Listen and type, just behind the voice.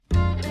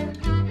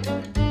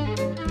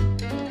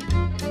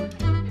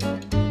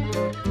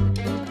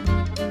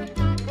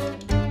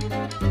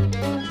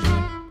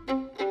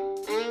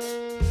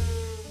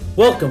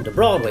Welcome to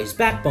Broadway's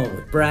Backbone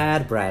with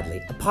Brad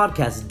Bradley, a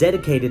podcast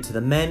dedicated to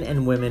the men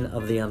and women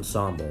of the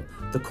ensemble,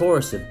 the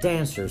chorus of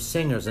dancers,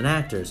 singers, and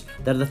actors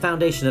that are the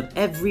foundation of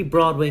every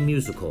Broadway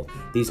musical.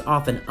 These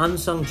often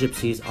unsung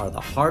gypsies are the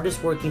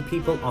hardest working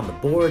people on the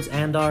boards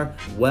and are,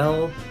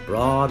 well,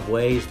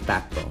 Broadway's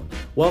backbone.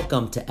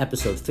 Welcome to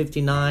episode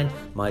 59.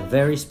 My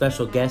very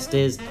special guest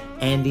is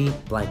Andy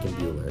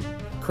Blankenbuehler.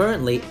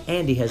 Currently,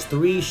 Andy has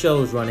 3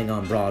 shows running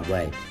on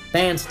Broadway.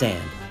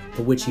 Bandstand,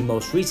 for which he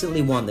most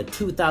recently won the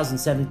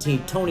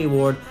 2017 Tony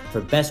Award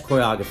for Best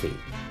Choreography.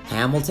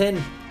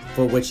 Hamilton,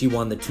 for which he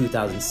won the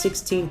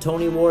 2016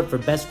 Tony Award for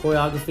Best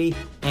Choreography,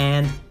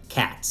 and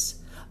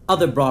Cats.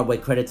 Other Broadway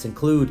credits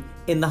include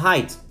In the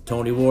Heights,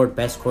 Tony Award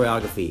Best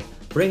Choreography,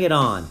 Bring It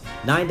On,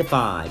 9 to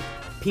 5,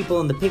 People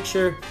in the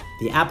Picture,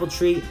 The Apple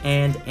Tree,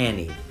 and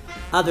Annie.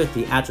 Other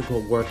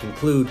theatrical work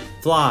include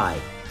Fly,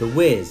 The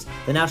Wiz,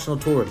 the National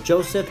Tour of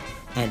Joseph,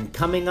 and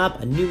coming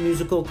up, a new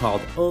musical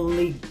called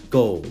Only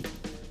Gold.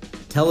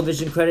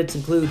 Television credits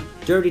include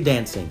Dirty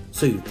Dancing,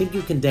 So You Think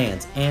You Can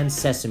Dance, and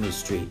Sesame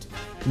Street.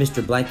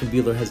 Mr.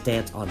 Blankenbuehler has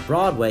danced on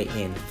Broadway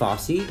in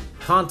Fosse,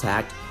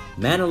 Contact,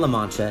 Man of La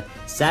Mancha,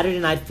 Saturday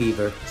Night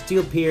Fever,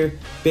 Steel Pier,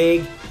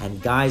 Big, and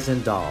Guys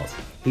and Dolls.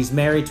 He's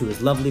married to his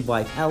lovely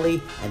wife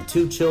Ellie and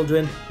 2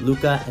 children,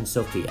 Luca and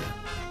Sophia.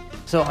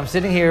 So I'm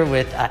sitting here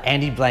with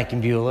Andy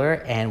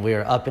Blankenbuehler, and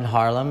we're up in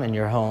Harlem in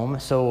your home.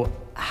 So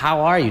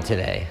how are you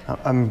today?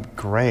 I'm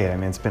great. I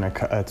mean, it's been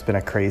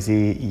a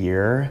crazy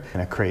year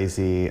and a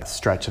crazy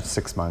stretch of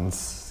 6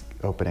 months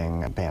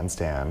opening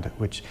Bandstand,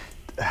 which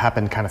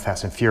happened kind of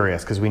fast and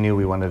furious because we knew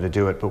we wanted to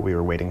do it, but we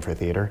were waiting for a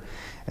theater.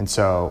 And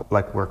so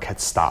work had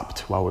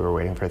stopped while we were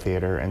waiting for a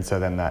theater. And so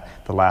then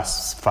the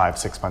last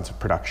 5-6 months of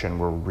production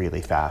were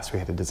really fast. We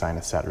had to design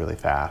a set really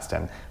fast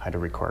and I had to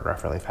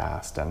choreograph really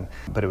fast.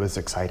 But it was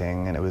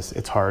exciting and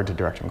it's hard to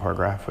direct and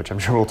choreograph, which I'm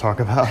sure we'll talk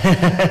about.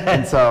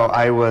 And so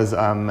I was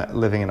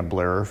living in a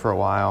blur for a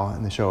while,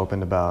 and the show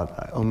opened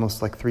about almost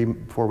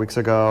 3-4 weeks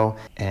ago.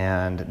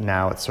 And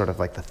now it's sort of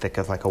like the thick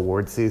of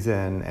award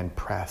season and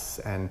press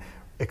and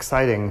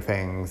exciting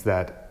things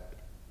that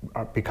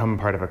become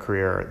part of a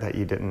career that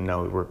you didn't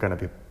know were going to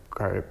be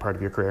part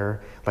of your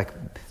career, like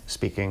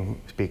speaking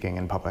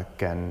in public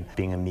and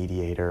being a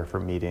mediator for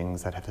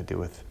meetings that have to do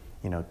with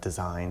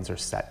designs or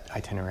set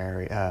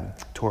itinerary,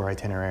 tour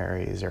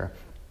itineraries, or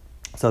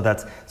so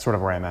that's sort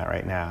of where I'm at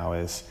right now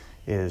is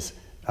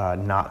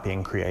not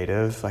being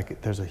creative.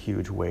 There's a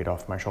huge weight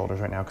off my shoulders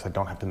right now because I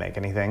don't have to make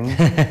anything.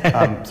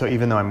 So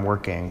even though I'm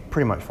working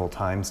pretty much full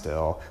time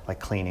still, like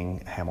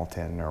cleaning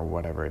Hamilton or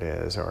whatever it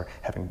is, or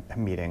having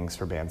meetings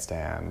for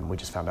Bandstand. We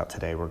just found out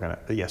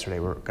yesterday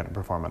we're gonna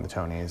perform on the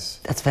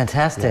Tonys. That's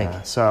fantastic.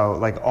 Yeah.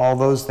 So all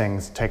those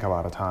things take a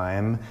lot of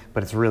time,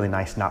 but it's really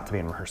nice not to be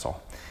in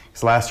rehearsal.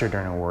 Because last year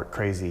during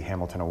crazy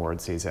Hamilton award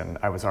season,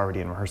 I was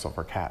already in rehearsal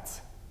for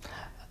Cats.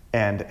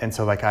 And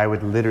so I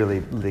would literally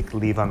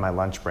leave on my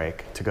lunch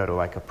break to go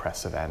to a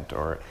press event,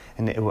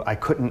 I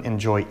couldn't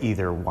enjoy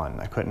either one.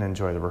 I couldn't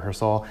enjoy the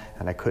rehearsal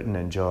and I couldn't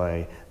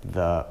enjoy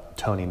the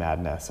Tony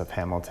madness of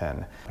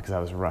Hamilton because I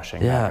was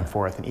rushing back and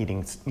forth and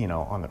eating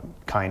on the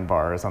kind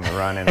bars on the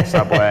run in the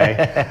subway.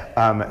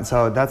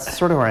 So that's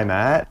sort of where I'm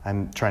at.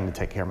 I'm trying to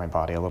take care of my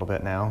body a little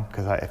bit now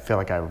because I feel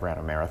like I ran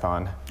a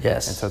marathon.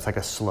 Yes. And so it's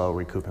a slow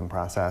recouping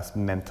process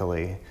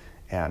mentally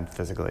and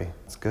physically.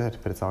 It's good,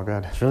 but it's all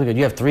good. It's really good.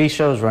 You have 3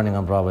 shows running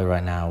on Broadway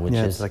right now, which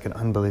is it's an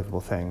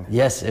unbelievable thing.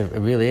 Yes, it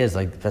really is.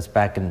 That's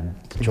back in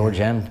George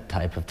M.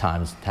 type of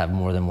times to have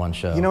more than one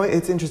show.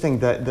 It's interesting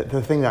that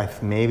the thing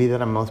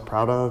that I'm most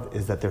proud of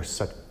is that they're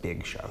such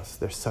big shows.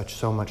 There's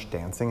so much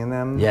dancing in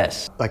them.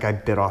 Yes. I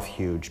bit off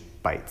huge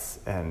bites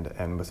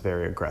and was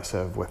very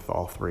aggressive with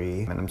all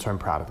 3, and I'm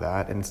proud of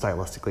that. And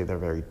stylistically, they're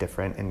very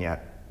different, and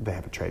yet they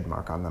have a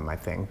trademark on them, I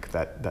think,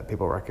 that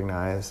people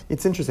recognize.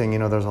 It's interesting,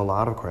 there's a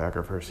lot of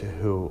choreographers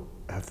who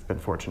have been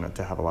fortunate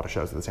to have a lot of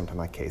shows at the same time,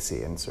 like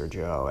Casey and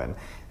Sergio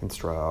and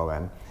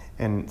Stro,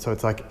 and so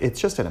it's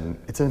just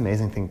it's an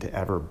amazing thing to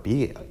ever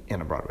be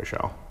in a Broadway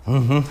show.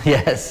 Mm-hmm.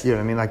 Yes. You know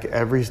what I mean?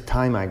 Every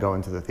time I go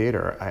into the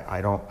theater,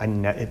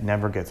 it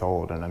never gets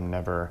old, and I'm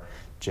never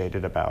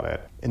jaded about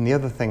it. And the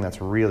other thing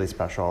that's really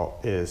special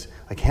is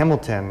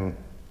Hamilton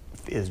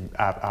is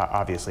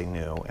obviously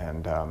new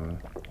and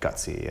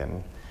gutsy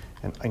and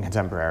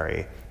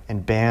contemporary,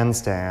 and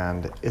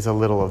Bandstand is a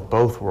little of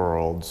both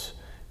worlds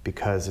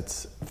because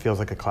it feels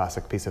like a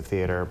classic piece of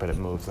theater, but it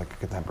moves like a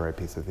contemporary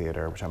piece of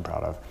theater, which I'm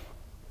proud of.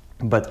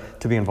 But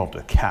to be involved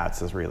with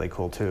Cats is really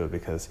cool too,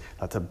 because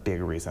that's a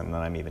big reason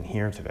that I'm even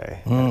here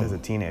today. As a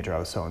teenager, I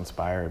was so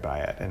inspired by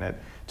it, and it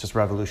just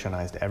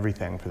revolutionized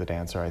everything for the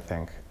dancer, I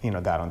think,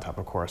 that on top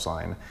of Chorus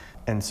Line.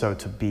 And so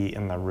to be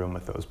in the room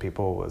with those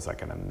people was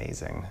an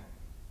amazing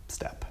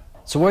step.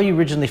 So where are you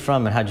originally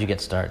from and how did you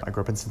get started? I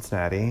grew up in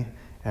Cincinnati,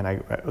 and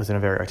I was in a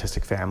very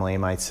artistic family.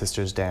 My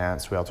sisters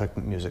danced, we all took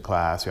music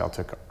class, we all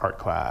took art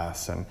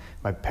class, and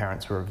my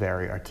parents were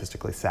very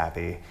artistically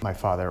savvy. My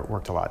father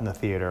worked a lot in the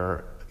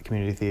theater,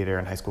 community theater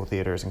and high school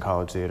theaters and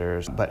college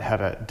theaters, but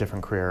had a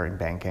different career in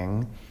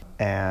banking.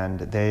 And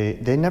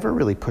they never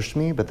really pushed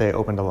me, but they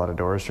opened a lot of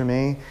doors for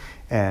me.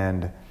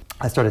 And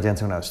I started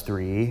dancing when I was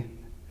 3.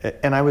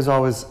 And I was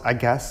always, I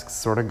guess,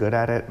 sort of good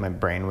at it. My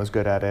brain was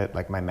good at it.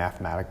 Like my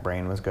mathematic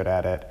brain was good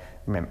at it,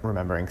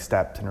 remembering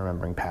steps and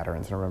remembering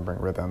patterns and remembering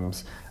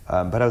rhythms.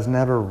 But I was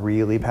never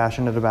really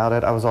passionate about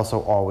it. I was also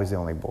always the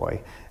only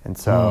boy. And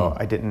so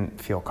I didn't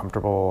feel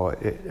comfortable.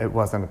 It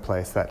wasn't a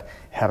place that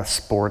had a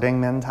sporting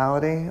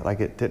mentality.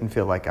 Like it didn't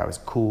feel like I was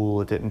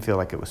cool. It didn't feel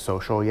like it was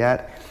social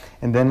yet.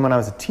 And then when I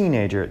was a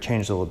teenager, it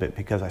changed a little bit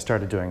because I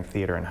started doing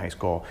theater in high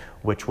school,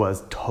 which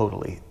was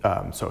totally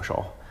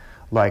social.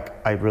 Like,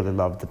 I really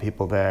loved the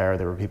people there.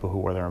 There were people who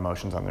wore their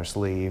emotions on their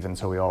sleeve, and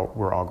so we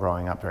were all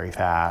growing up very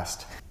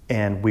fast.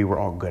 And we were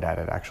all good at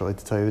it, actually,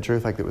 to tell you the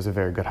truth. Like, it was a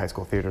very good high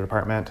school theater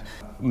department,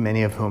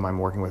 many of whom I'm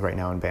working with right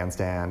now in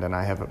Bandstand, and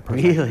I have a...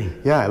 Really?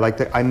 Yeah,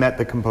 I met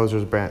the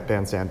composers of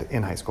Bandstand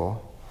in high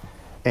school,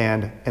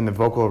 and in the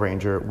vocal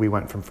arranger, we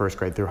went from first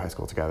grade through high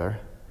school together.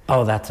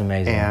 Oh, that's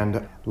amazing.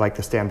 And like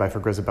the standby for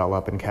Grisabella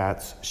up in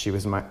Cats, she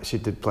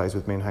did plays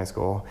with me in high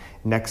school.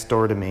 Next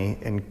door to me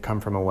in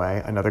Come From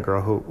Away, another girl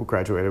who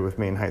graduated with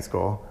me in high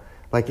school.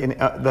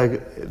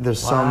 There's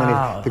so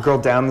many. The girl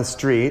down the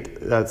street,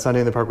 Sunday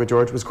in the Park with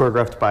George, was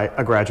choreographed by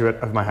a graduate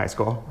of my high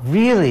school.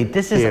 Really?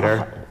 This is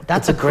theater.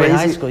 That's a great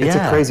high school. Yeah. It's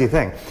a crazy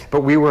thing.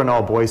 But we were an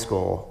all-boys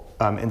school,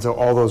 and so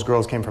all those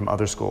girls came from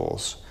other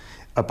schools,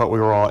 but we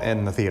were all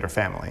in the theater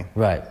family.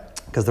 Right.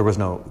 Because there was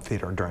no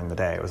theater during the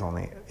day. It was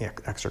only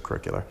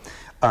extracurricular.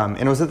 And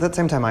it was at that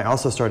same time I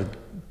also started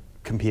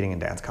competing in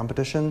dance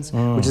competitions,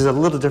 which is a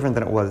little different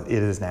than it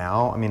is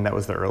now. I mean, that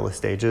was the early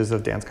stages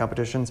of dance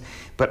competitions.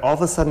 But all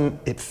of a sudden,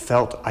 it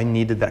felt I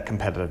needed that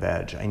competitive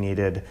edge. I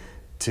needed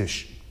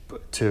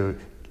to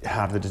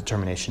have the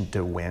determination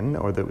to win,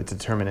 or the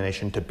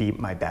determination to be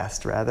my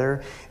best,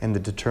 rather, and the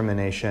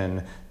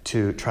determination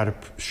to try to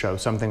show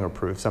something or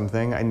prove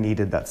something. I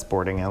needed that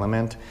sporting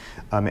element.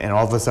 And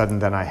all of a sudden,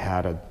 then I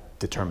had a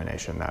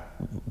determination that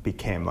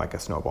became like a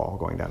snowball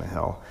going down a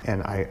hill.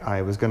 And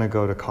I was going to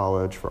go to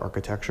college for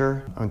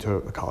architecture. I went to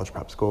a college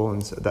prep school,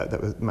 and so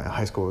that was, my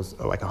high school was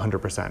like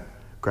 100%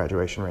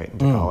 graduation rate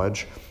into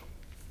college.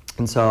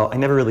 And so I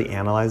never really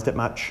analyzed it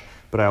much,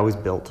 but I always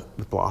built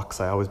with blocks.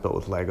 I always built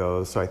with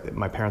Legos. So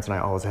my parents and I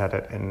always had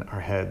it in our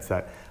heads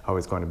that I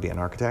was going to be an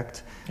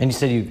architect. And you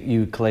said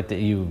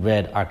you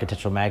read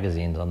architectural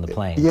magazines on the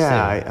plane.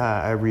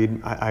 Yeah, I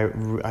read.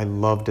 I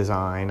love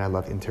design. I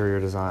love interior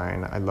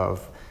design. I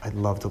love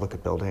to look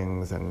at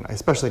buildings, and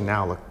especially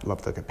now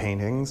love to look at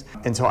paintings.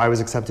 And so I was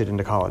accepted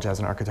into college as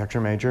an architecture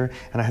major,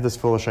 and I had this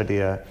foolish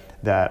idea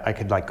that I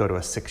could go to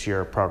a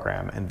 6-year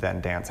program and then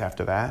dance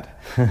after that.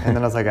 And then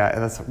I was like,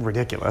 that's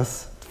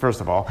ridiculous, first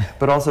of all.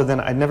 But also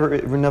then I never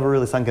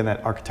really sunk in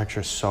that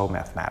architecture is so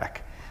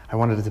mathematic. I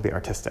wanted it to be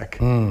artistic,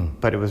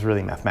 but it was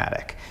really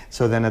mathematic.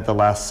 So then at the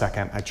last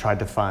second, I tried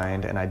to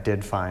find, and I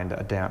did find,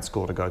 a dance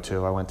school to go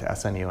to. I went to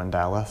SNU in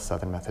Dallas,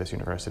 Southern Methodist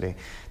University.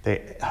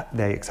 They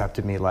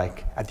accepted me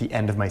at the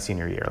end of my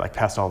senior year,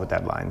 past all the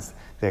deadlines.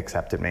 They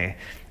accepted me.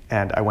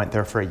 And I went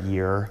there for a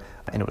year,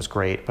 and it was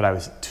great, but I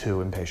was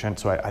too impatient,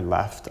 so I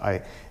left.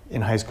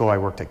 In high school, I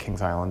worked at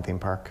Kings Island theme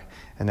park.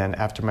 And then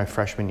after my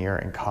freshman year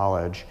in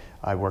college,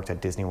 I worked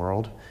at Disney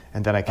World,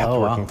 and then I kept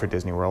working for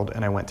Disney World,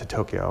 and I went to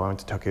Tokyo. I went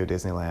to Tokyo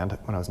Disneyland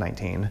when I was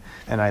 19,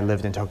 and I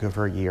lived in Tokyo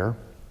for a year,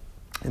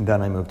 and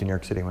then I moved to New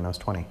York City when I was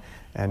 20,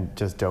 and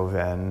just dove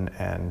in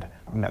and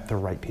met the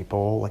right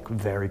people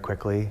very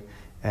quickly,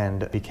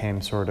 and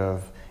became sort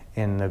of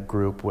in the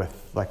group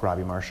with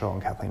Robbie Marshall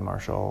and Kathleen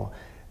Marshall,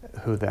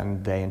 who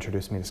then they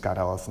introduced me to Scott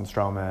Ellis and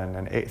Stroman,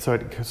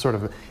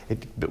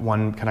 and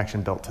one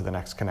connection built to the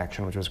next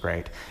connection, which was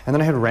great. And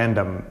then I had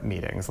random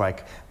meetings,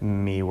 like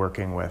me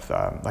working with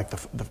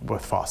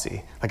with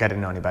Fosse. I didn't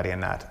know anybody in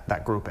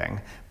that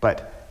grouping,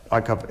 but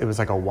it was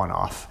a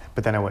one-off.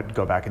 But then I would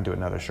go back and do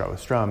another show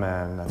with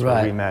Stroman. That's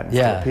where we met and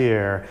still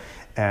appear,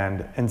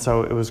 and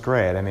so it was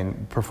great. I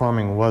mean,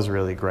 performing was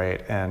really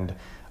great, and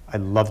I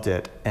loved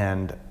it.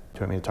 And do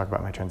you want me to talk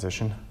about my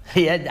transition?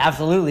 Yeah,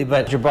 absolutely.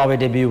 But your Broadway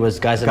debut was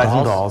Guys and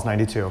Dolls,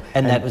 92.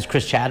 And that was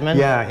Chris Chadman?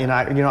 Yeah, and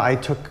I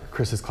took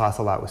Chris's class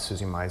a lot with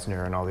Susie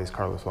Meisner and all these,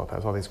 Carlos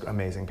Lopez, all these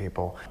amazing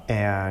people.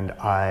 And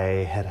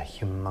I had a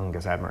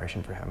humongous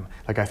admiration for him.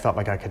 I felt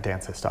like I could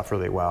dance his stuff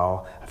really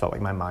well. I felt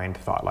like my mind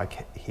thought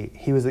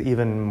he was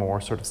even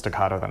more sort of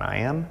staccato than I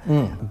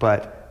am.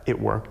 But it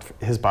worked.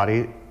 His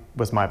body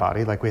was my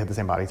body, we had the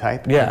same body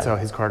type. Yeah. And so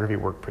his choreography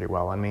worked pretty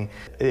well on me.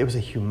 It was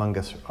a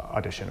humongous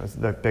audition. It was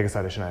the biggest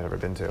audition I'd ever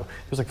been to. It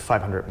was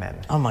 500 men.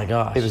 Oh my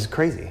gosh. It was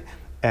crazy.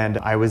 And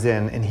I was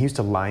in, and he used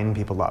to line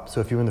people up. So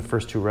if you were in the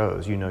first 2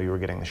 rows, you were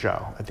getting the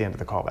show at the end of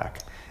the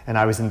callback. And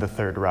I was in the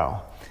 3rd row.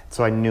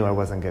 So I knew I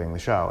wasn't getting the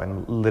show.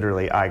 And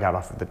literally I got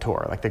off of the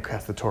tour. They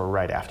cast the tour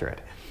right after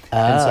it.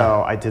 And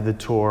so I did the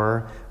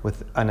tour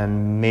with an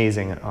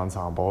amazing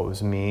ensemble. It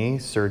was me,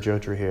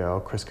 Sergio Trujillo,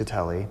 Chris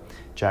Catelli,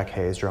 Jack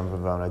Hayes, Jerome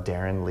Pavona,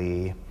 Darren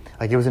Lee,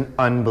 Like, it was an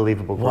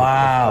unbelievable group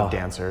Wow. of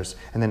dancers,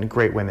 and then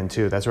great women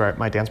too. That's where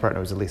my dance partner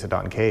was Elisa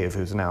Dawn Cave,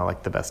 who's now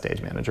like the best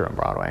stage manager on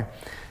Broadway.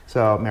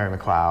 So Mary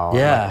McLeod,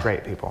 Yeah. like,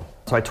 great people.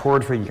 So I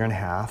toured for a year and a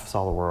half,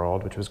 saw the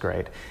world, which was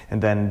great. And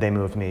then they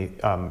moved me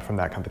from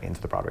that company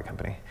into the Broadway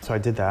company. So I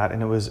did that,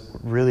 and it was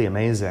really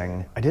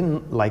amazing. I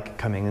didn't like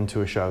coming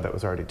into a show that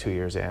was already 2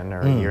 years in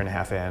or a year and a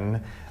half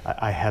in.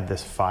 I had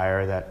this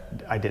fire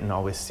that I didn't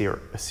always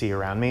see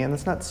around me, and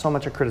it's not so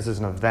much a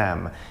criticism of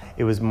them.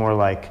 It was more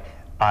like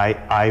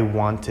I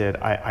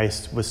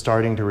was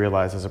starting to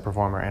realize as a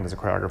performer and as a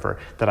choreographer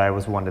that I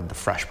wanted the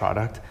fresh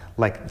product,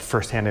 like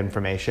firsthand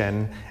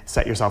information,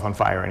 set yourself on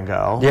fire and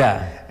go.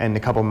 Yeah. And a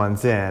couple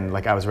months in,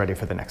 like, I was ready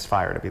for the next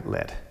fire to be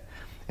lit.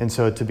 And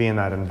so to be in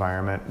that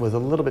environment was a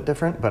little bit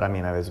different, but I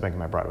mean, I was making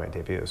my Broadway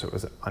debut, so it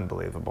was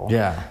unbelievable.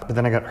 Yeah. But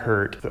then I got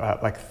hurt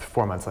like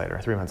 4 months later,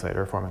 4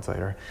 months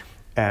later,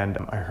 and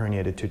I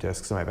herniated 2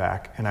 discs in my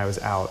back, and I was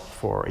out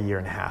for a year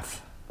and a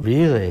half.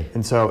 Really?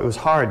 And so it was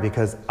hard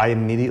because I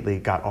immediately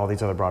got all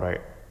these other Broadway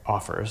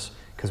offers,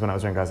 because when I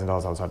was doing Guys and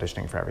Dolls, I was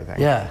auditioning for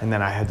everything. Yeah. And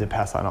then I had to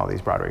pass on all these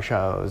Broadway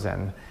shows,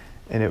 and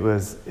it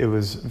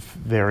was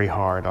very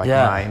hard. Like,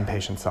 Yeah. my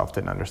impatient self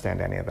didn't understand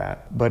any of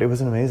that. But it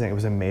was an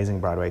amazing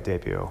Broadway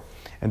debut.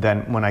 And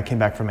then when I came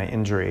back from my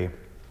injury,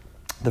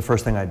 the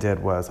first thing I did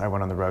was I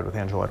went on the road with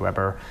Andrew Lloyd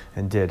Webber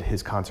and did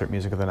his concert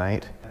Music of the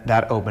Night.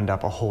 That opened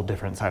up a whole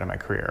different side of my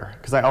career,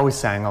 because I always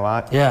sang a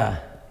lot. Yeah.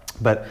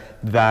 But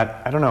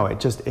that, I don't know,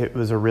 it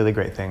was a really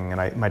great thing.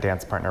 And my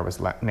dance partner was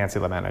Nancy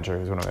La Manager,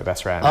 who's one of my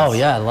best friends. Oh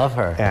yeah, I love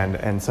her.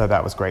 And so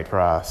that was great for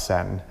us.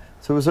 And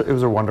so it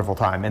was a wonderful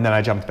time. And then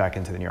I jumped back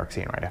into the New York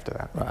scene right after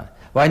that. Right.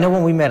 Well, I know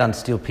when we met on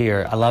Steel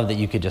Pier, I love that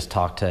you could just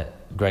talk to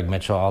Greg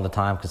Mitchell all the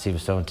time because he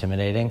was so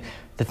intimidating.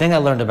 The thing I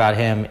learned about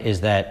him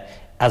is that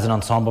as an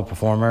ensemble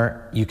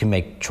performer, you can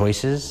make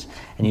choices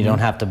and you don't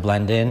have to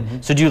blend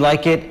in. So do you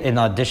like it in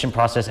the audition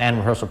process and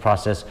rehearsal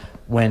process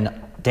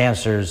when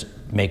dancers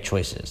make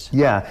choices?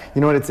 Yeah,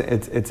 you know what,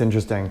 it's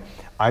interesting.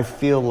 I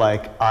feel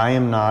like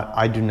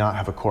I do not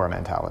have a core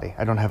mentality.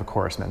 I don't have a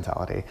chorus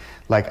mentality.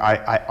 Like,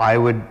 I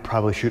would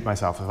probably shoot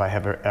myself if I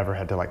ever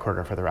had to, like,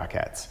 choreograph for the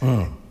Rockettes.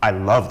 I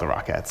love the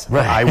Rockettes.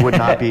 Right. I would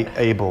not be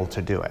able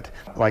to do it.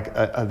 Like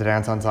the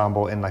dance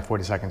ensemble in, like,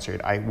 42nd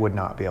Street, I would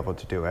not be able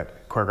to do it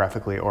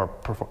choreographically or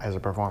as a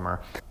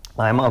performer.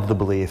 I'm of the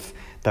belief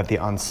that the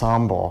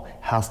ensemble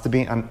has to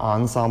be an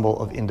ensemble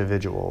of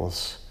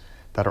individuals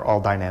that are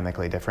all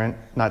dynamically different,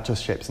 not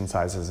just shapes and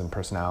sizes and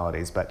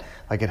personalities, but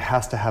like, it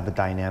has to have a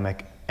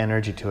dynamic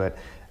energy to it.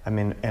 I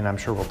mean, and I'm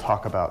sure we'll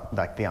talk about,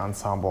 like, the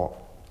ensemble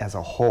as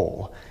a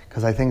whole,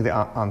 because I think the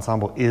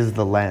ensemble is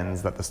the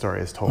lens that the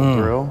story is told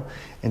through.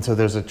 And so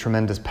there's a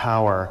tremendous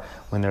power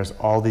when there's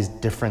all these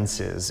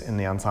differences in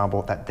the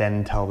ensemble that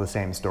then tell the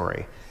same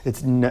story.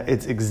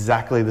 It's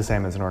exactly the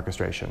same as an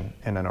orchestration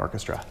in an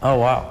orchestra. Oh,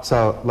 wow.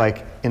 So,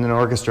 like, in an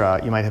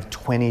orchestra, you might have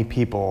 20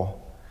 people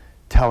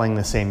telling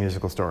the same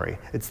musical story.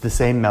 It's the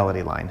same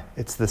melody line.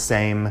 It's the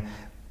same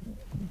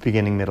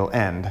beginning, middle,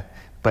 end.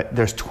 But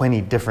there's 20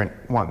 different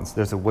ones.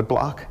 There's a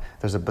woodblock,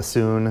 there's a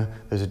bassoon,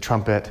 there's a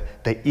trumpet.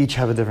 They each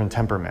have a different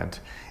temperament.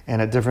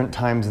 And at different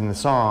times in the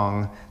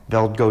song,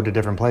 they'll go to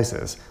different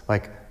places.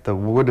 Like, the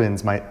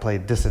woodwinds might play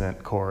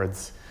dissonant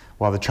chords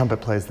while the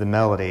trumpet plays the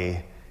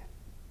melody.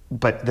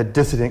 But the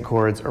dissonant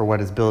chords are what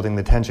is building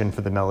the tension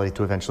for the melody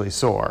to eventually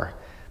soar.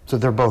 So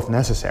they're both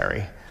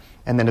necessary.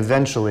 And then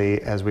eventually,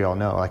 as we all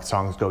know, like,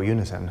 songs go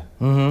unison.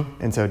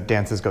 And so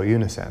dances go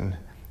unison,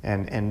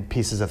 and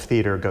pieces of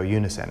theater go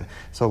unison.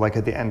 So, like,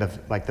 at the end of,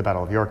 like, the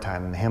Battle of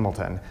Yorktown and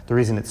Hamilton, the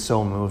reason it's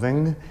so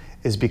moving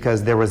is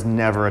because there was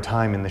never a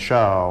time in the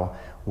show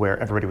where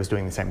everybody was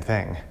doing the same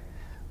thing.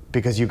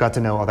 Because you got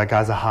to know, oh, that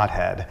guy's a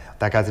hothead,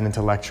 that guy's an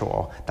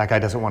intellectual, that guy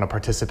doesn't want to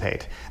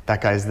participate,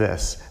 that guy's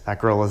this, that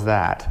girl is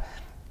that.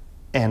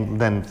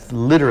 And then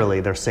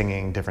literally they're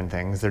singing different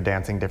things, they're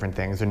dancing different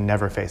things, they're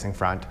never facing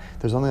front.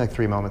 There's only, like,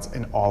 3 moments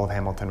in all of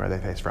Hamilton where they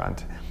face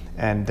front.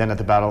 And then at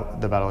the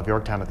Battle of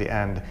Yorktown at the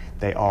end,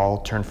 they all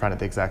turn front at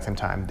the exact same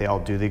time. They all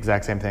do the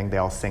exact same thing, they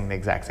all sing the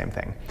exact same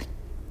thing.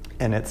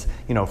 And it's,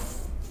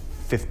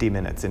 50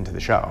 minutes into the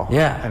show,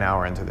 Yeah. an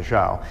hour into the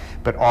show.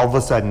 But all of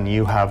a sudden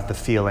you have the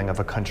feeling of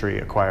a country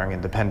acquiring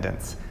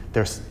independence.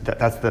 That's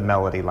the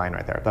melody line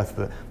right there.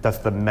 That's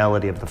the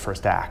melody of the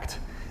first act.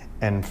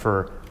 And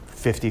for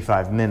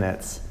 55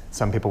 minutes,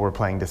 some people were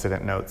playing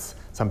dissonant notes,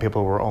 some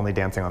people were only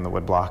dancing on the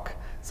woodblock,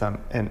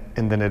 and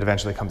then it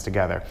eventually comes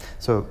together.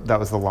 So that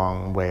was the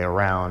long way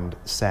around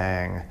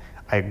saying,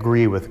 I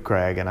agree with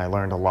Greg, and I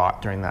learned a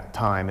lot during that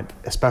time,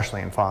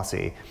 especially in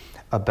Fosse,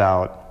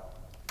 about,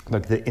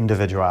 like, the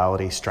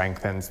individuality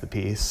strengthens the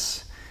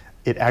piece.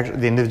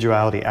 The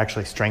individuality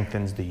actually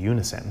strengthens the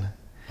unison,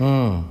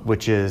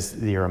 which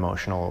is your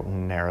emotional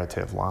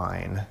narrative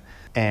line.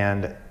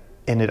 And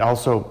it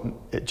also,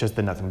 just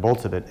the nuts and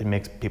bolts of it, it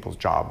makes people's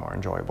job more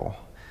enjoyable.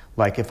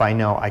 Like, if I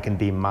know I can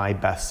be my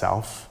best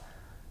self,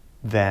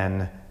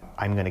 then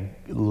I'm going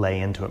to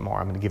lay into it more.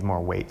 I'm going to give more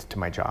weight to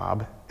my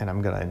job, and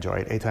I'm going to enjoy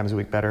it 8 times a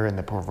week better, and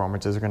the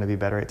performances are going to be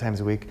better 8 times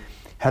a week.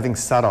 Having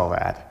said all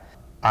that,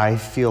 I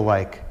feel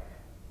like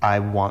I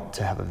want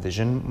to have a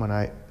vision when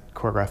I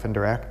choreograph and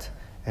direct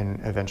and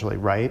eventually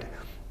write,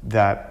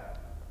 that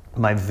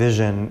my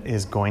vision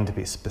is going to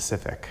be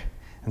specific.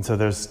 And so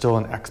there's still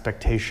an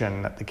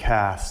expectation that the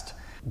cast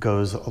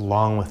goes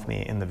along with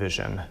me in the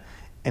vision.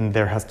 And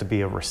there has to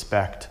be a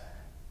respect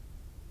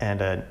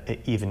and an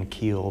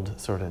even-keeled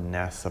sort of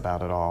ness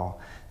about it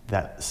all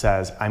that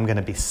says, I'm going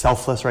to be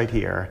selfless right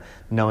here,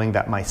 knowing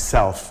that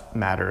myself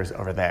matters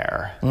over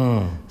there.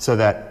 So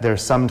that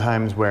there's some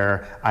times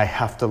where I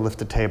have to lift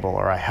a table,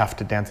 or I have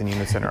to dance in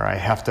unison, or I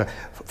have to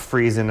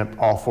freeze in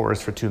all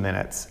fours for 2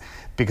 minutes,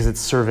 because it's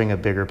serving a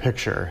bigger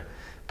picture.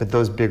 But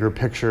those bigger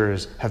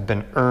pictures have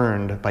been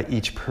earned by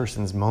each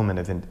person's moment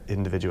of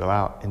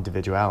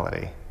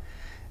individuality.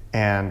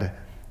 And,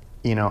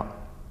 you know,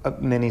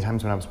 many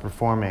times when I was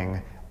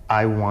performing,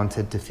 I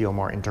wanted to feel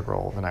more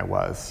integral than I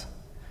was.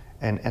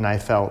 And I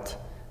felt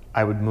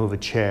I would move a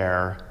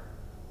chair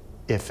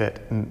if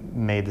it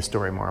made the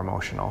story more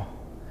emotional.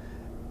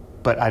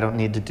 But I don't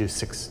need to do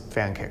 6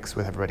 fan kicks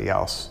with everybody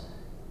else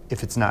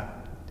if it's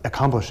not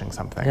accomplishing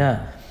something.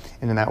 Yeah.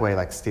 And in that way,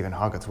 like, Stephen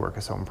Hoggett's work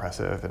is so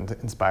impressive and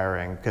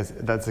inspiring, because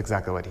that's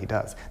exactly what he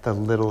does. The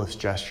littlest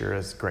gesture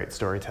is great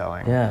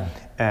storytelling. Yeah.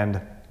 And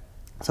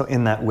so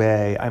in that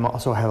way, I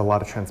also have a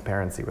lot of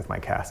transparency with my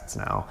casts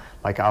now.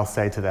 Like, I'll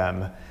say to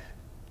them,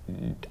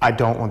 I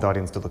don't want the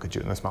audience to look at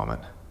you in this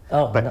moment.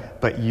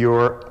 But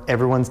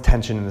everyone's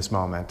tension in this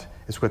moment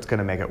is what's going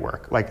to make it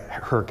work. Like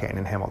Hurricane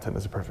in Hamilton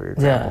is a perfect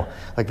example.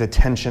 Yeah. Like, the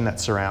tension that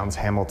surrounds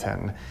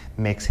Hamilton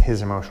makes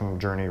his emotional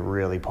journey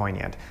really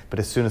poignant. But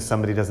as soon as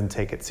somebody doesn't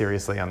take it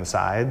seriously on the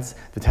sides,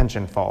 the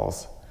tension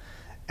falls.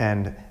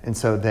 And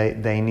so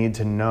they need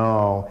to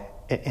know,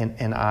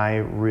 and I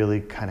really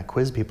kind of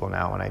quiz people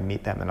now when I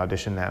meet them and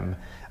audition them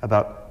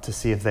to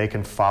see if they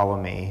can follow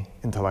me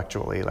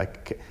intellectually.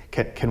 Like,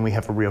 can we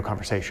have a real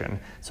conversation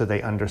so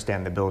they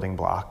understand the building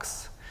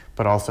blocks,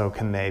 but also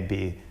can they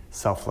be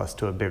selfless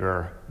to a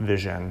bigger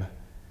vision,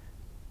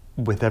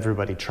 with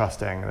everybody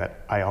trusting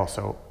that I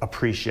also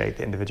appreciate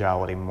the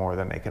individuality more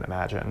than they can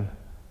imagine.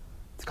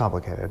 It's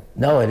complicated.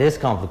 No, it is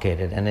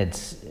complicated,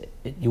 and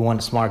you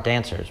want smart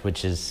dancers,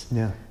 which is...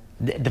 Yeah.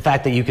 The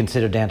fact that you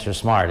consider dancers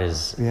smart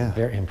is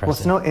very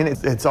impressive. Well, and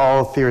it's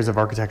all theories of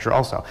architecture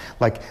also.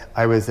 Like,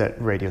 I was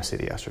at Radio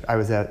City yesterday. I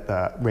was at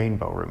the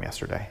Rainbow Room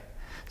yesterday.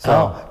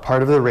 So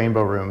part of the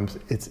Rainbow Rooms,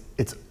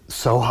 it's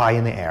so high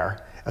in the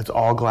air. It's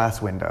all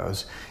glass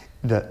windows.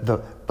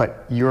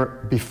 But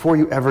before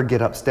you ever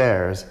get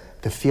upstairs,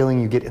 the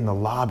feeling you get in the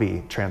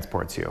lobby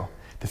transports you.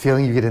 The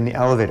feeling you get in the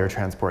elevator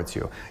transports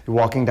you. You're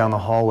walking down the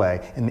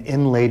hallway, and the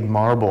inlaid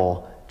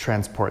marble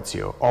transports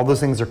you. All those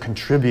things are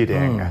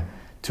contributing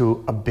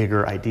to a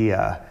bigger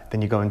idea. Then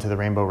you go into the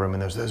Rainbow Room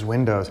and there's those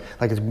windows.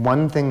 Like, it's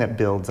one thing that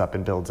builds up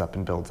and builds up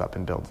and builds up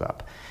and builds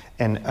up.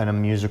 And a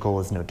musical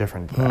is no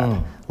different than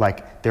that.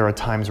 Like, there are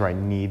times where I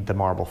need the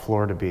marble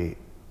floor to be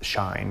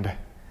shined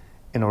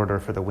in order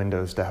for the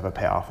windows to have a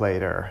payoff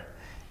later.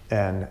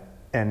 And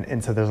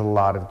so there's a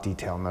lot of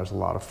detail and there's a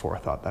lot of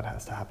forethought that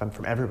has to happen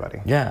from everybody.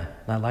 Yeah,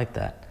 I like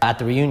that. At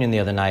the reunion the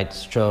other night,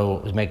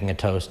 Stro was making a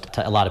toast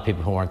to a lot of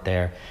people who weren't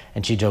there,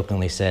 and she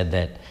jokingly said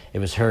that it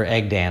was her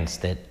egg dance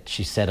that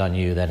she said on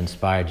you that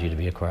inspired you to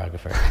be a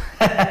choreographer.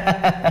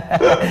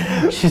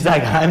 She's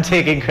like, I'm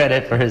taking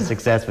credit for his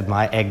success with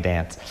my egg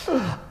dance.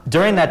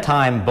 During that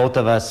time, both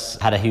of us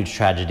had a huge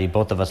tragedy.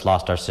 Both of us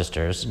lost our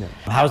sisters. Yeah.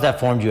 How has that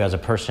formed you as a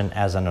person,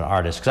 as an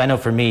artist? Because I know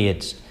for me,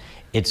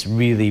 it's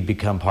really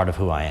become part of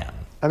who I am.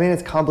 I mean,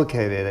 it's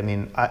complicated. I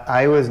mean,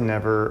 I was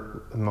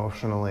never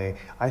emotionally,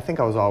 I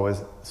think I was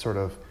always sort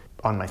of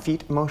on my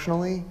feet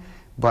emotionally,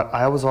 but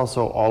I was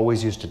also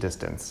always used to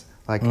distance.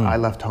 Like, I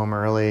left home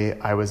early.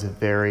 I was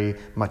very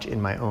much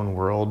in my own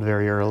world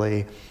very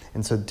early.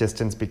 And so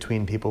distance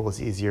between people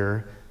was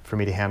easier for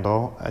me to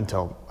handle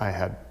until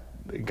I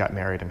got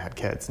married and had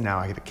kids. Now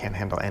I can't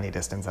handle any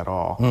distance at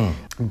all.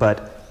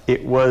 But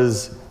it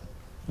was,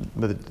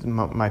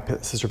 my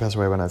sister passed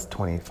away when I was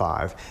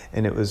 25,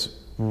 and it was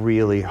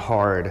really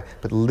hard.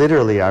 But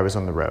literally I was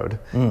on the road,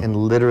 and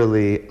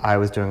literally I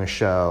was doing a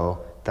show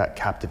that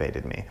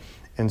captivated me.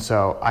 And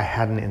so I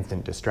had an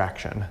instant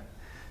distraction.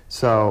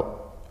 So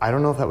I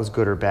don't know if that was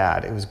good or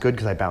bad. It was good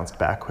because I bounced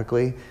back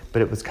quickly,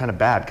 but it was kind of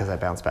bad because I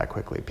bounced back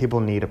quickly. People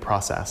need a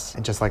process.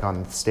 And just like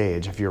on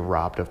stage, if you're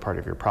robbed of part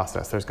of your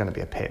process, there's going to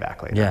be a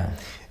payback later. Yeah.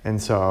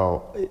 And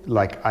so,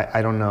 like,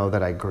 I don't know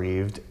that I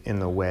grieved in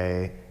the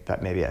way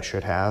that maybe I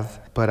should have,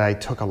 but I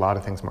took a lot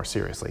of things more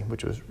seriously,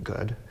 which was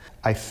good.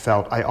 I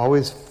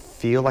always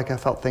feel like I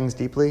felt things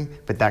deeply,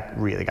 but that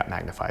really got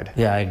magnified.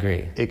 Yeah, I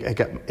agree.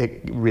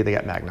 It really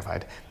got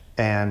magnified.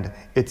 And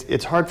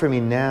it's hard for me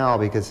now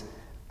because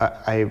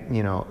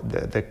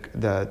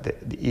the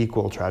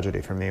equal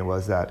tragedy for me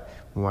was that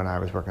when I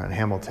was working on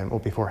Hamilton, well,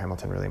 before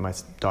Hamilton really, my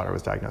daughter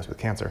was diagnosed with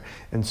cancer.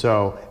 And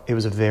so it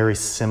was a very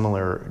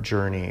similar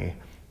journey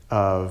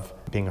of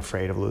being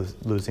afraid of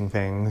losing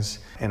things,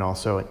 and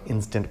also an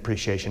instant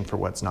appreciation for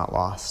what's not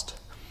lost.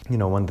 You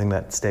know, one thing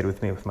that stayed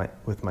with me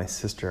with my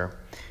sister,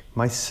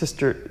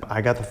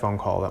 I got the phone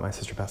call that my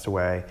sister passed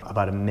away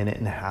about a minute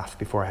and a half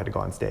before I had to go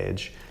on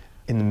stage.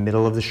 in the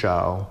middle of the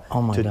show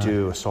to God.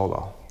 do a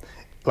solo.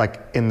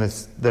 Like in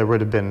this, there would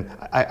have been,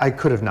 I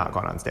could have not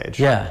gone on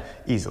stage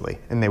easily,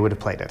 and they would have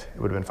played it.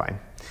 It would have been fine.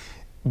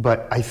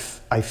 But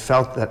I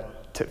felt that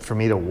for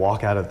me to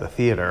walk out of the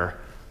theater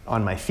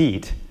on my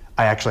feet,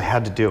 I actually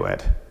had to do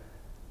it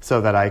so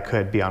that I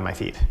could be on my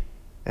feet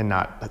and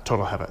not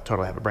totally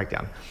have a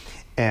breakdown.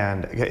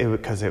 And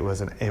because it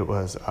was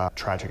a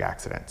tragic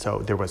accident, so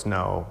there was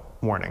no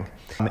warning.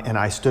 And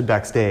I stood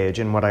backstage,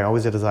 and what I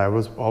always did is I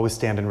was always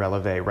stand in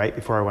releve right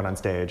before I went on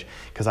stage,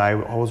 because I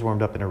always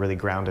warmed up in a really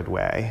grounded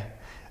way.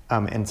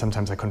 And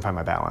sometimes I couldn't find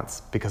my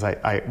balance because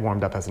I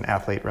warmed up as an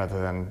athlete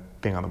rather than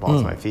being on the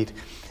balls of my feet.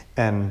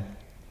 And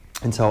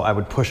so I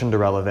would push into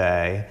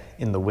releve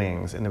in the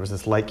wings, and there was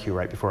this light cue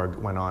right before I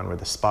went on where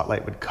the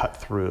spotlight would cut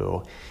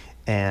through,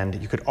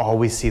 and you could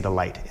always see the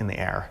light in the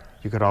air.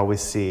 You could always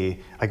see,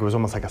 like it was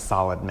almost like a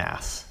solid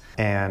mass.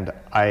 And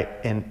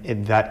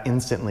that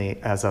instantly,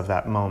 as of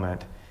that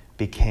moment,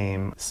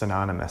 became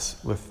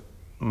synonymous with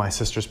my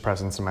sister's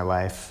presence in my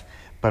life,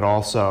 but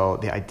also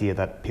the idea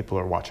that people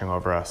are watching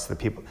over us,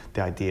 the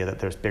idea that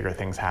there's bigger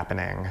things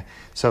happening.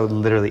 So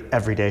literally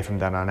every day from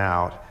then on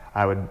out,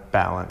 I would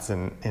balance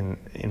in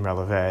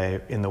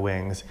releve, in the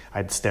wings.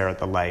 I'd stare at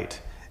the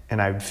light,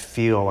 and I'd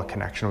feel a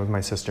connection with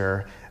my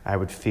sister. I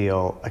would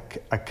feel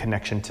a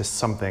connection to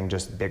something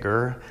just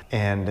bigger.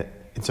 And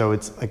so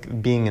it's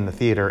like being in the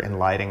theater and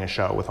lighting a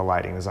show with a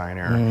lighting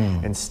designer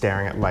and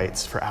staring at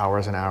lights for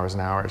hours and hours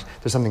and hours.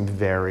 There's something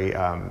very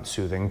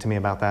soothing to me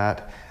about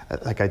that.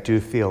 Like I do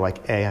feel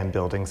like A, I'm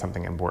building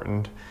something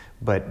important,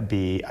 but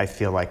B, I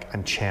feel like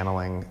I'm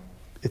channeling,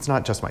 it's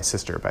not just my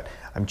sister, but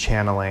I'm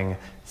channeling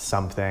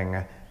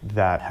something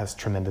that has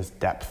tremendous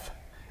depth.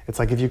 It's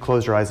like if you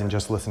close your eyes and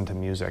just listen to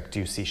music, do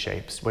you see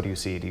shapes? What do you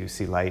see? Do you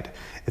see light?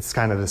 It's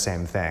kind of the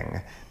same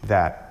thing,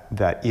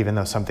 that even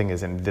though something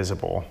is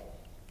invisible,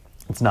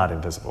 it's not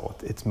invisible.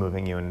 It's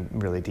moving you in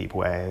really deep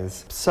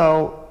ways.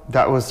 So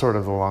that was sort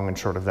of the long and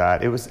short of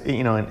that. It was,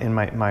 in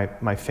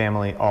my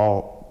family,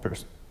 all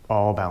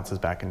bounces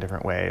back in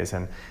different ways,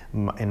 and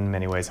in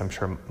many ways, I'm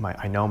sure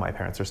I know my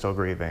parents are still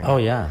grieving. Oh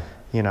yeah.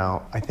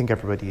 I think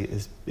everybody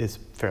is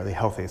fairly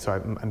healthy, so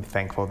I'm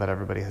thankful that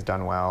everybody has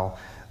done well.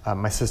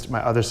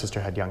 My other sister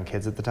had young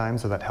kids at the time,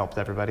 so that helped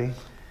everybody.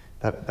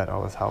 That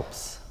always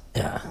helps.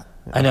 Yeah.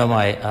 I know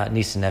my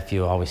niece and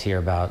nephew always hear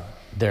about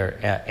their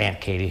Aunt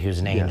Katie, who's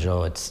an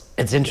angel.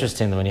 It's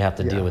interesting when you have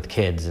to deal with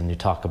kids and you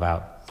talk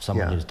about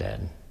someone who's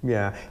dead.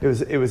 Yeah,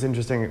 it was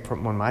interesting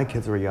from when my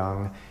kids were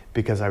young,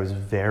 because I was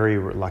very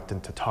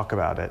reluctant to talk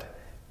about it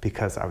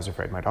because I was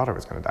afraid my daughter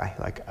was going to die.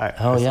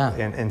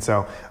 And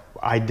so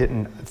I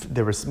didn't.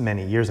 There was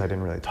many years I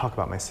didn't really talk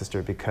about my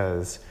sister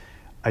because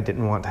I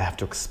didn't want to have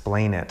to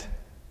explain it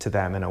to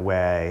them in a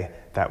way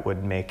that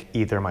would make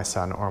either my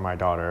son or my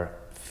daughter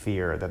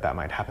fear that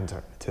might happen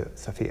to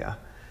Sophia.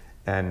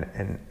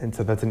 And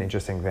so that's an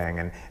interesting thing.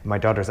 And my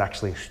daughter's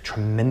actually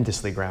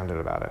tremendously grounded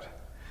about it.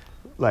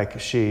 Like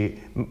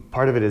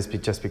part of it is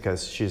just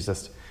because she's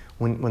just,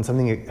 when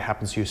something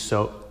happens to you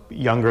so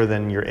younger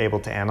than you're able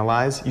to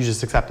analyze, you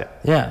just accept it.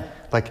 Yeah.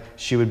 Like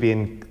she would be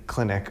in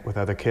clinic with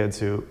other kids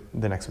who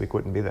the next week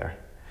wouldn't be there.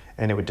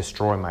 And it would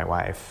destroy my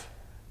wife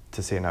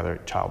to see another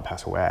child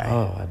pass away.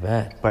 Oh, I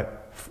bet.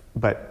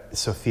 But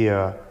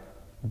Sophia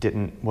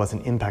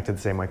wasn't impacted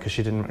the same way because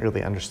she didn't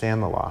really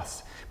understand the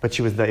loss. But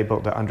she was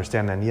able to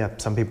understand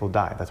that, some people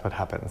die, that's what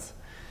happens.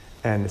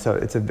 And so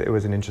it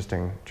was an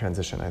interesting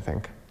transition, I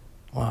think.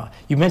 Wow.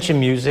 You mentioned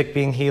music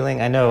being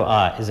healing. I know,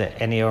 is it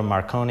Ennio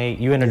Morricone?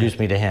 You introduced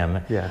me to him.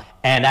 Yeah.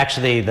 And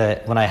actually,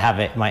 when I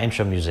have my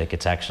intro music,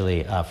 it's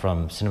actually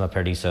from Cinema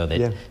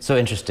Paradiso. So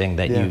interesting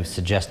that you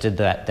suggested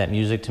that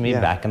music to me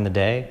back in the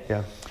day.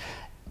 Yeah.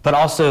 But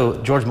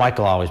also, George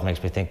Michael always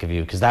makes me think of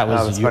you, because that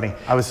was... funny.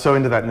 I was so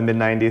into that in the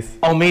mid-'90s.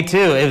 Oh, me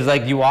too. It was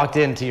like you walked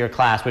into your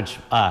class, which...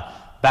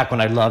 back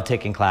when I loved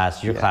taking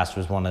class, your class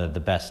was one of the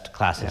best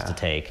classes to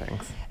take.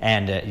 Thanks.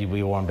 And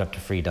we warmed up to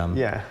Freedom.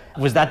 Yeah.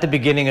 Was that the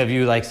beginning of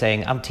you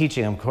saying, I'm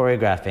teaching, I'm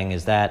choreographing?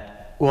 Is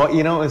that... Well,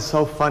 it's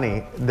so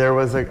funny. There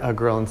was a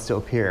girl in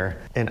Steel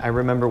Pier, and I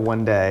remember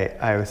one day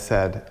I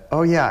said,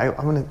 oh yeah,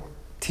 I want to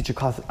teach a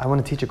class. I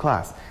want to teach a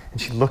class.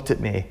 And she looked at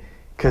me,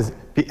 because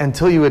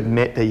until you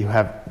admit that you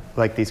have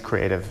these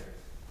creative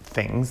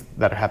things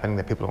that are happening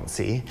that people don't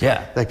see.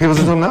 Yeah. People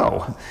just don't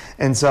know.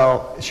 And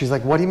so she's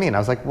like, what do you mean? I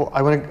was like, well,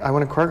 I want to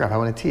choreograph. I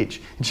want to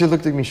teach. And she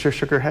looked at me,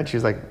 shook her head. She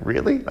was like,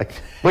 really?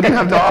 What do you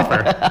have to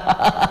offer?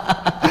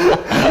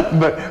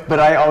 But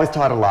I always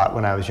taught a lot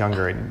when I was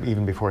younger, and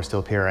even before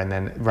Steel Pier. And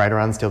then right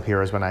around Steel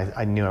Pier is when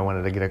I knew I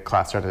wanted to get a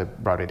class started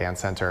at Broadway Dance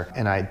Center.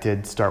 And I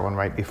did start one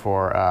right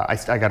before, I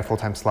got a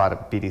full-time slot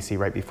at BDC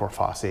right before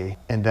Fosse.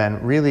 And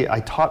then really, I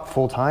taught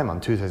full-time on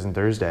Tuesdays and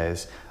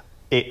Thursdays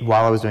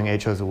while I was doing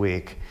 8 shows a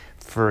week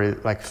for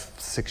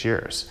 6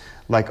 years.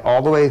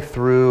 All the way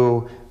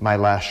through my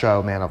last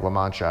show, Man of La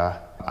Mancha,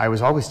 I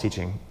was always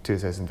teaching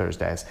Tuesdays and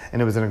Thursdays,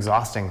 and it was an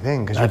exhausting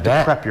thing because you have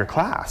bet. to prep your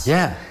class.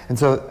 Yeah. And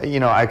so,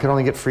 I could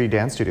only get free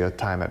dance studio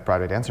time at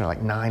Broadway Dance Center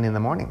like 9 in the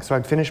morning. So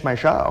I'd finish my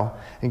show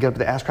and get up at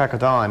the ass crack of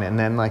dawn and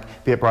then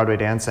like be at Broadway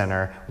Dance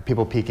Center with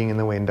people peeking in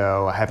the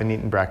window, I haven't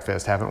eaten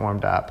breakfast, haven't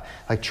warmed up,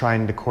 like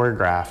trying to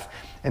choreograph.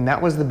 And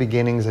that was the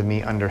beginnings of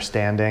me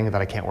understanding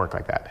that I can't work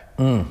like that.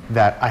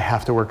 That I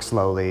have to work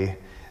slowly,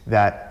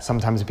 that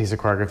sometimes a piece of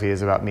choreography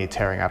is about me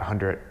tearing out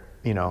 100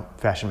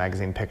 fashion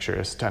magazine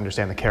pictures to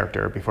understand the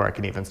character before I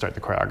can even start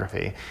the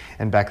choreography.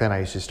 And back then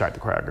I used to start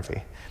the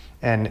choreography.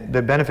 And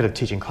the benefit of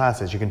teaching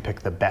classes, you can pick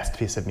the best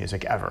piece of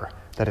music ever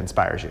that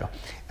inspires you.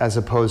 As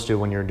opposed to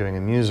when you're doing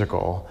a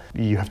musical,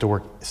 you have to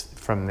work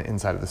from the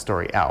inside of the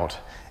story out.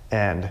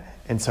 And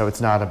so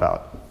it's not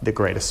about the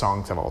greatest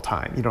songs of all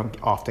time. You don't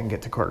often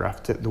get to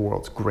choreograph to the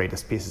world's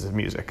greatest pieces of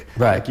music.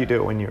 Right. Like you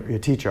do when you're a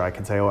teacher. I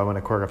can say, I want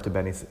to choreograph to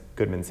Benny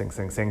Goodman Sing,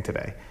 Sing, Sing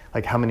today.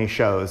 Like how many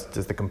shows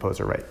does the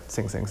composer write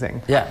Sing, Sing,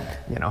 Sing? Yeah.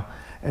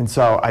 And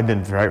so I've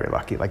been very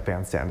lucky. Like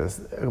Bandstand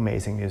is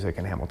amazing music,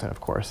 and Hamilton,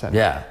 of course.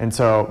 And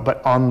so,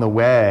 but on the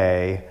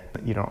way,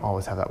 you don't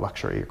always have that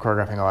luxury. You're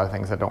choreographing a lot of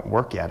things that don't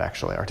work yet,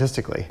 actually,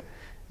 artistically.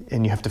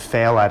 And you have to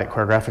fail at it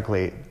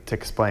choreographically to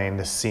explain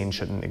this scene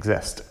shouldn't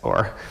exist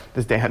or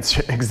this dance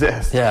shouldn't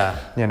exist. Yeah.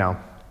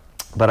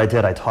 But I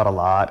did. I taught a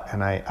lot,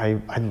 and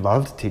I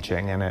loved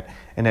teaching,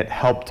 and it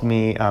helped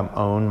me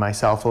own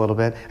myself a little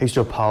bit. I used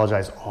to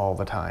apologize all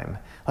the time,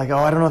 like,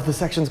 I don't know if this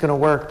section's gonna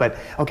work, but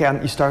okay,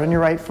 you start on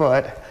your right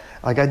foot.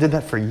 Like I did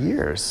that for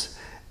years,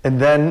 and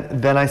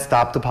then I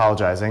stopped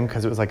apologizing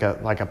because it was like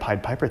a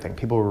Pied Piper thing.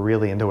 People were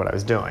really into what I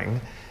was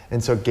doing,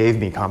 and so it gave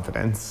me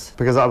confidence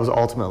because I was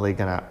ultimately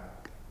gonna,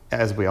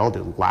 as we all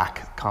do,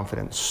 lack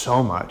confidence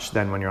so much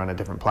then when you're on a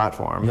different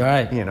platform.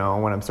 Right. When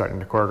I'm starting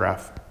to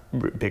choreograph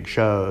big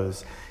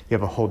shows, you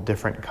have a whole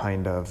different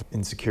kind of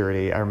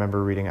insecurity. I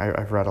remember reading,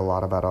 I've read a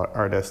lot about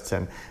artists,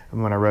 and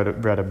when I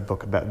read a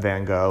book about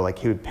Van Gogh, like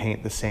he would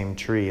paint the same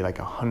tree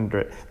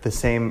the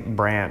same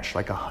branch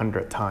like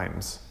 100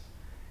 times.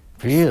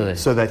 Really?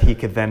 So that he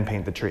could then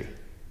paint the tree.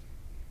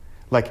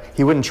 Like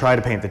he wouldn't try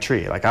to paint the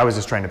tree, like I was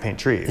just trying to paint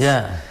trees.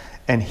 Yeah.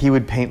 And he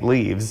would paint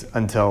leaves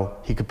until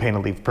he could paint a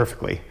leaf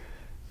perfectly.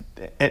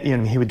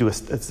 And he would do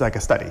it's like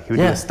a study. He would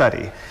do a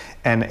study.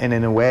 And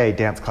in a way,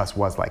 dance class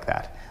was like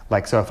that.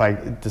 Like, so if I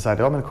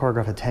decided, I'm going to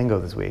choreograph a tango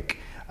this week,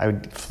 I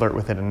would flirt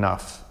with it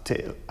enough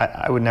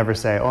I would never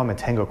say, I'm a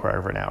tango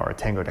choreographer now or a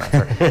tango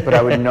dancer, but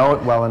I would know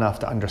it well enough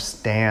to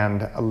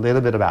understand a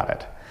little bit about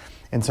it.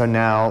 And so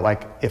now,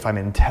 like, if I'm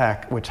in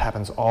tech, which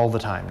happens all the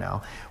time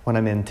now, when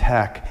I'm in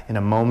tech and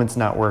a moment's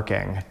not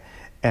working,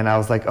 and I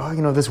was like,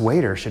 this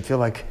waiter should feel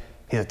like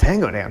he's a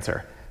tango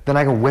dancer, then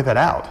I can whip it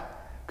out.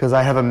 Because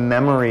I have a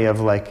memory of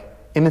like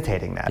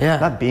imitating that,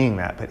 not being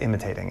that, but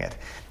imitating it.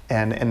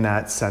 And in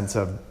that sense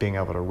of being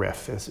able to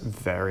riff is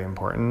very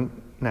important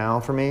now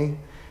for me.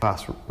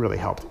 Class really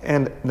helped.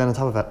 And then on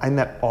top of that, I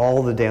met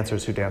all the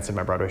dancers who danced in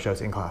my Broadway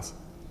shows in class.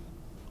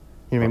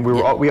 You know what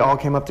I mean? We all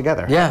came up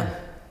together. Yeah.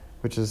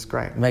 Which is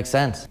great. Makes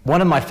sense.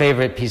 One of my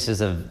favorite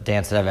pieces of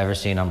dance that I've ever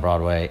seen on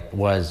Broadway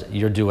was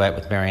your duet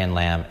with Marianne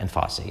Lamb and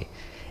Fosse.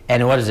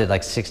 And what is it,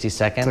 like 60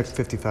 seconds? It's like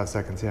 55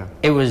 seconds, yeah.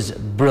 It was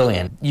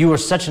brilliant. You were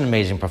such an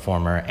amazing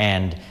performer,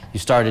 and you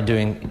started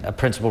doing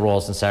principal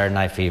roles in Saturday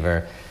Night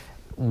Fever.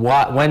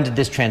 When did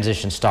this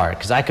transition start?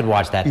 Because I could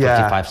watch that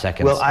 55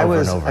 seconds over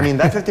and over. I mean,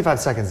 that 55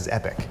 seconds is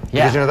epic.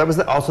 Because, that was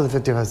also the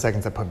 55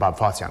 seconds that put Bob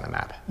Fosse on the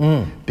map.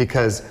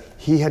 Because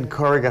he had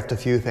choreographed a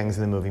few things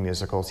in the movie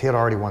musicals. He had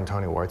already won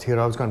Tony Awards. He had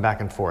always gone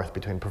back and forth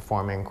between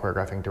performing,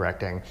 choreographing,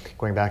 directing,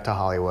 going back to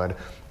Hollywood.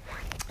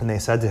 And they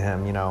said to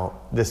him,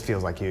 this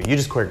feels like you. You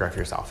just choreograph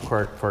yourself,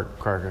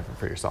 choreograph it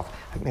for yourself.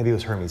 Like maybe it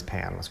was Hermes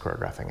Pan was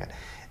choreographing it.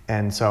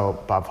 And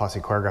so Bob Fosse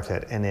choreographed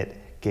it, and it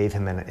gave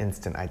him an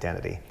instant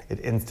identity. It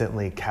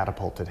instantly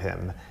catapulted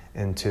him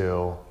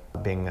into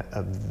being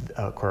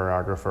a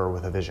choreographer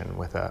with a vision,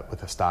 with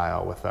a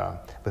style, with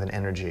an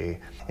energy.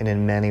 And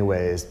in many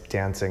ways,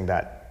 dancing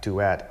that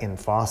duet in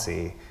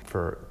Fosse,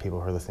 for people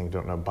who are listening who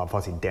don't know, Bob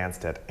Fosse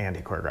danced it and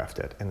he choreographed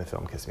it in the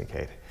film Kiss Me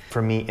Kate.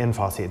 For me, in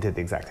Fosse, it did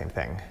the exact same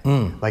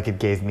thing. Like it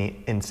gave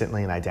me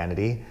instantly an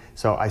identity.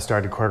 So I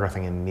started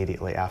choreographing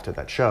immediately after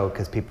that show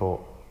because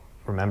people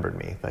remembered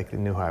me, like they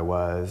knew who I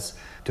was.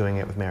 Doing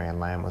it with Marianne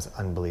Lamb was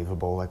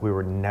unbelievable. Like we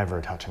were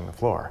never touching the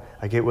floor.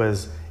 Like it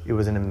was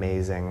an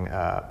amazing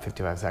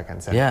 55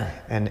 seconds.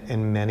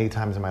 And many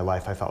times in my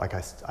life, I felt like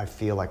I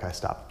feel like I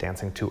stopped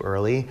dancing too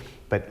early.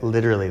 But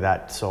literally,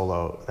 that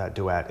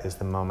duet is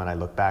the moment I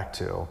look back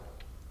to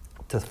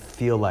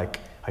feel like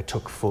I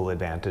took full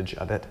advantage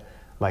of it.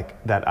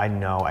 Like that I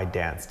know I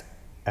danced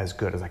as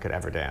good as I could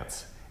ever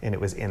dance. And it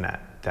was in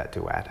that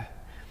duet.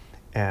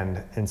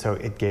 And so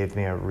it gave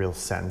me a real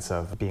sense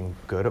of being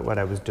good at what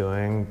I was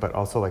doing, but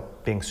also like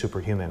being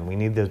superhuman. We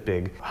need those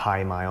big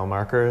high mile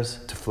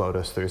markers to float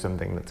us through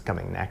something that's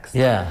coming next.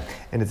 Yeah.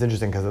 And it's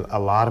interesting because a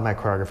lot of my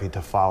choreography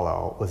to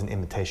follow was an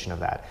imitation of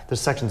that.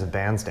 There's sections of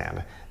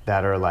Bandstand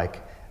that are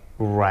like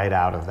right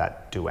out of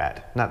that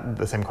duet. Not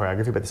the same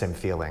choreography, but the same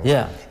feeling.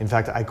 Yeah. In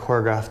fact, I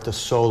choreographed the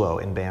solo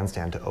in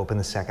Bandstand to open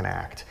the second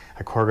act.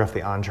 I choreographed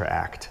the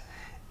entr'acte,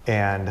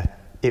 and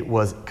it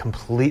was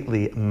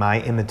completely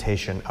my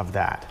imitation of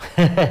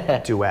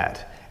that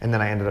duet. And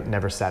then I ended up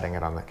never setting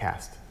it on the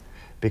cast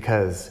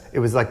because it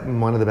was like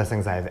one of the best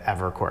things I've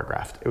ever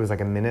choreographed. It was like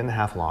 1.5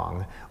 minutes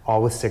long,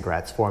 all with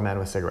cigarettes, 4 men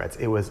with cigarettes.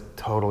 It was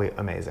totally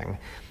amazing.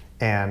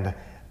 And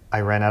I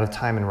ran out of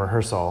time in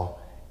rehearsal,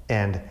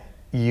 and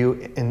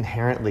you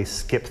inherently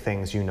skip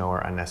things you know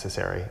are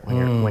unnecessary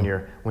when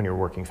you're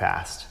working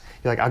fast.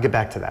 You're like, I'll get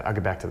back to that.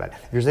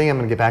 If you're saying I'm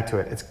going to get back to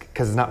it, it's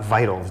because it's not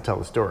vital to tell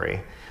the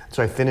story.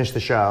 So I finished the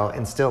show,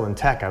 and still in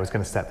tech, I was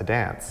going to set the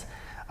dance.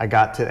 I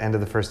got to the end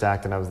of the first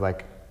act, and I was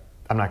like,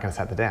 I'm not going to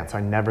set the dance. So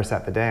I never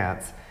set the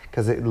dance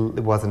because it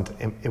wasn't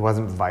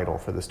vital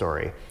for the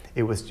story.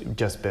 It would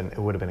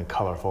have been a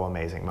colorful,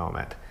 amazing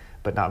moment,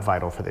 but not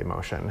vital for the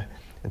emotion.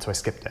 And so I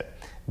skipped it.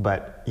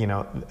 But,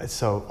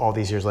 so all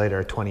these years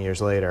later, 20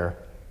 years later,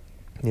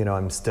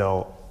 I'm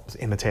still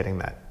imitating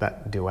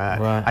that duet.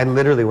 Right. I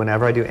literally,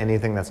 whenever I do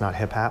anything that's not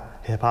hip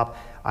hop,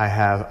 I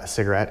have a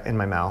cigarette in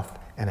my mouth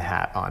and a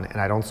hat on,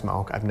 and I don't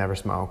smoke. I've never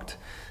smoked,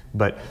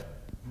 but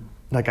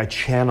like I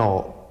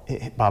channel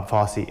Bob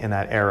Fosse in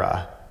that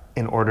era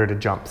in order to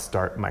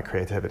jumpstart my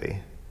creativity.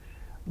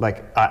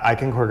 Like I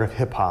can choreograph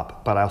hip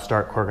hop, but I'll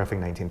start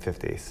choreographing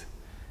 1950s,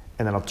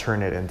 and then I'll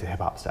turn it into hip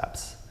hop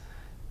steps.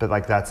 But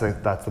like that's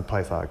the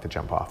place I like to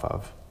jump off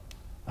of.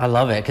 I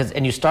love it,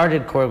 and you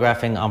started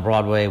choreographing on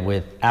Broadway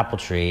with Apple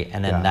Tree,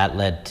 and then that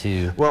led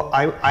to. Well,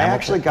 I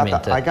actually got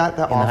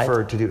the offer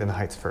Heights? to do In the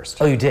Heights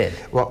first. Oh, you did?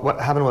 Well, what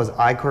happened was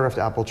I choreographed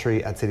Apple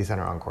Tree at City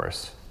Center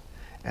Encores,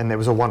 and it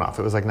was a one-off.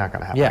 It was like not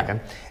going to happen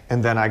again.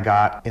 And then I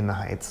got In the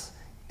Heights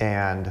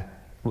and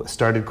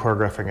started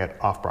choreographing it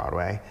off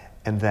Broadway,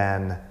 and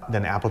then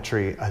Apple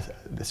Tree,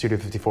 the Studio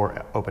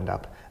 54 opened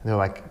up, and they're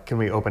like, "Can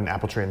we open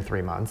Apple Tree in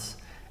 3 months?"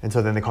 And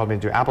so then they called me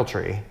to do Apple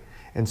Tree.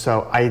 And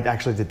so I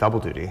actually did double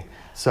duty.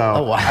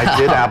 So I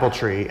did Apple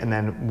Tree, and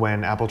then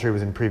when Apple Tree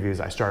was in previews,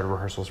 I started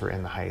rehearsals for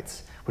In the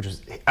Heights, which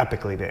was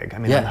epically big. I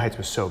mean, In the Heights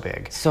was so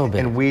big. So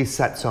big. And we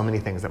set so many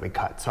things that we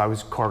cut. So I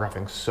was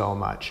choreographing so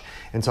much.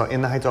 And so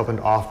In the Heights opened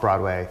off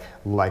Broadway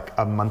like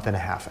a month and a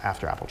half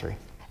after Apple Tree.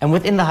 And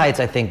within the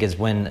Heights, I think, is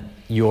when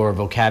your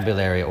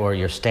vocabulary or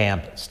your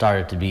stamp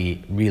started to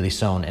be really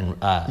shown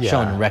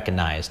and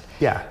recognized.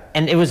 Yeah.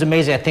 And it was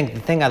amazing. I think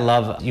the thing I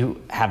love,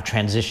 you have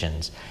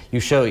transitions. You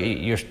show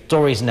your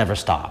stories never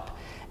stop.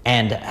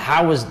 And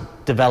how was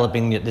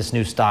developing this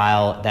new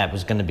style that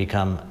was going to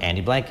become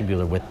Andy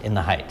Blankenbuehler with In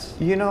the Heights?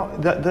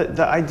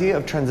 The idea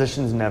of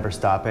transitions never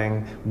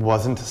stopping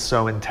wasn't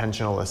so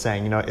intentional as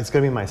saying, it's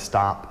going to be my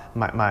stop,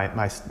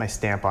 my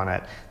stamp on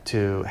it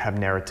to have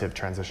narrative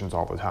transitions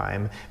all the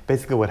time.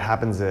 Basically what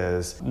happens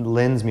is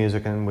Lynn's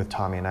music and with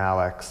Tommy and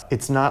Alex,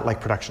 it's not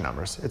like production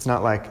numbers. It's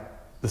not like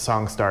the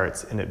song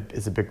starts and it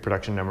is a big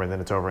production number and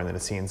then it's over and then a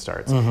scene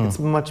starts. Mm-hmm. It's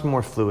much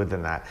more fluid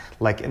than that.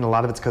 And a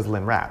lot of it's because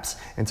Lynn raps.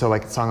 And so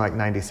like a song like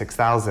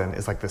 96,000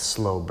 is like this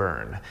slow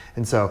burn.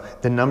 And so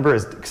the number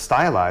is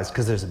stylized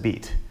because there's a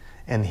beat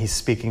and he's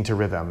speaking to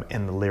rhythm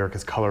and the lyric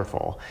is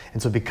colorful.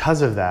 And so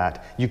because of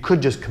that, you could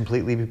just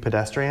completely be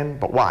pedestrian,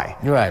 but why?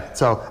 You're right.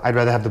 So I'd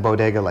rather have the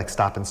bodega like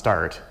stop and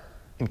start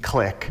and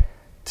click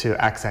to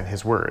accent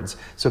his words.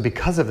 So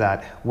because of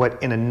that,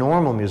 what in a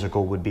normal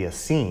musical would be a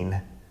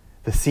scene,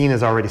 the scene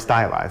is already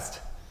stylized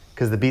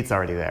because the beat's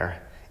already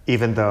there,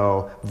 even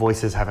though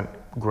voices haven't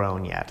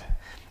grown yet.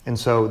 And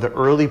so the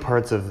early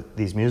parts of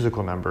these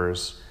musical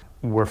numbers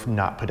were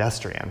not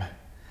pedestrian.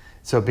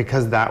 So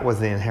because that was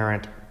the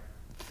inherent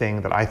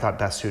thing that I thought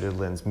best suited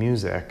Lynn's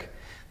music,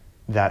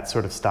 that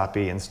sort of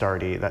stoppy and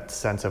starty, that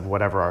sense of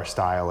whatever our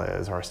style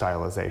is, our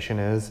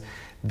stylization is,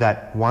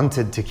 that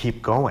wanted to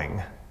keep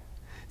going.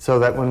 So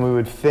that when we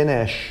would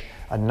finish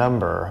a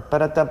number,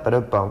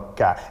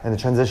 and the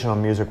transitional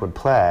music would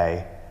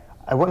play,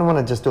 I wouldn't want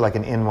to just do like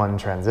an in-one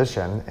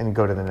transition and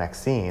go to the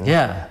next scene.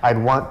 Yeah. I'd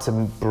want to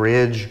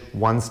bridge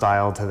one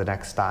style to the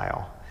next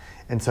style.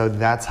 And so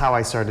that's how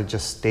I started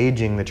just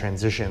staging the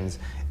transitions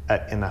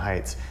In the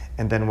Heights.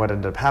 And then what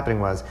ended up happening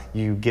was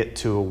you get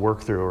to a work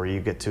through or you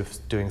get to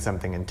doing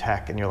something in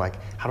tech and you're like,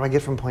 how do I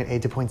get from point A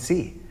to point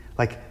C?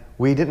 Like,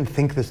 we didn't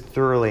think this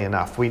thoroughly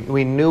enough.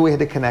 We knew we had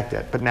to connect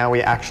it, but now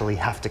we actually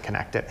have to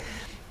connect it.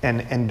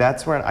 And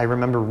that's where I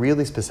remember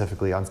really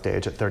specifically on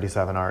stage at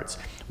 37 Arts,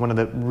 one of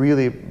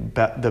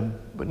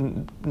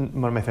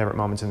my favorite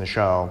moments in the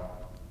show,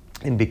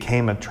 and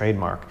became a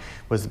trademark,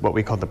 was what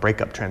we called the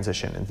breakup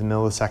transition in the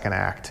middle of the second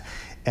act.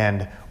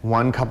 And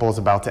one couple is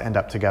about to end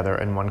up together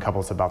and one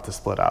couple is about to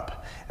split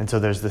up. And so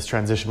there's this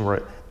transition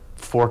where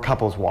 4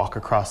 couples walk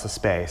across the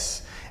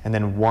space, and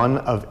then one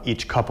of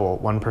each couple,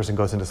 one person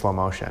goes into slow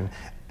motion,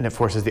 and it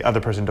forces the other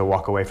person to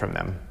walk away from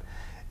them.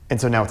 And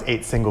so now it's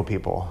 8 single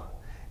people.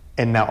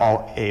 And now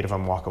all 8 of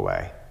them walk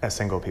away as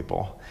single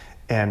people.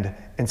 And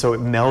so it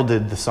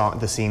melded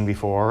the scene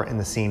before and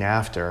the scene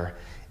after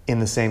in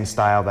the same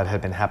style that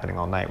had been happening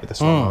all night with the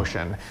slow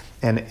motion.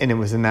 And it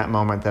was in that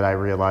moment that I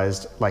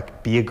realized,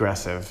 like, be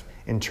aggressive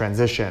in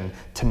transition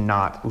to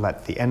not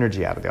let the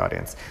energy out of the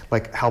audience.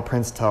 Like Hal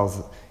Prince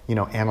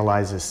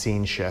analyzes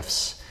scene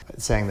shifts,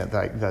 saying that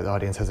the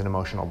audience has an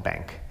emotional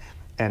bank.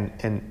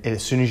 And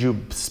as soon as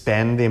you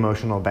spend the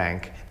emotional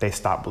bank, they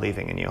stop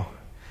believing in you.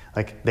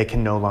 Like they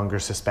can no longer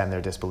suspend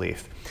their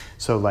disbelief.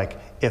 So like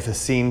if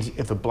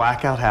a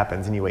blackout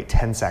happens and you wait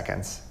 10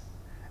 seconds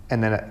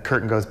and then a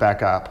curtain goes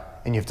back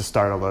up and you have to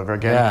start all over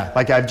again,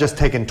 like I've just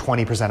taken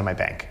 20% of my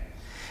bank.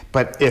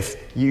 But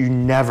if you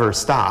never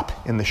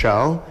stop in the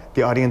show,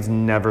 the audience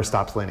never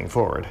stops leaning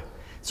forward.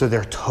 So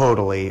they're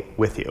totally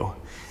with you.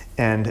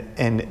 And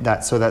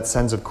that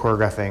sense of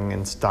choreographing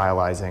and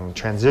stylizing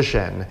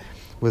transition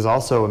was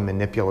also a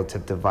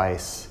manipulative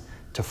device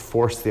to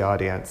force the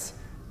audience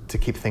to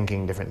keep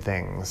thinking different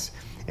things.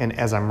 And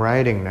as I'm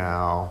writing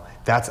now,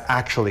 that's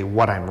actually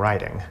what I'm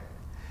writing.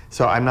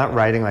 So I'm not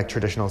writing like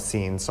traditional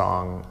scene,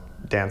 song,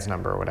 dance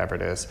number, or whatever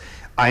it is.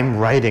 I'm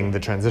writing the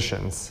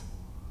transitions.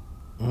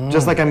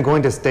 Just like I'm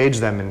going to stage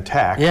them in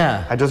tech.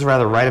 Yeah. I'd just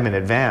rather write them in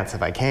advance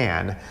if I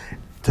can.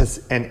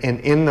 And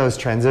in those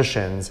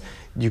transitions,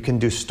 you can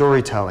do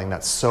storytelling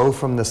that's so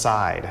from the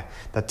side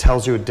that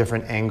tells you a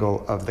different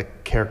angle of the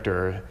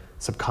character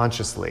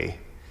subconsciously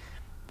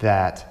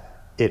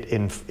that it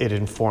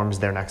informs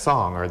their next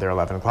song or their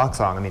 11 o'clock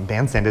song. I mean,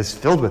 Bandstand is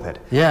filled with it.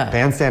 Yeah.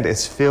 Bandstand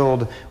is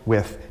filled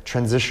with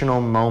transitional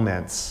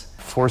moments,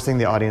 forcing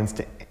the audience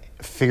to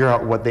figure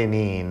out what they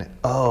mean.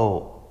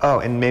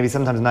 And maybe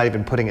sometimes not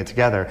even putting it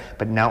together,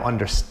 but now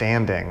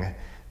understanding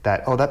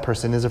that, that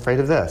person is afraid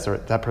of this, or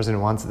that person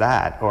wants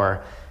that,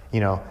 or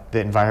the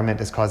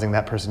environment is causing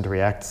that person to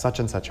react such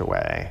and such a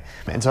way.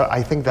 And so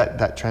I think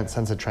that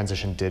sense of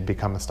transition did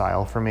become a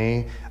style for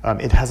me.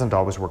 It hasn't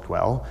always worked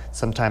well.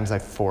 Sometimes I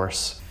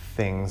force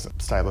things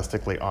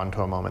stylistically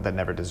onto a moment that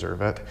never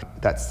deserve it.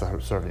 That's the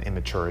sort of an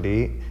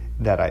immaturity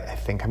that I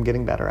think I'm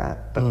getting better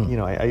at. But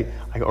I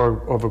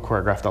over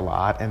choreographed a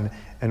lot,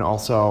 and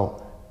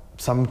also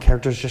some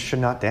characters just should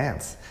not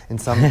dance,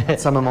 and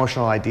some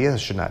emotional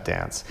ideas should not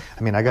dance.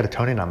 I mean, I got a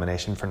Tony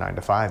nomination for 9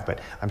 to 5, but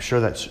I'm sure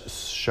that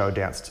show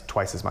danced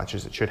twice as much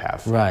as it should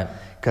have. Right.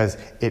 Because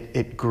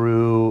it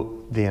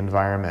grew the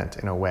environment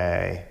in a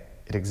way,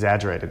 it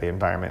exaggerated the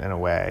environment in a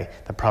way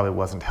that probably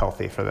wasn't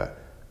healthy for the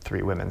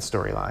 3 women's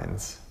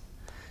storylines.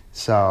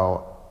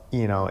 So,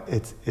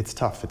 it's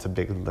tough. It's a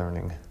big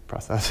learning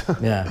process.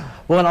 Yeah.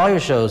 Well, in all your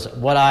shows,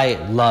 what I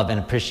love and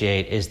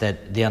appreciate is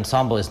that the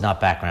ensemble is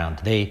not background.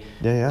 They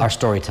are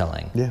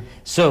storytelling. Yeah.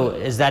 So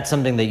is that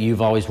something that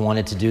you've always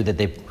wanted to do, that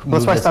they... Well,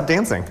 that's why I stopped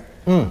dancing.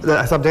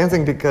 I stopped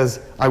dancing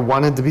because I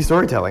wanted to be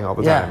storytelling all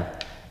the time.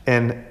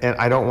 And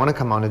I don't want to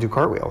come on and do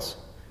cartwheels.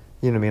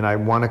 You know what I mean? I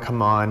want to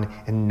come on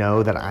and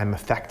know that I'm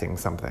affecting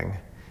something.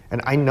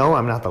 And I know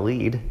I'm not the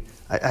lead.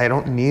 I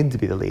don't need to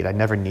be the lead. I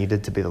never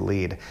needed to be the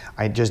lead.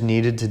 I just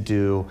needed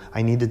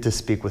to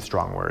speak with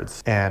strong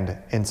words.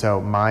 And so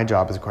my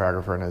job as a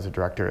choreographer and as a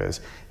director is,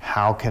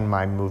 how can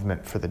my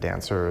movement for the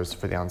dancers,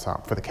 for the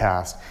ensemble, for the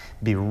cast,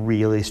 be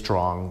really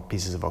strong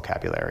pieces of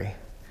vocabulary?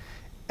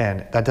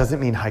 And that doesn't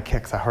mean high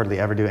kicks. I hardly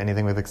ever do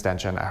anything with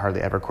extension. I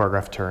hardly ever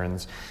choreograph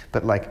turns.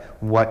 But like,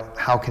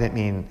 how can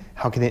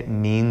it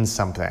mean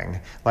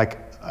something? Like,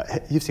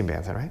 you've seen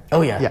Bandstand, right?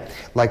 Oh yeah. Yeah,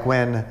 like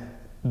when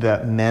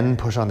the men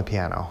push on the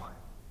piano.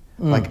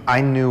 Like, I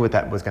knew what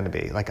that was going to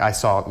be. Like, I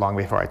saw it long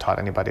before I taught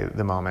anybody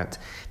the moment,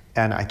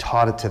 and I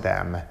taught it to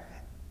them.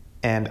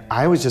 And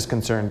I was just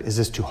concerned, is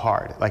this too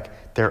hard?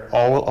 Like, they're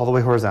all the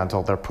way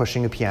horizontal. They're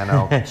pushing a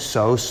piano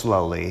so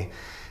slowly.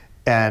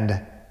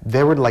 And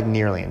they were like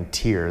nearly in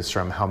tears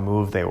from how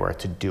moved they were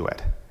to do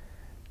it.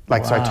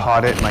 Like, So I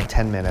taught it in like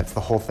 10 minutes, the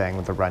whole thing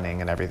with the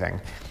running and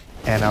everything.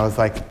 And I was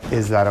like,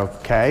 is that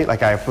okay?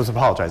 Like, I was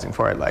apologizing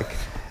for it.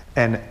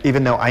 And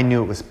even though I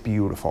knew it was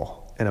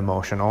beautiful and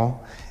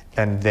emotional,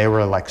 and they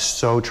were like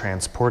so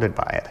transported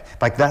by it.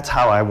 Like, that's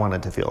how I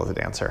wanted to feel as a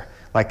dancer.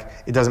 Like,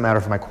 it doesn't matter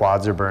if my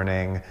quads are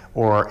burning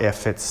or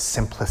if it's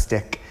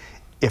simplistic.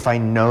 If I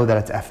know that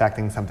it's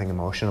affecting something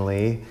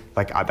emotionally,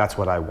 that's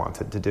what I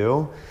wanted to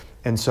do.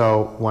 And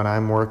so when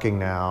I'm working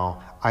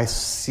now, I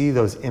see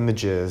those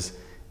images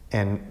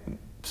and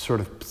sort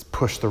of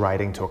push the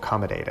writing to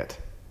accommodate it.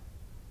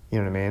 You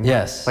know what I mean?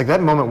 Yes. Like,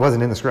 that moment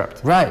wasn't in the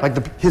script. Right.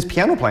 Like, his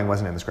piano playing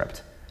wasn't in the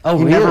script. Oh,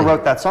 he really? never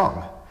wrote that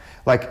song.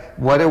 Like,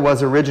 what it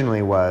was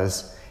originally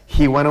was,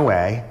 he went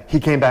away,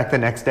 he came back the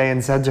next day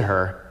and said to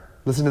her,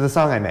 listen to the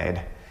song I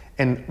made.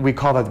 And we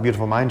call that the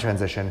Beautiful Mind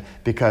transition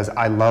because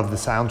I love the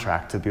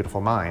soundtrack to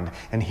Beautiful Mind.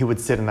 And he would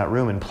sit in that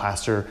room and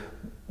plaster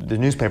the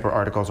newspaper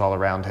articles all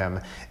around him,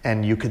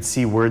 and you could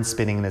see words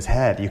spinning in his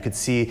head. You could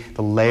see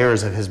the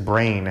layers of his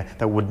brain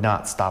that would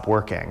not stop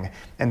working.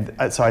 And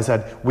so I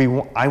said,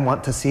 I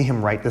want to see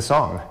him write the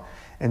song.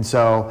 And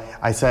so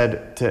I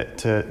said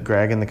to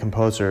Greg and the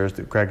composers,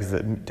 Greg is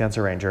the dance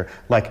arranger,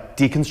 like,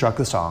 deconstruct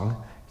the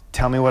song,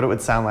 tell me what it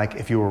would sound like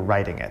if you were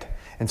writing it.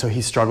 And so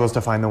he struggles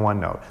to find the one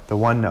note,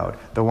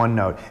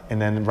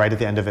 and then right at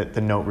the end of it,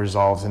 the note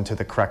resolves into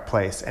the correct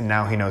place, and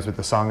now he knows what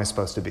the song is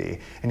supposed to be.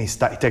 And he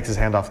takes his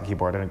hand off the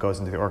keyboard and it goes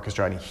into the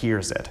orchestra and he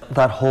hears it.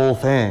 That whole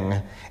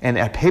thing, and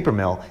at Paper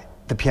Mill,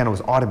 the piano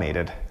was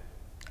automated.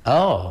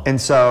 Oh. And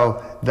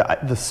so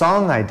the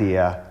song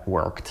idea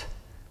worked,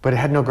 but it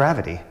had no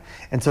gravity.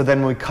 And so then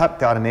when we cut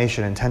the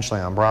automation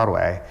intentionally on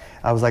Broadway,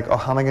 I was like, oh,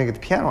 how am I gonna get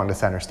the piano onto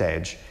center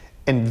stage?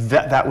 And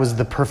that was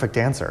the perfect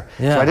answer.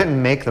 Yeah. So I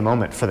didn't make the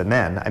moment for the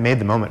men, I made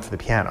the moment for the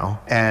piano.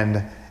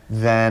 And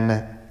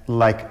then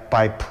like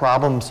by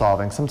problem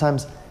solving,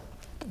 sometimes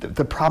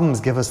the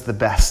problems give us the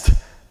best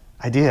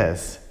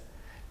ideas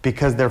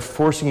because they're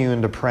forcing you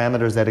into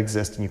parameters that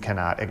exist and you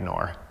cannot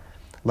ignore.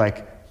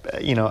 Like,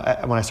 you know,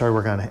 when I started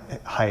working on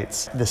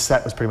Heights, the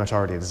set was pretty much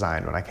already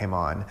designed when I came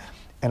on.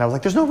 And I was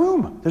like, there's no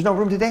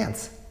room to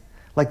dance.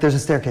 Like there's a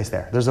staircase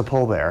there, there's a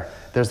pole there,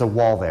 there's a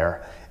wall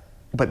there.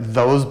 But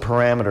those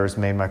parameters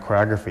made my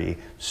choreography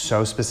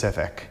so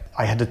specific.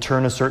 I had to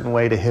turn a certain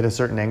way to hit a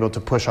certain angle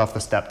to push off the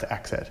step to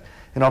exit.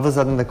 And all of a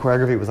sudden the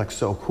choreography was like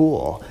so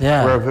cool.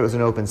 Yeah. Where if it was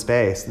an open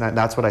space, and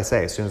that's what I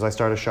say. As soon as I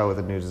start a show with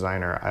a new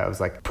designer, I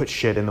was like, put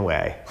shit in the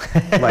way.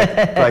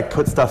 like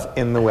put stuff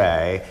in the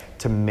way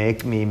to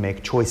make me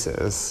make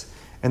choices.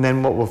 And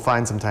then what we'll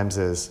find sometimes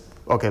is,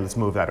 okay, let's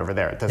move that over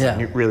there. It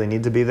doesn't really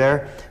need to be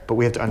there, but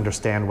we have to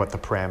understand what the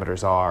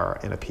parameters are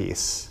in a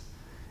piece.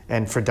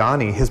 And for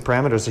Donnie, his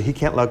parameters are he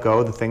can't let go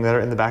of the things that are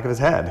in the back of his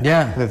head.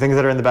 Yeah. And the things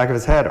that are in the back of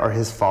his head are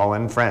his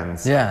fallen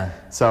friends. Yeah.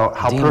 So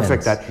how Demons.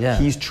 perfect that Yeah.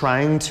 he's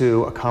trying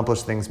to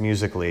accomplish things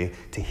musically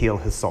to heal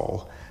his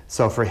soul.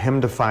 So for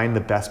him to find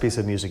the best piece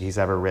of music he's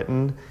ever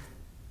written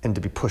and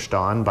to be pushed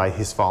on by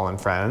his fallen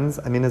friends,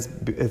 I mean,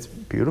 it's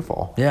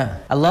beautiful. Yeah.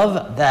 I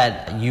love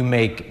that you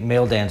make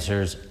male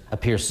dancers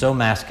appear so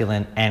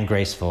masculine and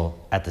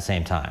graceful at the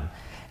same time.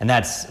 And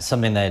that's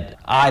something that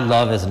I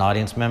love as an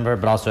audience member,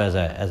 but also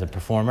as a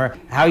performer.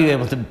 How are you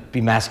able to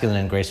be masculine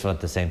and graceful at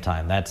the same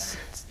time? That's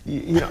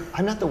You know,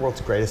 I'm not the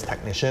world's greatest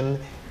technician,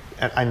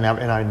 and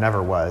I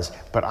never was,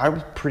 but I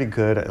was pretty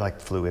good at like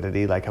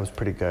fluidity. Like I was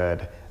pretty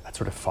good at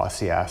sort of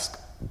Fosse-esque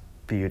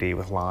beauty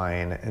with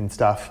line and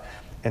stuff.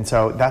 And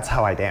so that's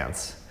how I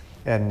dance.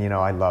 And you know,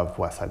 I love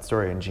West Side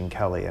Story and Gene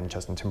Kelly and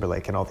Justin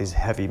Timberlake and all these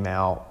heavy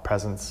male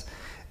presence.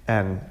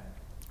 And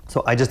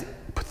so I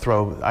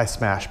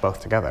smash both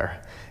together.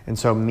 And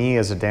so me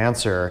as a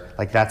dancer,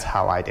 like that's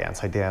how I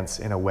dance. I dance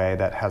in a way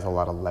that has a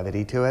lot of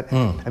levity to it.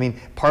 I mean,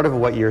 part of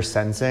what you're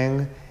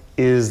sensing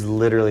is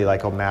literally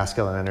like a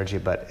masculine energy,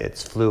 but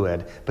it's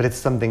fluid. But it's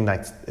something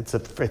that's,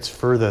 it's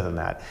further than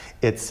that.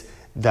 It's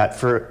that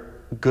for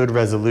good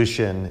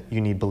resolution,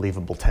 you need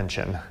believable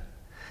tension.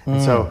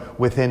 And so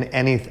within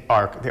any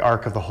arc, the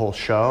arc of the whole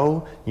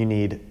show, you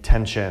need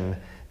tension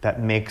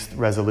that makes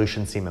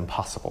resolution seem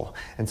impossible.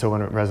 And so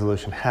when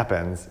resolution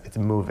happens, it's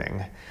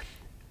moving.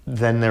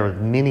 Then there are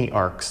mini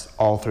arcs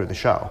all through the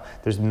show.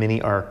 There's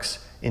mini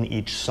arcs in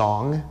each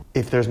song.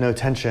 If there's no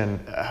tension,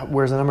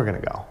 where's the number gonna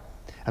go?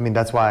 I mean,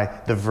 that's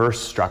why the verse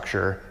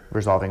structure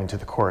resolving into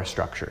the chorus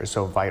structure is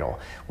so vital.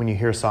 When you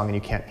hear a song and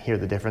you can't hear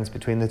the difference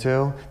between the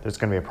two, there's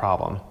gonna be a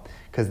problem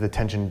because the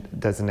tension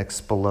doesn't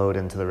explode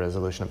into the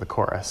resolution of the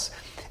chorus.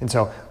 And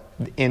so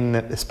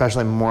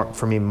especially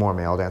for me, more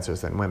male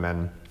dancers than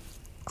women,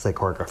 because I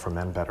choreograph for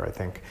men better, I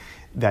think,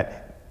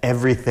 that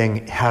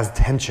everything has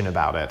tension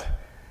about it.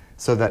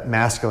 So that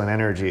masculine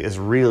energy is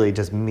really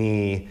just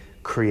me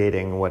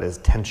creating what is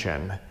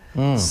tension.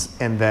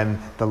 And then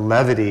the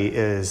levity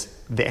is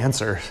the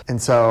answer.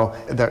 And so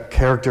the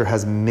character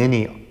has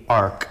mini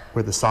arc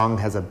where the song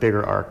has a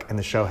bigger arc and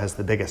the show has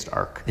the biggest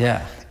arc.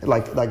 Yeah.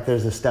 Like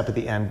there's a step at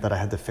the end that I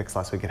had to fix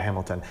last week at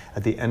Hamilton.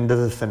 At the end of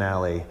the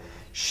finale,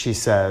 she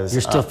says...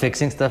 You're still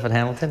fixing stuff at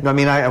Hamilton? No, I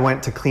mean, I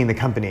went to clean the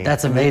company.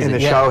 That's amazing.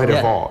 And the show had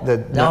evolved. The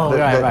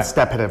Right.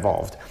 step had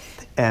evolved.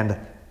 And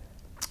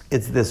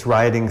it's this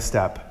writing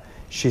step.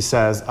 She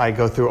says, I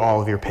go through all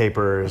of your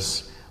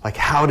papers. Like,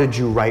 how did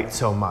you write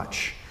so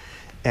much?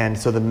 And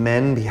so the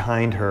men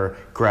behind her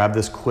grab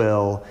this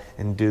quill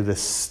and do this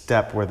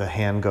step where the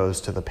hand goes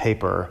to the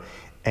paper.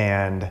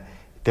 And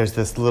there's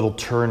this little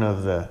turn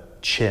of the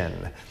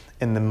chin.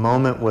 And the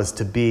moment was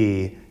to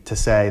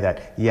say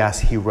that, yes,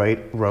 he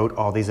wrote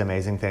all these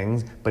amazing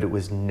things, but it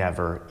was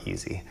never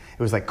easy.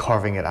 It was like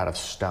carving it out of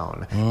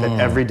stone. That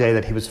every day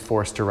that he was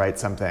forced to write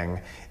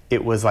something,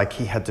 it was like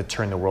he had to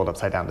turn the world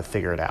upside down to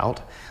figure it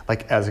out.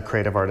 Like as a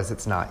creative artist,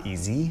 it's not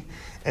easy.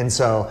 And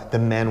so the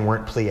men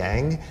weren't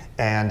plieing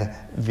and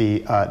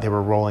they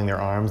were rolling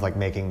their arms like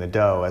making the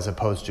dough as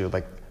opposed to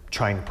like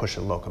trying to push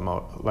a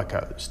locomotive, like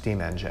a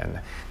steam engine.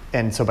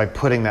 And so by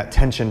putting that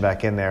tension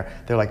back in there,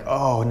 they're like,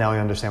 oh, now I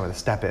understand what the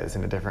step is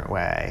in a different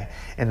way.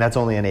 And that's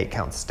only an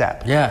 8-count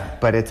step. Yeah.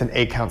 But it's an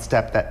 8-count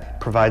step that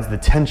provides the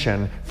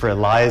tension for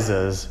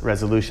Eliza's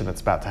resolution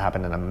that's about to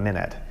happen in a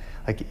minute.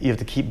 Like you have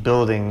to keep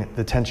building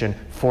the tension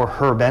for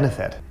her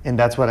benefit. And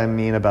that's what I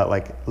mean about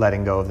like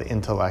letting go of the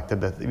intellect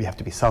and you have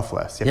to be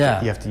selfless. You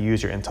have to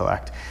use your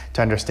intellect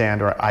to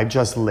understand, or I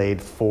just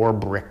laid 4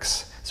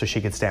 bricks so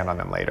she could stand on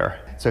them later.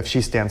 So if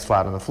she stands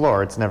flat on the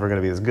floor, it's never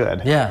gonna be as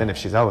good than if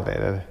she's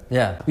elevated.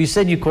 Yeah. You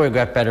said you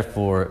choreograph better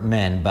for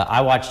men, but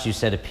I watched you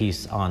set a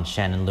piece on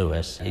Shannon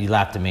Lewis. You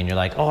laughed at me and you're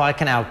like, oh, I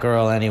can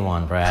outgirl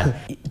anyone,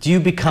 Brad. Do you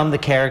become the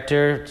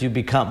character? Do you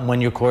become, when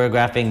you're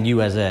choreographing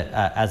you as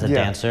a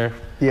dancer?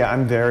 Yeah,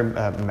 I'm very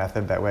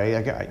method that way.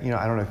 I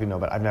don't know if you know,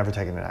 but I've never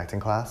taken an acting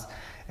class.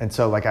 And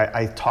so like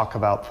I talk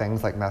about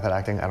things like method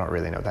acting. I don't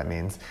really know what that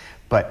means.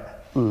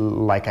 But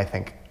like I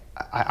think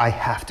I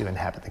have to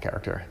inhabit the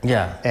character.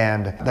 Yeah.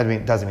 And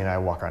that doesn't mean I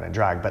walk around in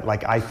drag, but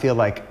like I feel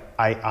like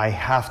I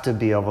have to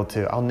be able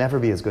to, I'll never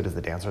be as good as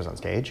the dancers on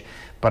stage,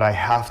 but I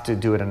have to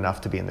do it enough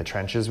to be in the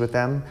trenches with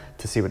them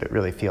to see what it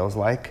really feels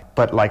like.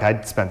 But like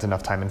I'd spent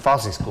enough time in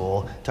Fosse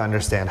school to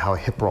understand how a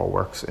hip roll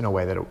works in a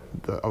way that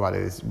a lot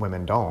of these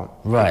women don't.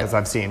 Right. Because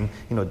I've seen,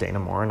 Dana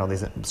Moore and all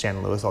these,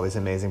 Shannon Lewis, all these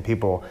amazing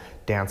people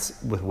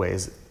dance with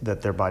ways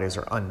that their bodies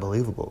are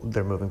unbelievable.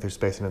 They're moving through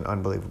space in an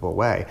unbelievable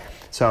way.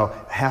 So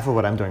half of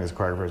what I'm doing as a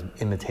choreographer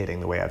is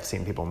imitating the way I've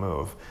seen people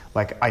move.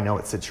 Like I know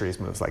what Cyd Charisse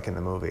moves like in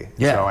the movie.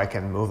 Yeah. So I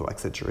can move like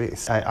Cyd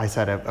Charisse. I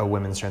said a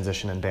women's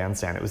transition in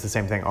Bandstand. It was the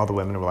same thing. All the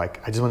women were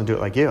like, I just want to do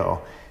it like you.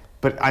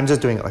 But I'm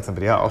just doing it like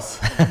somebody else.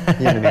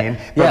 You know what I mean?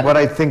 But what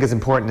I think is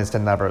important is to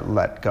never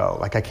let go.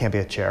 Like I can't be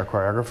a chair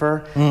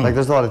choreographer. Like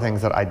there's a lot of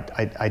things that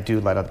I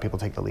do let other people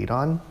take the lead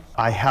on.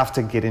 I have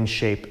to get in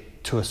shape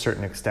to a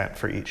certain extent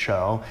for each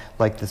show.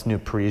 Like this new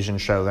Parisian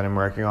show that I'm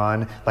working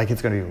on, like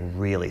it's gonna be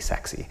really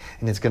sexy.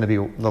 And it's gonna be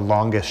the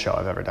longest show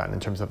I've ever done in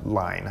terms of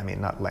line, I mean,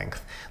 not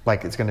length.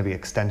 Like it's gonna be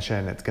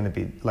extension, it's gonna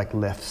be like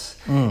lifts.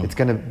 It's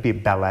gonna be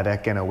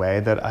balletic in a way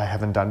that I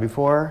haven't done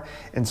before.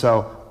 And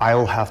so I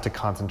will have to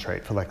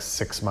concentrate for like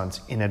 6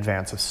 months in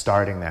advance of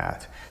starting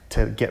that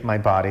to get my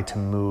body to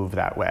move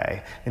that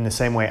way. In the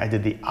same way I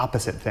did the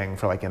opposite thing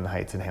for like In the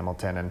Heights and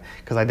Hamilton, and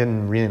because I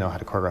didn't really know how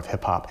to choreograph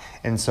hip hop.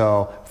 And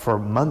so for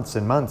months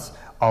and months,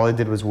 all I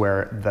did was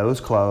wear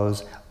those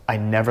clothes. I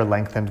never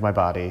lengthened my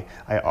body.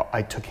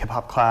 I took hip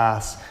hop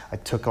class.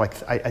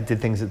 I did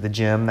things at the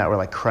gym that were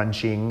like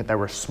crunching, that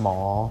were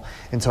small.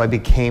 And so I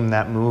became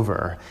that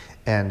mover.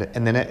 And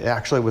then it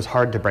actually was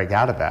hard to break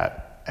out of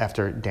that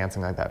after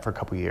dancing like that for a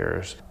couple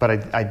years.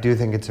 But I do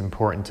think it's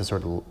important to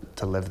sort of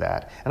to live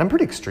that. And I'm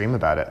pretty extreme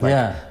about it.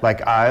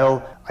 Like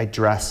I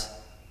dress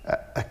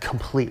a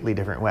completely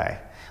different way.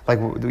 Like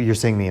you're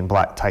seeing me in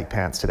black tight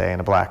pants today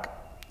and a black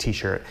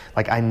t-shirt.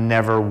 Like I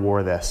never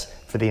wore this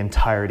for the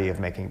entirety of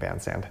making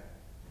Bandstand.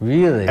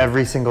 Really?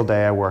 Every single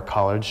day I wore a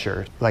collared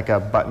shirt, like a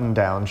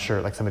button-down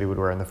shirt like somebody would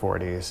wear in the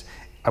 40s.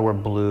 I wore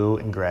blue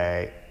and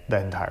gray the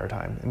entire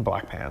time in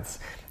black pants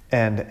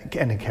and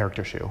a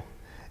character shoe.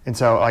 And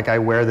so like I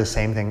wear the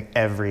same thing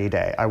every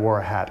day. I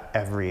wore a hat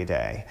every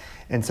day.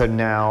 And so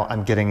now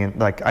I'm getting in,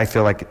 like I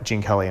feel like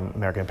Gene Kelly in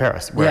American in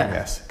Paris wearing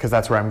this, because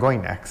that's where I'm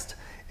going next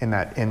in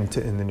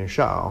the new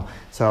show.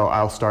 So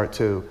I'll start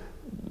to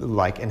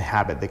like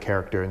inhabit the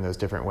character in those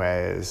different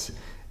ways.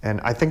 And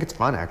I think it's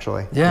fun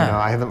actually. Yeah.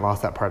 I haven't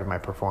lost that part of my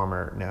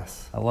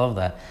performer-ness. I love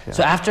that. Yeah.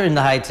 So after In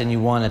the Heights and you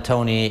won a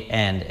Tony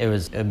and it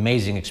was an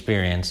amazing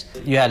experience,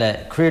 you had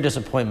a career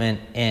disappointment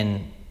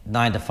in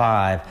 9 to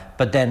 5,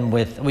 but then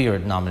we were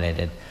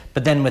nominated.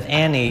 But then with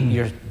Annie,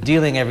 you're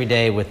dealing every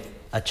day with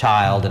a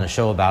child and a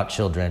show about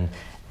children.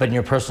 But in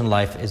your personal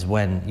life is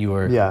when you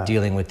were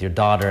dealing with your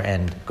daughter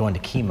and going to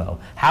chemo.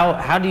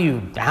 How do you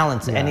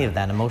balance any of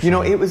that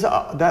emotionally? It was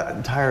that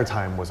entire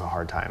time was a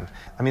hard time.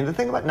 I mean, the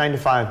thing about 9 to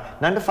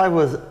 5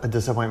 was a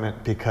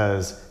disappointment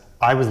because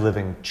I was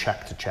living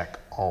check to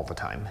check all the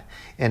time,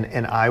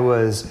 and I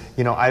was,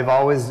 I've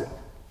always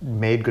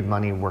made good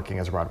money working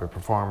as a Broadway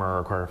performer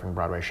or choreographing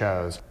Broadway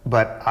shows,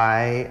 but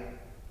a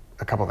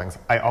couple things.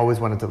 I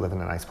always wanted to live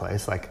in a nice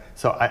place,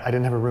 so I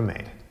didn't have a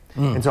roommate.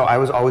 And so I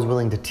was always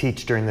willing to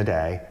teach during the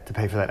day to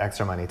pay for that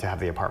extra money to have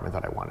the apartment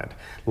that I wanted.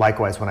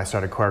 Likewise, when I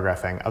started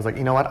choreographing, I was like,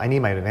 you know what? I need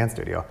my own dance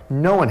studio.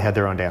 No one had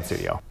their own dance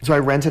studio. So I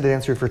rented a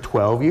dance studio for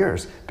 12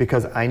 years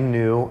because I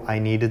knew I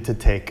needed to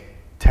take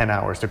 10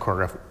 hours to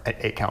choreograph an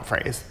 8-count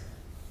phrase.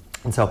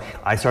 And so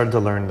I started to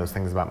learn those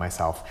things about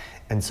myself.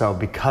 And so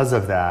because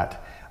of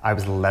that, I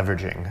was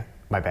leveraging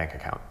my bank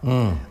account.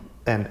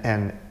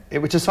 And it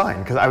was just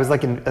fine, because I was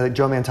like,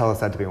 Joe Mantello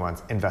said to me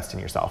once, invest in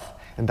yourself.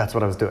 And that's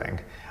what I was doing.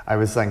 I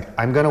was like,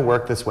 I'm gonna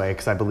work this way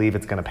because I believe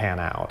it's gonna pan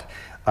out.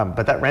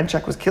 But that rent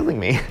check was killing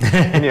me.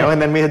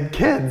 and then we had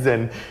kids.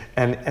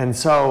 And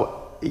so,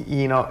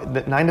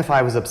 the 9 to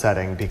 5 was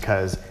upsetting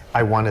because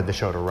I wanted the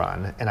show to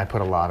run and I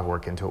put a lot of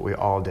work into it. We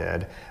all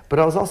did. But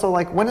I was also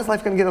like, when is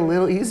life gonna get a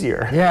little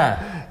easier?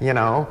 Yeah.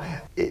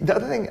 The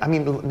other thing,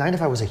 9 to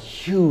 5 was a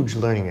huge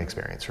learning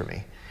experience for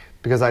me,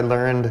 because I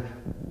learned,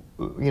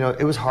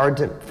 it was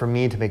hard for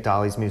me to make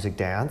Dolly's music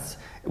dance.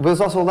 It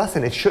was also a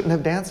lesson. It shouldn't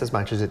have danced as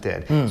much as it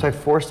did. So I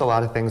forced a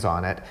lot of things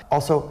on it.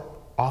 Also, do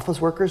office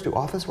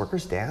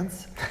workers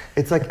dance?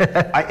 It's like,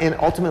 and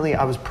ultimately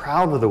I was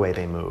proud of the way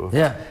they moved.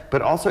 Yeah.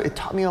 But also it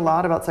taught me a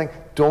lot about saying,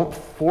 don't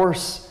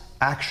force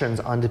actions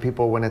onto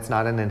people when it's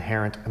not an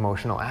inherent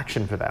emotional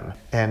action for them.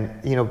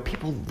 And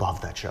people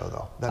loved that show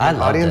though. The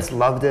audience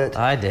loved it.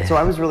 I did. So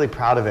I was really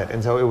proud of it.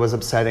 And so it was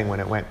upsetting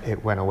when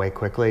it went away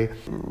quickly.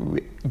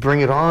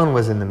 Bring It On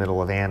was in the middle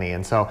of Annie.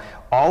 And so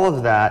all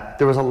of that,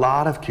 there was a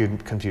lot of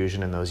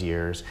confusion in those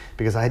years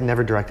because I had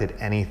never directed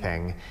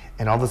anything.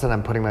 And all of a sudden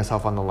I'm putting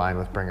myself on the line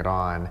with Bring It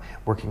On,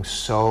 working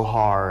so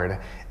hard.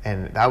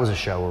 And that was a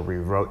show where we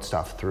wrote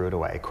stuff, threw it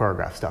away,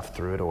 choreographed stuff,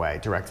 threw it away,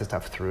 directed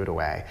stuff, threw it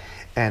away.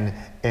 And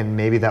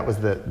maybe that was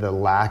the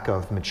lack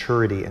of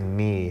maturity in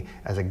me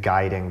as a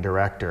guiding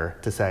director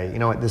to say, you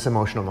know what, this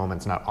emotional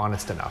moment's not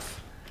honest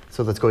enough.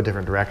 So let's go a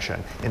different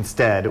direction.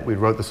 Instead, we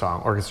wrote the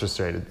song,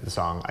 orchestrated the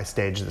song, I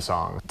staged the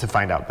song to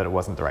find out that it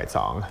wasn't the right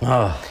song.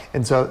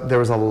 And so there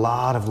was a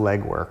lot of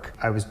legwork.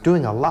 I was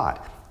doing a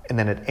lot. And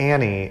then at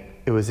Annie,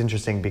 it was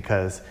interesting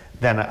because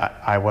then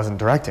I wasn't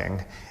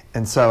directing.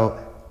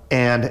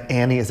 And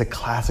Annie is a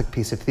classic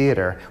piece of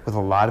theater with a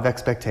lot of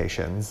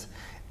expectations.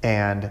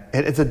 And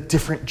it's a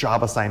different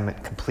job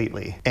assignment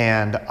completely.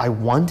 And I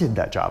wanted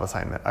that job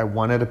assignment. I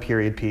wanted a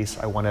period piece.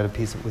 I wanted a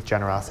piece with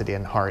generosity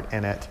and heart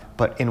in it.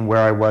 But in where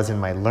I was in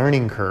my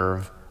learning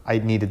curve, I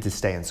needed to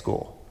stay in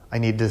school. I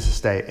needed to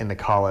stay in the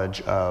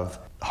college of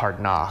hard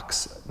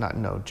knocks.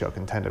 No joke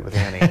intended with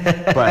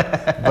Annie.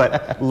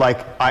 but like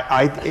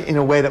I in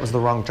a way that was the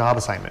wrong job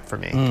assignment for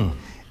me.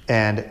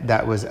 And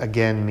that was,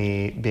 again,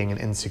 me being an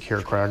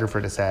insecure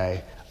choreographer to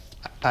say,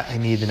 I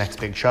need the next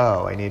big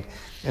show.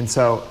 And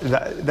so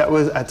that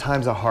was at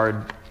times a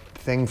hard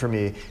thing for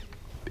me.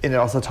 And it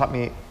also taught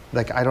me,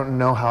 like, I don't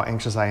know how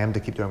anxious I am to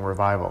keep doing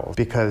revivals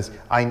because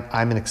I'm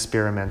an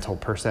experimental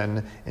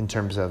person in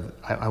terms of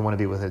I want to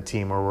be with a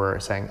team where we're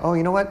saying, oh,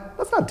 you know what?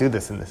 Let's not do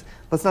this in this.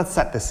 Let's not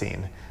set this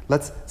scene.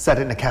 Let's set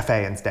it in a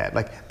cafe instead.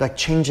 Like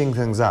changing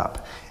things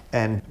up.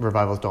 And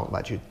revivals don't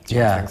let you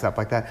change things up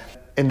like that.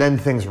 And then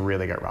things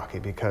really get rocky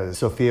because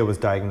Sophia was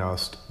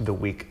diagnosed the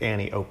week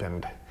Annie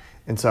opened.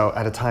 And so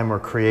at a time where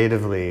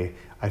creatively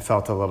I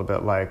felt a little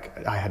bit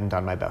like I hadn't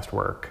done my best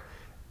work.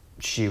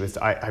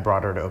 I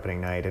brought her to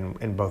opening night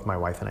and both my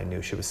wife and I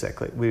knew she was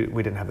sick. Like we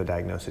didn't have the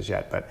diagnosis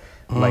yet, but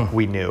like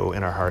we knew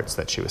in our hearts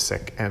that she was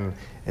sick.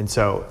 And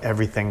so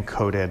everything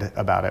coded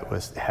about it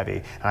was heavy.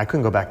 And I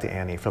couldn't go back to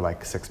Annie for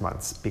like 6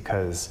 months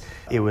because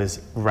it was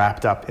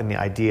wrapped up in the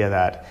idea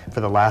that for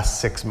the last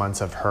 6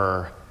 months of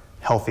her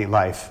healthy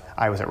life,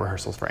 I was at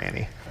rehearsals for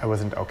Annie. I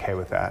wasn't okay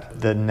with that.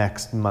 The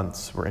next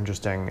months were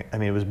interesting. I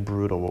mean, it was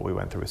brutal what we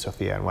went through with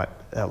Sophia and what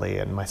Ellie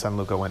and my son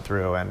Luca went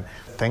through, and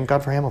thank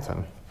God for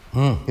Hamilton.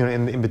 You know,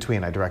 in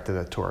between, I directed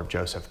a tour of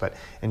Joseph,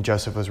 and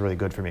Joseph was really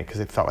good for me because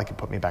it felt like it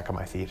put me back on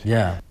my feet.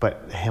 Yeah.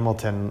 But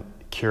Hamilton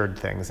cured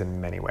things in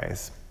many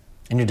ways.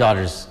 And your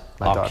daughter's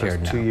all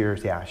cured now? 2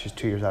 years, yeah. She's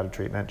 2 years out of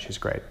treatment. She's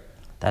great.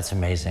 That's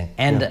amazing.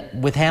 And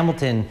with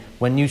Hamilton,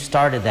 when you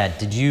started that,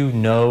 did you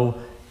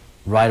know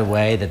right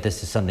away that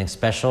this is something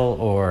special,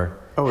 or?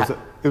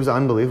 It was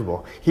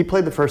unbelievable. He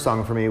played the first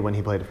song for me when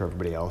he played it for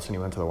everybody else, and he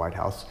went to the White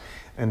House.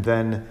 And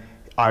then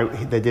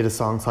they did a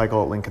song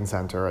cycle at Lincoln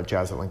Center, at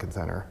Jazz at Lincoln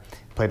Center.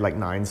 Played like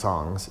 9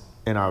 songs,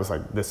 and I was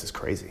like, this is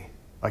crazy.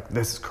 Like,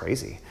 this is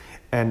crazy.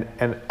 And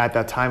at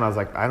that time, I was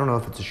like, I don't know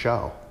if it's a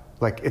show.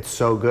 Like, it's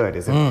so good,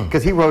 is it?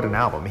 Because he wrote an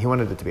album. He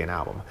wanted it to be an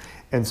album.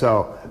 And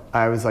so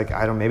I was like,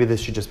 maybe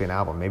this should just be an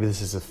album. Maybe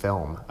this is a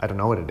film. I don't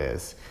know what it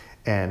is.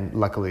 And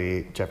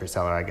luckily, Jeffrey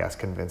Seller, I guess,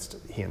 convinced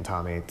he and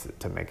Tommy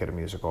to make it a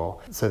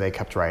musical. So they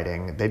kept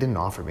writing. They didn't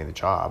offer me the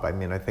job. I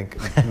mean, I think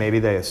maybe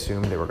they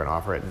assumed they were going to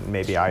offer it.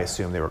 Maybe I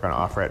assumed they were going to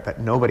offer it, but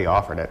nobody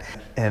offered it.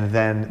 And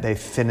then they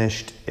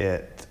finished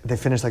it. They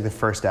finished like the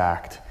first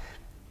act.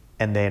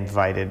 And then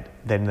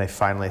they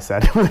finally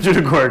said, I want you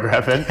to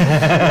choreograph it.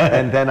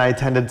 And then I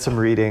attended some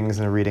readings,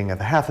 and a reading of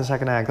half the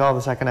second act, all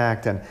the second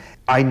act. And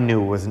I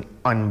knew it was an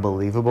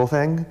unbelievable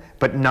thing,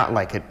 but not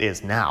like it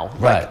is now.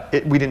 Right.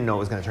 Like we didn't know it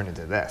was going to turn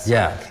into this.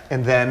 Yeah.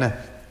 And then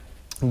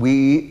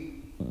we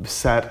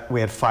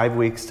had 5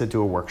 weeks to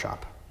do a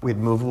workshop. We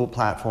had movable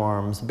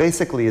platforms,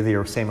 basically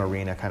the same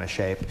arena kind of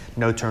shape,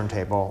 no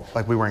turntable.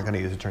 Like we weren't going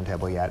to use a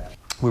turntable yet.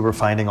 We were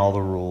finding all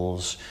the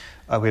rules.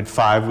 We had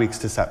 5 weeks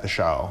to set the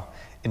show.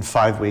 In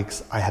 5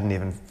 weeks, I hadn't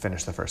even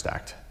finished the first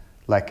act.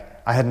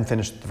 Like, I hadn't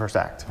finished the first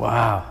act.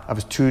 Wow. I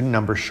was 2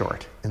 numbers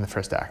short in the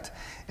first act.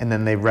 And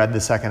then they read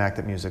the second act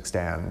at Music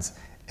Stands,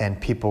 and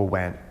people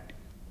went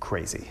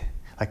crazy.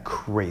 Like,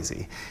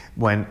 crazy.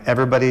 When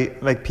everybody,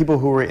 like, people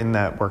who were in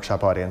that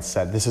workshop audience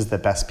said, this is the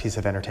best piece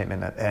of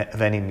entertainment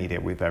of any media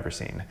we've ever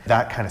seen.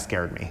 That kind of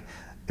scared me.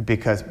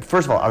 Because,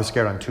 first of all, I was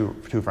scared on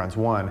two fronts.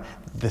 One,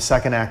 the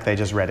second act they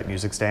just read at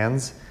Music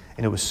Stands,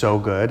 and it was so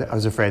good, I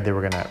was afraid they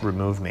were going to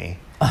remove me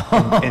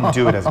and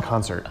do it as a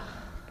concert.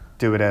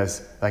 Do it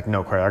as, like,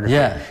 no choreography.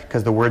 Yeah.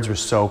 Because the words were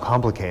so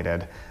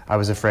complicated, I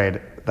was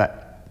afraid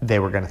that they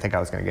were going to think I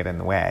was going to get in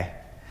the way.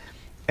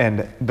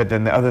 But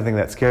then the other thing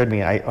that scared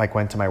me, I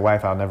went to my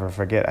wife, I'll never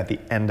forget, at the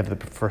end of the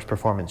first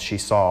performance, she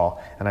saw,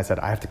 and I said,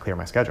 I have to clear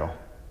my schedule.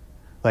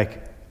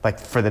 Like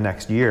for the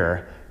next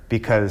year,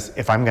 because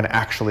if I'm going to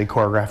actually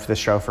choreograph this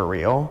show for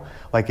real,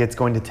 like it's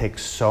going to take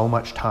so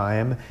much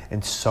time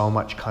and so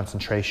much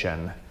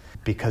concentration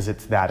because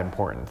it's that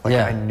important. Like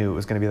I knew it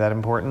was going to be that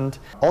important.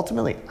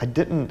 Ultimately, I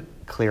didn't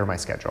clear my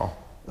schedule.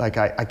 Like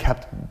I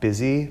kept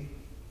busy,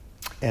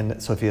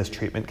 and Sophia's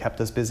treatment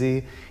kept us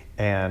busy,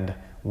 and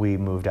we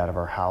moved out of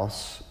our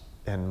house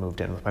and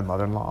moved in with my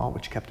mother-in-law,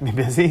 which kept me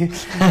busy.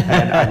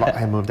 And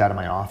I moved out of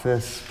my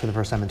office for the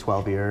first time in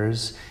 12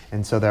 years.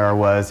 And so there I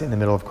was in the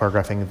middle of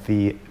choreographing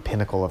the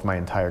pinnacle of my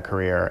entire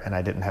career, and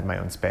I didn't have my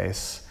own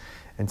space.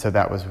 And so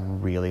that was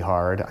really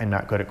hard. I'm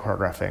not good at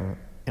choreographing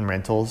in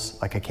rentals.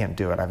 Like I can't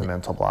do it. I have a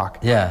mental block.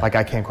 Yeah. Like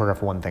I can't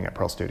choreograph one thing at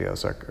Pearl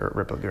Studios or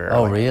Ripley Guerrero.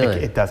 Oh, like,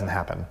 really? It doesn't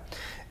happen.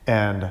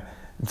 And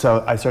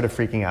so I started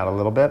freaking out a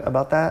little bit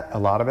about that, a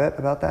lot of it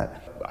about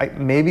that.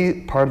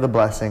 Maybe part of the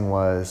blessing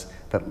was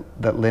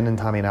that Lynn and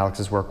Tommy and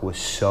Alex's work was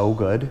so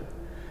good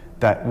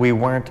that we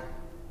weren't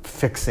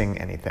fixing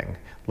anything.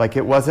 Like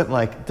it wasn't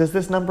like, does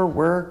this number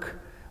work?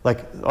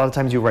 Like a lot of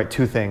times you write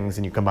two things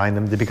and you combine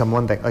them to become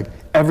one thing. Like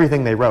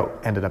everything they wrote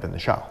ended up in the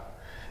show.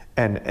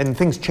 And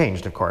things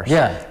changed, of course.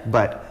 Yeah.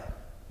 But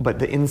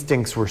the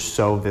instincts were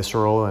so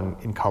visceral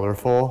and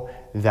colorful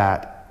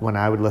that when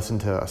I would listen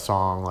to a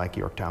song like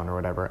Yorktown or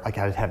whatever, like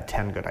I'd have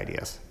 10 good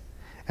ideas.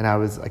 And I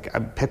was like,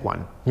 I'd pick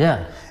one.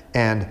 Yeah.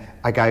 And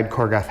I'd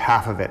choreograph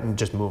half of it and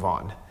just move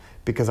on.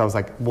 Because I was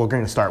like, we're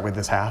going to start with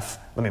this half,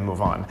 let me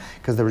move on.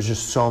 Because there was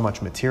just so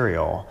much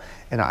material.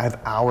 And I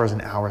have hours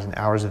and hours and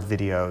hours of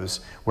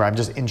videos where I'm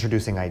just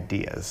introducing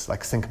ideas,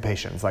 like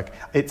syncopations. Like,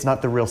 it's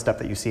not the real step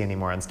that you see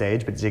anymore on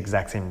stage, but it's the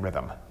exact same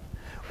rhythm.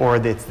 Or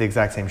it's the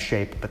exact same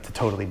shape, but the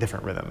totally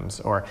different rhythms.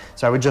 So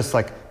I would just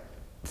like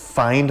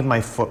find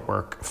my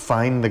footwork,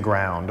 find the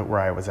ground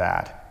where I was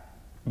at,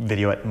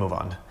 video it, move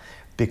on.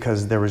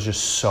 Because there was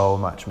just so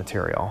much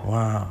material.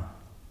 Wow.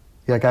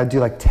 Yeah, like I'd do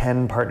like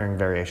 10 partnering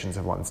variations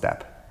of one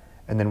step.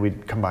 And then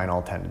we'd combine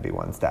all 10 to be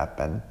one step.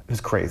 And it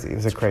was crazy. It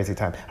was a crazy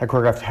time. I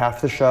choreographed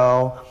half the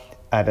show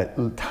at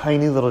a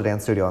tiny little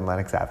dance studio on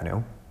Lenox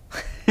Avenue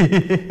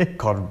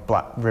called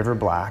Black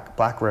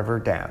River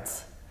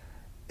Dance.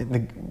 And the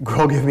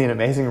girl gave me an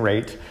amazing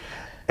rate.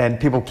 And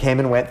people came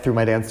and went through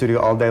my dance studio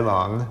all day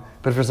long.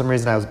 But for some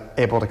reason, I was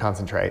able to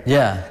concentrate.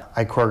 Yeah.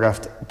 I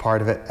choreographed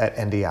part of it at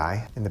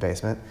NDI in the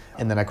basement.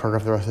 And then I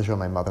choreographed the rest of the show in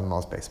my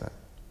mother-in-law's basement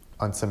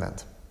on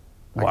cement.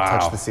 I could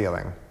touch the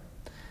ceiling.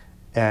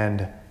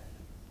 And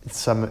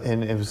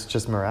it was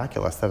just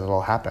miraculous that it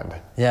all happened.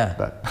 Yeah.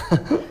 But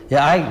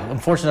Yeah, I'm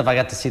fortunate enough I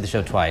got to see the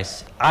show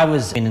twice. I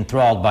was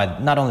enthralled by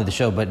not only the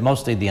show, but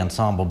mostly the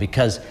ensemble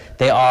because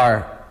they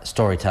are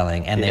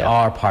storytelling and they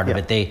are part of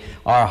it. They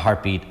are a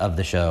heartbeat of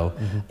the show.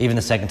 Mm-hmm. Even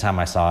the second time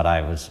I saw it,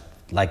 I was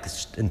like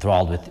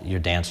enthralled with your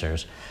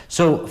dancers.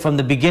 So from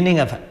the beginning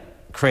of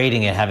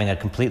creating it, having a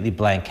completely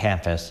blank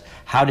canvas,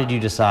 how did you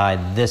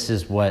decide this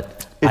is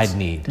what I'd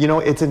need? You know,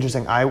 it's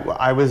interesting. I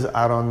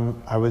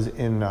was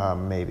in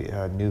maybe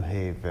New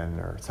Haven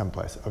or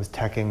someplace. I was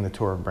teching the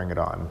tour of Bring It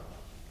On.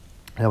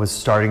 And I was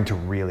starting to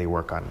really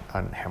work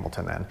on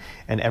Hamilton then.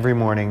 And every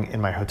morning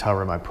in my hotel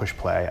room, I'd push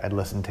play. I'd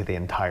listen to the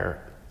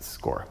entire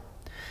score.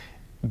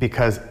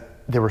 Because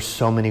there were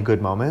so many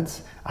good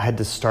moments, I had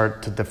to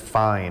start to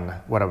define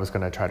what I was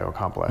going to try to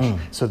accomplish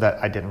so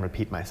that I didn't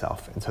repeat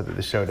myself and so that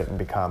the show didn't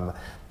become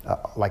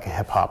like a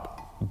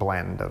hip-hop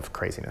blend of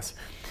craziness.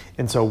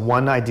 And so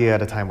one idea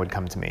at a time would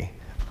come to me.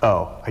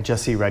 Oh, I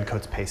just see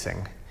redcoats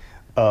pacing.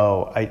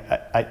 Oh,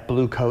 I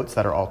blue coats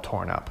that are all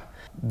torn up.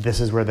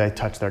 This is where they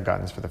touch their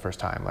guns for the first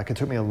time. Like it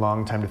took me a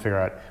long time to figure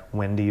out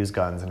when to use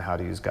guns and how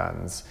to use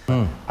guns.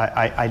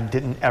 I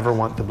didn't ever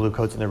want the blue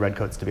coats and the red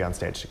coats to be on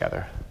stage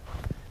together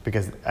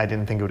because I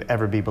didn't think it would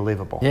ever be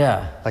believable.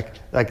 Yeah.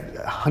 Like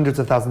hundreds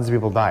of thousands of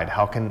people died.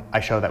 How can I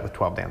show that with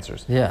 12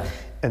 dancers? Yeah.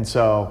 And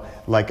so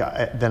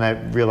then I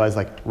realized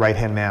like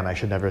right-hand man, I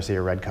should never see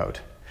a red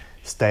coat.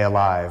 Stay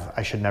Alive,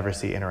 I should never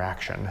see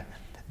interaction.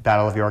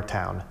 Battle of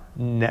Yorktown.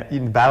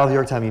 In Battle of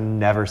Yorktown, you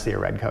never see a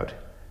red coat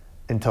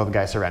until the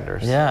guy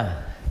surrenders.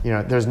 Yeah. You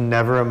know, there's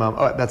never a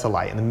moment, oh, that's a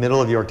lie. In the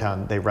middle of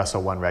Yorktown, they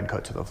wrestle one red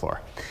coat to the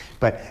floor.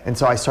 And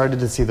so I started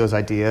to see those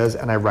ideas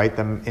and I write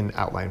them in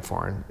outline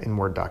form, in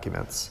Word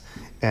documents.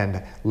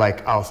 And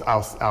like,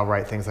 I'll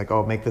write things like,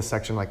 oh, make this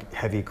section like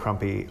heavy,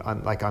 crumpy,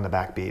 on the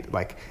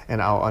backbeat.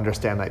 And I'll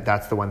understand like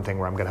that's the one thing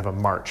where I'm gonna have a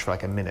march for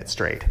like a minute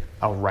straight.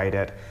 I'll write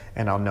it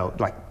and I'll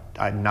note, like,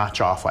 I notch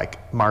off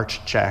like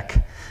march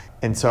check.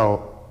 And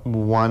so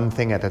one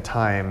thing at a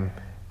time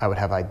I would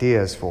have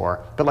ideas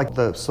for, but like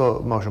the slow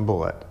motion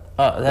bullet,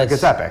 like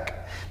it's epic.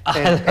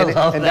 And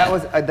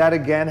that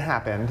again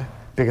happened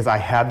because I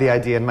had the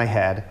idea in my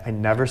head. I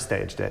never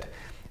staged it.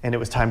 And it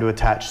was time to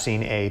attach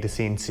scene A to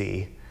scene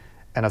C.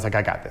 And I was like,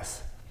 I got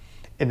this.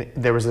 And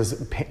there was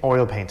this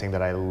oil painting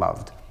that I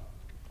loved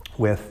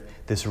with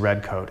this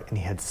red coat, and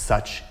he had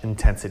such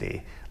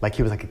intensity, like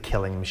he was like a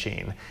killing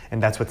machine.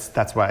 And that's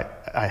why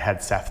I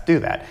had Seth do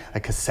that,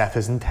 like, because Seth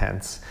is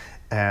intense,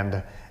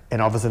 and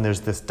all of a sudden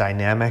there's this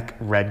dynamic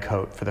red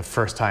coat for the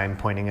first time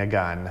pointing a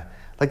gun.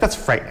 Like, that's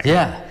frightening.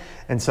 Yeah.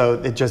 And so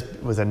it just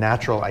was a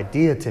natural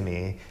idea to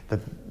me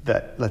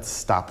that let's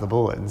stop the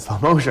bullet in slow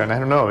motion. I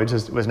don't know, it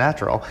was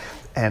natural.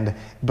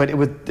 But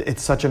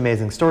it's such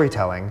amazing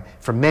storytelling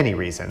for many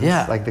reasons.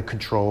 Yeah. Like the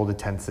control, the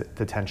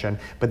tension,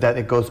 but that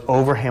it goes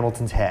over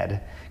Hamilton's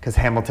head because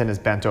Hamilton is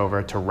bent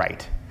over to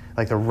write.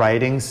 Like the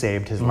writing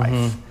saved his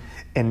life.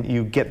 And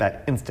you get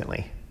that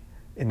instantly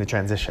in the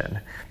transition.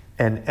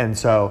 And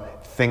so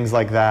things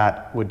like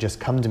that would just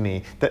come to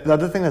me. The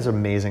other thing that's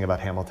amazing about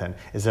Hamilton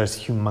is there's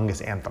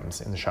humongous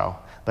anthems in the show.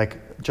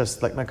 Like,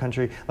 just like my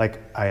country, like,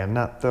 I am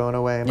not thrown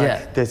away.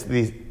 There's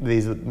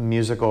these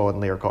musical and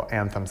lyrical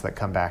anthems that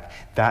come back.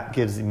 That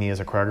gives me as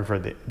a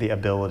choreographer the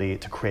ability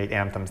to create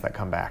anthems that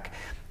come back.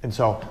 And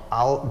so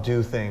I'll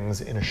do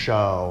things in a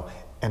show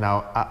and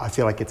I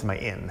feel like it's my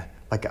in.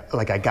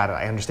 Like I got it,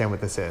 I understand what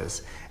this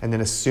is. And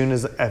then as soon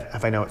as,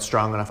 if I know it's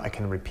strong enough, I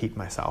can repeat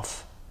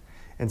myself.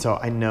 And so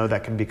I know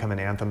that can become an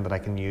anthem that I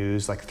can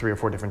use like 3 or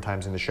 4 different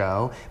times in the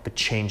show, but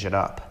change it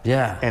up.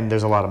 Yeah. And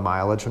there's a lot of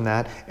mileage from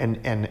that.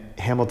 And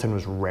Hamilton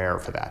was rare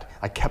for that.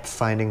 I kept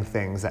finding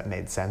things that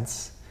made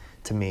sense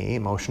to me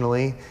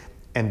emotionally,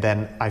 and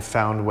then I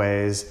found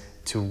ways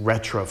to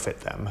retrofit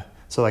them.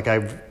 So like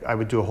I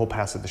would do a whole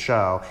pass of the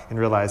show and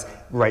realize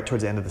right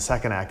towards the end of the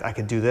second act, I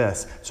could do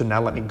this. So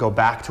now let me go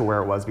back to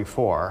where it was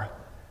before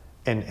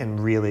and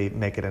really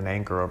make it an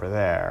anchor over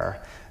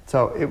there.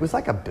 So it was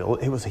like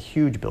it was a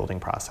huge building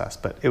process,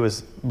 but it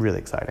was really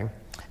exciting.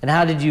 And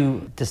how did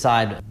you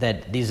decide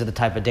that these are the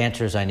type of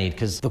dancers I need?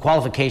 Because the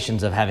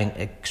qualifications of having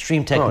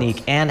extreme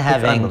technique and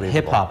having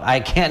hip hop, I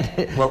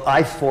can't. Well,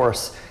 I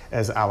force,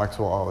 as Alex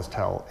will always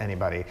tell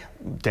anybody,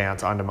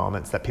 dance onto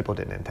moments that people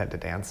didn't intend to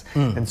dance.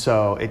 And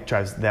so it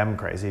drives them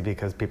crazy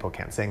because people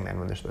can't sing then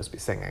when they're supposed to be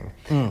singing.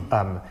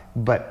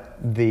 But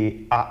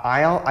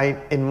I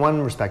in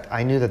one respect,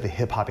 I knew that the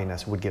hip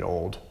hoppiness would get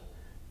old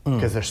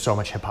because there's so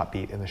much hip hop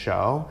beat in the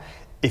show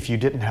if you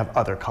didn't have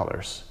other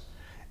colors.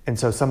 And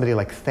so somebody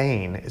like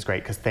Thane is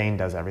great because Thane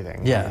does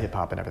everything, hip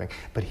hop and everything,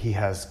 but he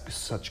has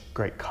such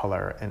great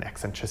color and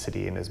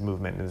eccentricity in his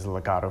movement and his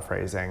legato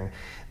phrasing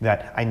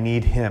that I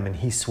need him, and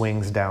he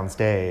swings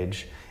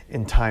downstage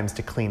in times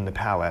to clean the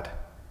palette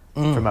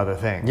from other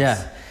things.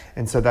 Yeah.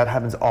 And so that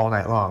happens all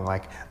night long.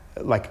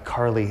 Like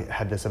Carly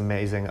had this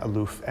amazing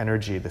aloof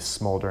energy, this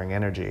smoldering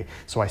energy.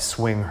 So I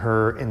swing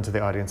her into the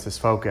audience's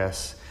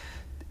focus,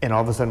 and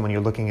all of a sudden when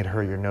you're looking at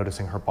her, you're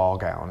noticing her ball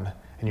gown,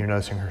 and you're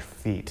noticing her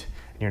feet,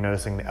 and you're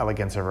noticing the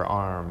elegance of her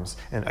arms.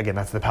 And again,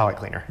 that's the palette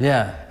cleaner.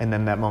 Yeah. And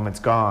then that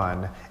moment's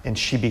gone, and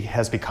she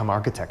has become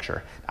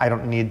architecture. I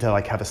don't need to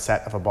like have a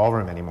set of a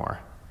ballroom anymore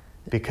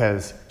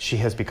because she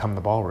has become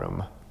the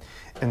ballroom.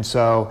 And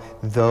so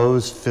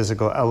those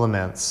physical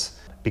elements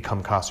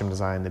become costume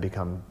design, they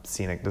become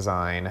scenic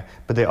design,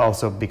 but they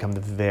also become the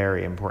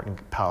very important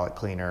palette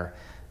cleaner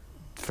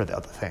for the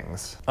other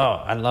things.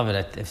 Oh, I love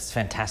it. It's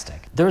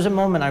fantastic. There was a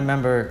moment I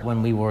remember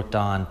when we worked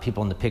on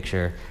People in the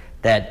Picture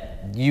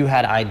that you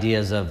had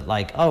ideas of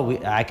like,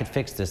 I could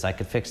fix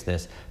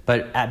this,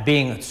 but at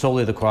being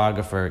solely the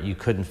choreographer, you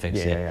couldn't fix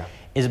it. Yeah.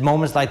 Is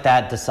moments like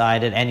that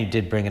decided, and you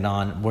did bring it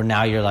on, where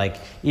now you're like,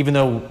 even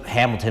though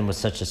Hamilton was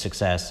such a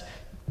success,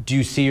 do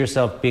you see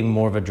yourself being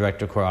more of a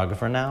director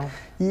choreographer now?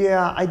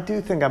 Yeah, I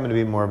do think I'm going to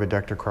be more of a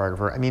director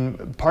choreographer. I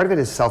mean, part of it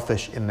is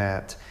selfish in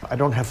that I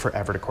don't have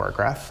forever to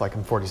choreograph. Like,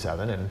 I'm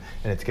 47 and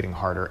it's getting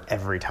harder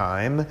every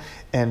time.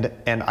 And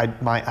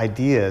my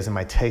ideas and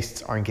my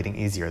tastes aren't getting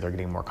easier, they're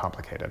getting more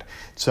complicated.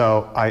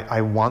 So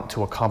I want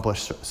to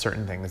accomplish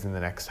certain things in the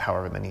next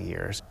however many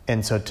years.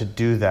 And so to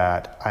do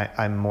that,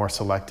 I'm more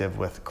selective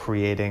with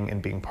creating and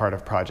being part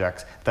of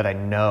projects that I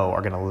know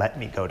are going to let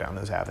me go down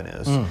those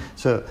avenues.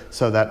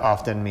 So that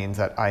often means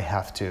that I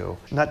have to,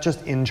 not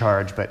just in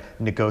charge, but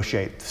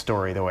negotiate the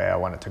story the way I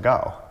want it to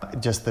go.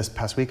 Just this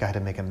past week, I had to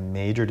make a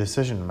major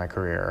decision in my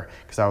career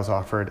because I was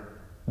offered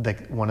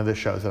one of the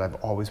shows that I've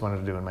always wanted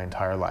to do in my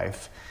entire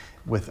life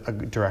with a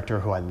director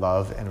who I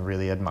love and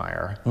really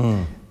admire.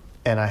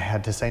 And I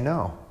had to say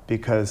no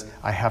because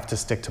I have to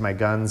stick to my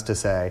guns to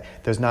say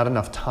there's not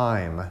enough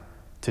time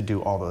to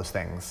do all those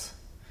things.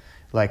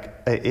 Like,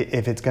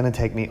 if it's going to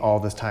take me all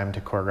this time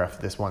to choreograph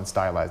this one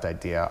stylized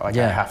idea, I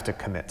have to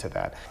commit to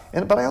that.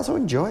 But I also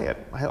enjoy it.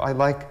 I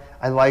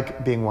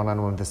like being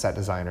one-on-one with the set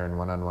designer and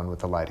one-on-one with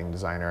the lighting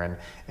designer.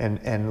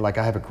 And like,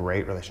 I have a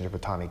great relationship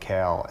with Tommy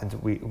Kail, and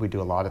we do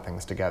a lot of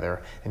things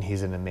together. And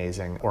he's an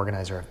amazing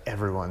organizer of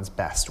everyone's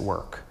best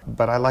work.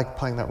 But I like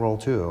playing that role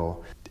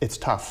too. It's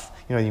tough.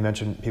 You know, you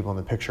mentioned People in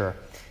the Picture.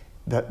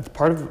 That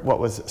part of what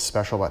was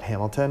special about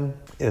Hamilton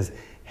is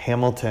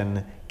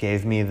Hamilton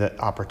gave me the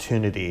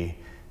opportunity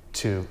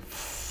to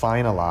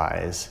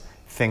finalize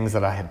things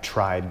that I had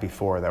tried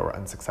before that were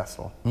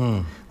unsuccessful.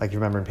 Like, you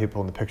remember in People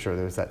in the Picture,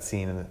 there was that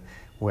scene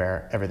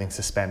where everything's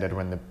suspended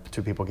when the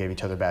two people gave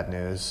each other bad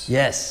news.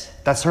 Yes.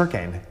 That's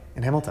Hurricane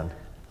in Hamilton.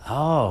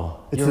 Oh,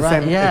 it's the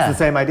same. Yeah. It's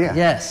the same idea.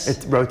 Yes.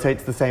 It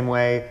rotates the same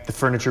way. The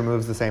furniture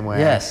moves the same way.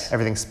 Yes.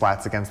 Everything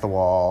splats against the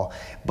wall.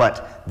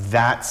 But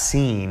that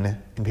scene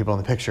in People in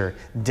the Picture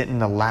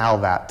didn't allow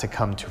that to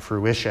come to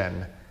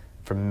fruition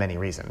for many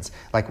reasons.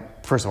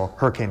 Like, first of all,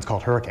 Hurricane's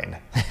called Hurricane.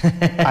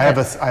 I have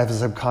a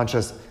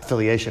subconscious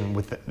affiliation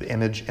with the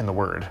image and the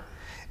word.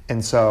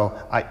 And so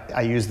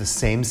I use the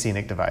same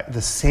scenic device,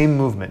 the same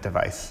movement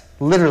device,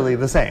 literally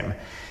the same.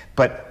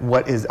 But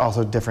what is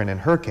also different in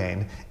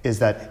Hurricane is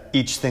that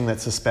each thing that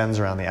suspends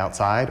around the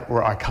outside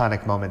were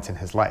iconic moments in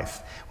his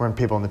life. Where in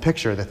People in the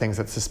Picture, the things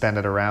that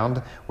suspended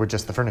around were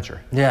just the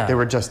furniture. Yeah. They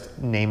were just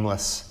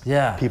nameless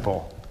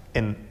people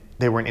in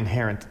They weren't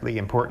inherently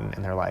important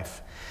in their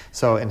life.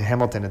 So in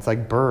Hamilton, it's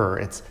like Burr,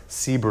 it's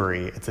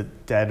Seabury, it's a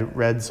dead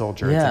red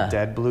soldier, it's a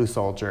dead blue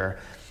soldier,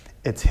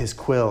 it's his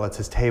quill, it's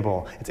his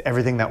table, it's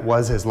everything that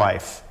was his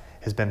life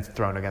has been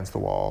thrown against the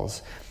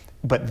walls.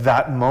 But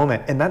that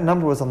moment, and that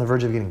number was on the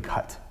verge of getting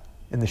cut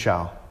in the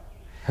show.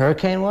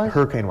 Hurricane was?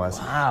 Hurricane was.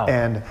 Wow.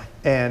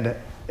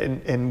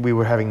 And we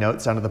were having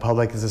notes down to the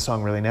public, is this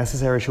song really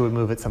necessary? Should we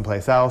move it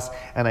someplace else?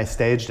 And I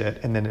staged it,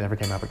 and then it never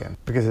came up again.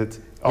 Because it's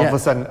all of a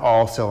sudden,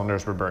 all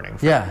cylinders were burning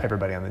for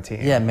everybody on the team.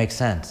 Yeah, it makes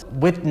sense.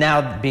 With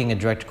now being a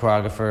director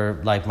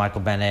choreographer like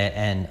Michael Bennett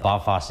and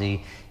Bob Fosse,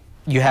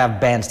 you have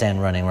Bandstand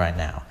running right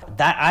now.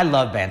 That I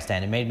love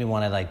Bandstand. It made me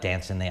want to like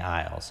dance in the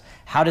aisles.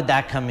 How did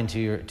that come into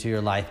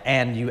your life?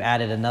 And you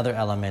added another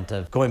element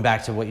of going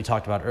back to what you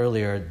talked about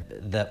earlier,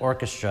 the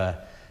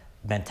orchestra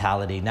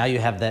mentality. Now you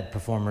have that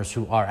performers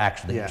who are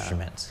actually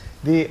instruments.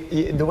 The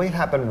way it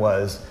happened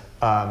was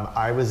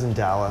I was in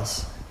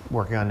Dallas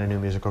working on a new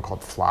musical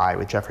called Fly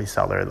with Jeffrey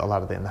Seller, a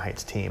lot of the In the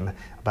Heights team,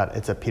 but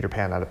it's a Peter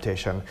Pan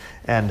adaptation.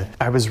 And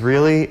I was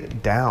really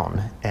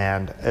down,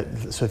 and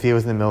Sophia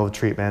was in the middle of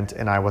treatment,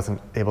 and I wasn't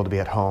able to be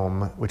at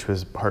home, which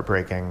was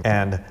heartbreaking.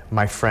 And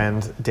my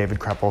friend David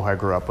Kreppel, who I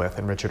grew up with,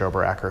 and Richard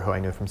Oberacker, who I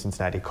knew from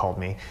Cincinnati, called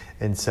me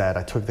and said,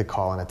 I took the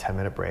call on a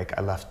 10-minute break.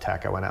 I left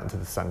tech, I went out into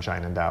the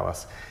sunshine in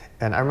Dallas.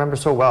 And I remember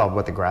so well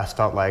what the grass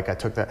felt like. I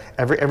took that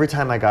every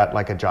time I got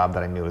like a job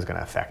that I knew was going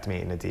to affect me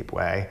in a deep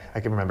way. I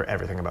can remember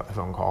everything about the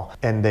phone call.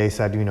 And they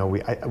said, you know,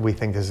 we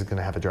think this is going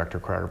to have a director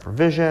choreographer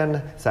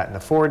vision. Set in the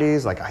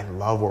 40s. Like I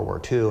love World War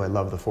II. I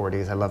love the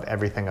 40s. I love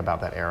everything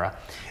about that era.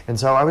 And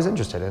so I was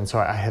interested. And so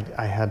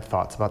I had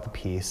thoughts about the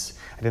piece.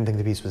 I didn't think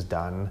the piece was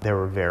done. They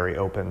were very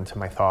open to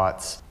my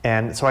thoughts.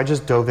 And so I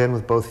just dove in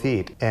with both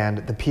feet. And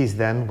the piece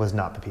then was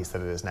not the piece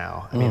that it is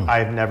now. I mean,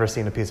 I've never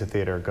seen a piece of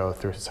theater go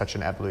through such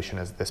an evolution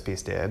as this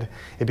piece did.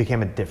 It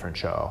became a different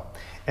show.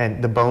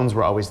 And the bones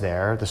were always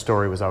there. The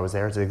story was always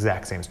there. It's the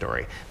exact same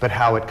story. But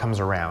how it comes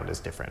around is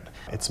different.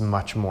 It's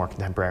much more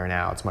contemporary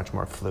now. It's much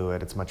more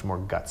fluid. It's much more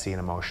gutsy and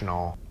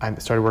emotional. I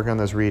started working on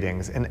those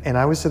readings. And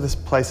I was to this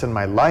place in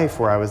my life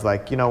where I was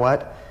like, you know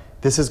what?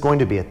 This is going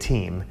to be a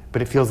team,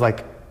 but it feels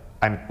like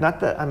I'm not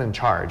that I'm in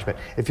charge, but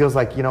it feels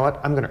like, you know what,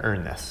 I'm going to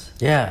earn this.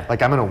 Yeah.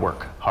 Like I'm going to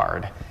work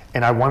hard.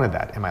 And I wanted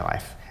that in my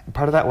life. And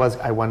part of that was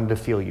I wanted to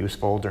feel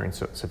useful during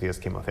Sophia's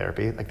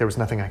chemotherapy. Like there was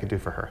nothing I could do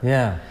for her.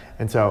 Yeah.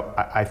 And so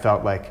I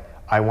felt like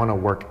I want to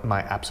work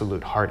my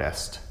absolute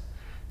hardest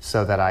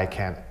so that I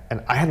can,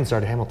 and I hadn't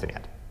started Hamilton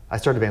yet. I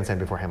started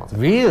Bandstand before Hamilton.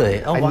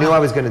 Really? Oh, I wow. knew I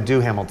was going to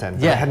do Hamilton,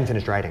 but Yeah. I hadn't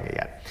finished writing it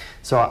yet.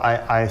 So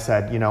I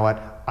said, you know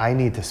what, I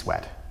need to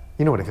sweat.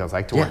 You know what it feels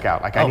like to work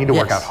out. Like I need to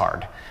work out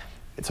hard.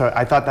 So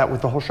I thought that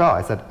with the whole show.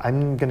 I said,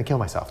 I'm going to kill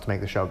myself to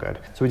make the show good.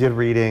 So we did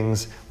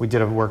readings. We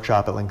did a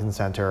workshop at Lincoln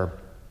Center.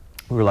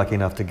 We were lucky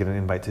enough to get an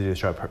invite to do the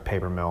show at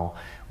Paper Mill.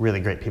 Really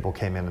great people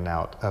came in and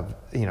out of,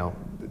 you know,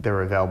 they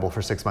were available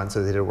for 6 months,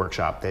 so they did a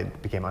workshop. They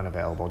became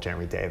unavailable.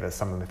 Jeremy Davis,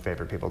 some of my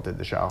favorite people, did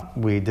the show.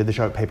 We did the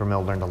show at Paper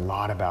Mill, learned a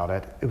lot about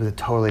it. It was a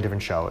totally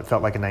different show. It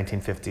felt like a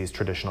 1950s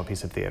traditional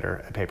piece of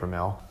theater at Paper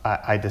Mill.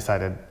 I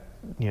decided,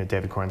 you know,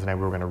 David Corns and I,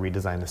 we were going to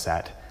redesign the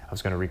set. I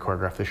was going to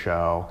re-choreograph the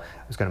show.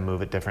 I was going to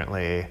move it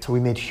differently. So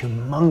we made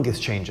humongous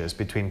changes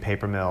between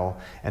Paper Mill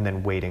and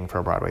then waiting for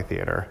a Broadway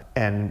theater.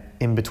 And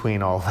in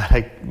between all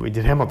that, we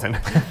did Hamilton.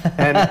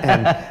 and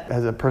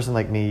as a person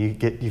like me,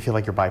 you feel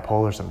like you're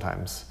bipolar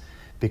sometimes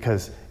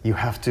because you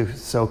have to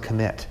so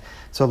commit.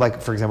 So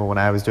like, for example, when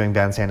I was doing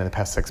Bandstand in the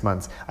past 6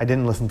 months, I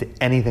didn't listen to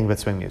anything but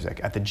swing music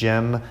at the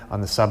gym, on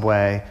the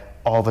subway,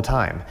 all the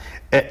time.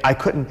 I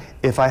couldn't,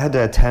 if I had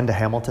to attend a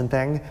Hamilton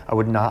thing, I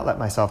would not let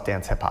myself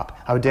dance hip hop.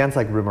 I would dance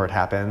like Rumor It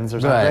Happens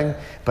or something, Right.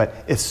 But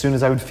as soon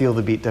as I would feel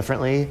the beat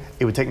differently,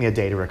 it would take me a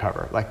day to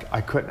recover. Like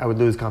I would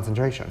lose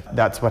concentration.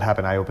 That's what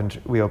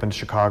happened. We opened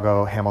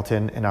Chicago,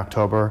 Hamilton in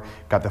October,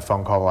 got the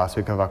phone call the last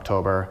week of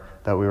October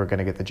that we were going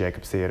to get the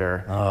Jacobs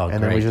Theater. Oh,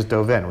 and then we great. just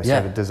dove in. We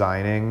started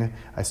designing.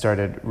 I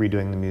started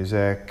redoing the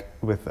music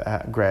with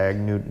Greg,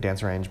 new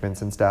dance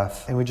arrangements and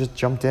stuff. And we just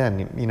jumped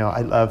in. You know,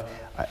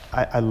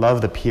 I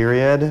love the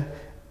period,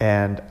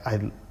 and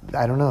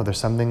I don't know, there's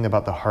something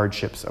about the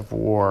hardships of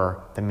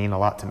war that mean a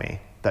lot to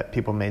me, that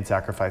people made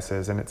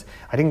sacrifices. And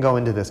I didn't go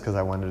into this because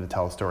I wanted to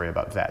tell a story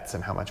about vets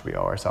and how much we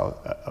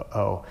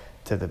owe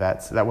to the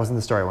vets. That wasn't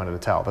the story I wanted to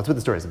tell. That's what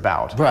the story's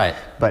about. Right.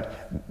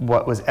 But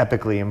what was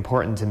epically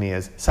important to me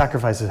is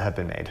sacrifices have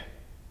been made.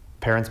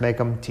 Parents make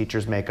them,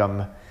 teachers make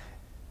them,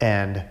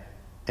 and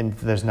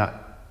there's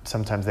not,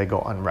 sometimes they go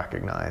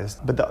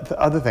unrecognized. But the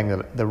other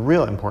thing, the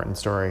real important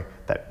story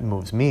that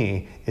moves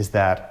me is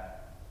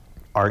that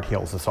art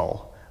heals the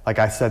soul. Like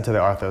I said to the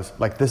Arthos,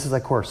 like this is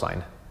like chorus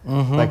line.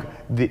 Mm-hmm. Like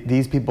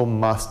these people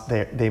must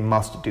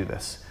do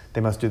this. They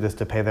must do this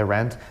to pay their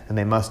rent, and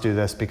they must do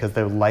this because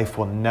their life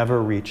will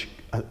never reach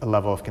a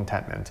level of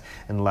contentment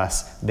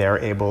unless they're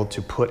able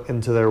to put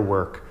into their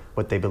work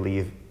what they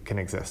believe can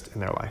exist in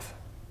their life.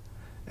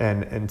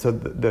 And so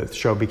the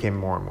show became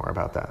more and more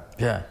about that.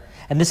 Yeah.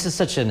 And this is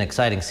such an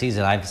exciting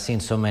season. I've seen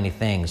so many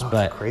things,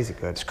 but it's crazy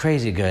good. It's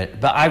crazy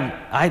good. But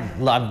I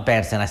love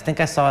Bandstand. I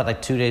think I saw it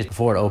like 2 days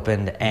before it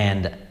opened,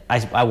 and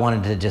I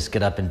wanted to just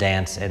get up and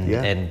dance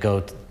and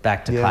go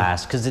back to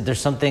class, because there's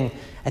something,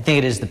 I think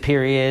it is the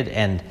period,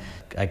 and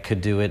I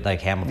could do it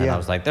like Hamilton. I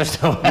was like,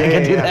 there's no way I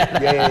can do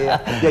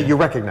that. Yeah, you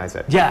recognize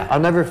it. Yeah. I'll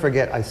never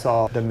forget, I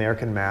saw the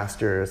American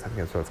Masters, I think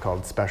that's what it's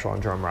called, special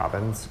on Jerome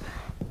Robbins,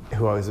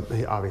 who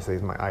obviously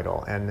is my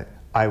idol. And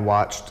I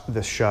watched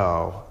the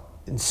show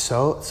in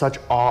such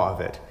awe of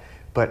it,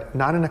 but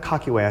not in a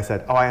cocky way. I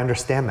said, oh, I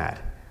understand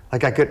that.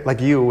 Like I could, like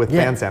you with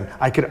bandstand,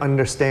 I could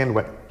understand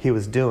what he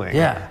was doing.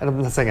 Yeah. And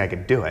I'm not saying I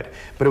could do it,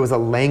 but it was a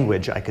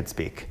language I could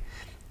speak.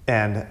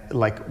 And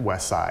like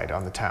West Side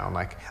on the town,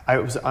 like I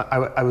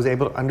was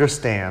able to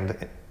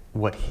understand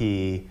what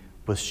he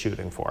was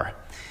shooting for.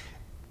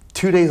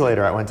 2 days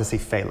later, I went to see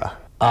Fela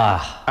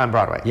on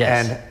Broadway.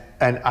 Yes.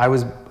 And I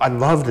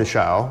loved the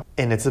show,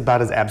 and it's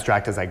about as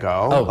abstract as I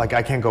go. Oh. Like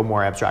I can't go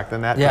more abstract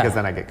than that because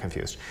then I get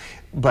confused.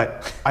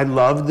 But I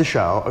loved the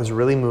show. I was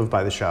really moved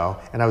by the show,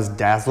 and I was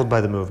dazzled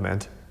by the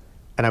movement,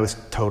 and I was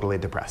totally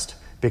depressed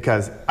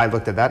because I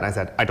looked at that and I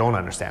said, I don't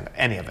understand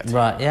any of it.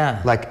 Right,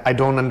 yeah. Like I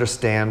don't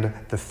understand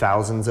the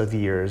thousands of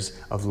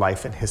years of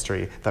life and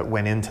history that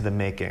went into the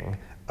making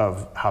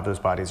of how those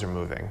bodies are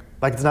moving.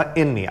 Like it's not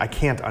in me. I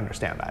can't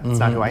understand that. It's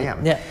not who I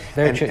am. Yeah,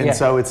 very true. And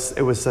so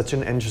it was such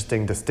an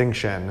interesting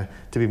distinction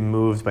to be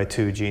moved by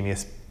two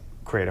genius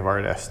creative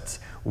artists,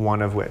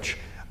 one of which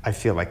I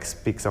feel like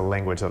speaks a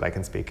language that I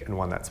can speak, and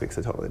one that speaks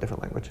a totally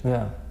different language.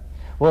 Yeah.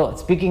 Well,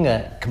 speaking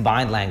of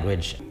combined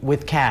language,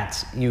 with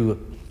Cats,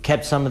 you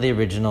kept some of the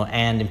original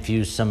and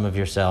infused some of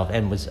yourself.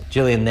 And was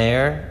Jillian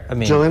there? I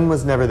mean, Jillian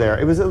was never there.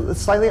 It was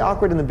slightly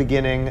awkward in the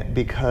beginning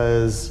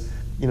because,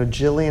 you know,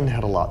 Jillian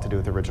had a lot to do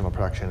with the original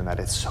production, and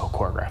that it's so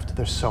choreographed.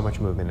 There's so much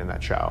movement in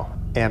that show.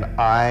 And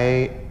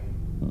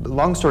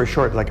long story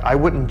short, like I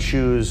wouldn't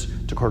choose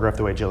to choreograph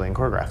the way Jillian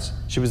choreographs.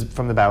 She was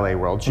from the ballet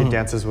world. She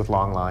dances with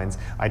long lines.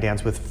 I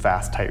dance with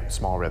fast, tight,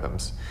 small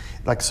rhythms.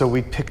 Like, so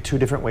we picked two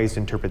different ways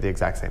to interpret the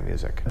exact same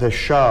music. The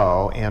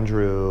show,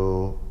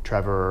 Andrew,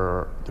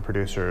 Trevor, the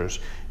producers,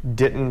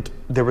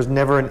 there was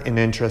never an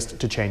interest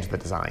to change the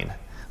design.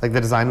 Like the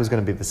design was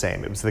going to be the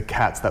same. It was the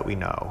Cats that we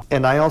know.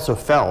 And I also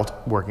felt,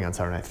 working on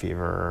Saturday Night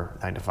Fever,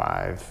 9 to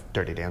 5,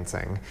 Dirty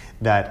Dancing,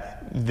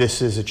 that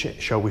this is a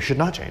show we should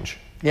not change.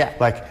 Yeah.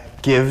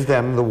 Like, give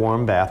them the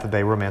warm bath that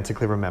they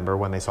romantically remember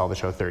when they saw the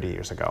show 30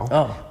 years ago.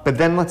 Oh. But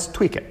then let's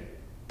tweak it.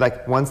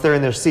 Like, once they're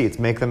in their seats,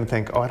 make them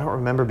think, oh, I don't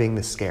remember being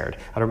this scared.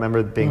 I don't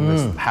remember being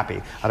this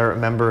happy. I don't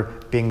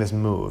remember being this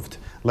moved.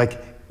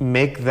 Like,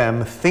 make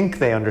them think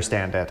they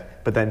understand it,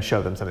 but then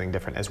show them something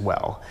different as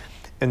well.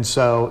 And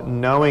so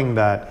knowing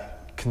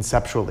that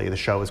conceptually the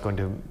show was going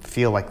to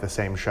feel like the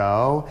same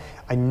show,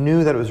 I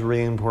knew that it was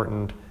really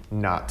important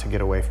not to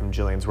get away from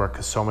Jillian's work,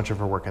 because so much of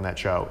her work in that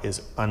show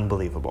is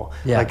unbelievable.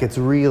 Yeah. Like, it's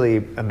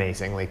really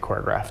amazingly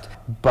choreographed.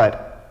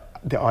 But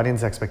the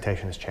audience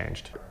expectation has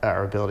changed.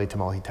 Our ability to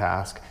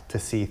multitask, to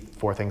see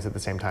 4 things at the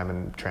same time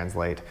and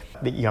translate.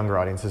 The younger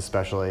audiences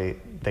especially,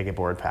 they get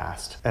bored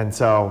fast. And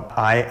so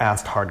I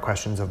asked hard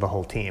questions of the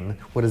whole team.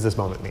 What does this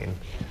moment mean?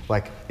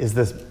 Like, is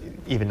this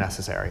even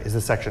necessary? Is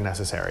this section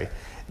necessary?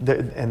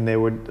 And they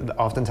would,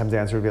 oftentimes the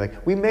answer would be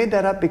like, we made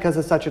that up because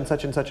of such and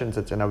such and such and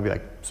such. And I would be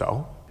like,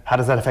 so? How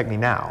does that affect me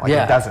now? Like,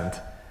 it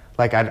doesn't.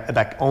 Like,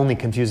 that only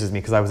confuses me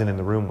because I wasn't in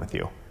the room with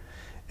you.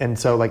 And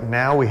so, like,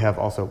 now we have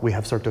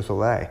Cirque du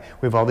Soleil.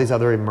 We have all these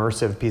other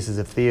immersive pieces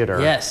of theater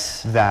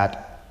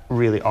that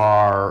really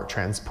are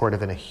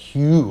transportive in a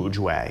huge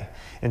way.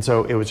 And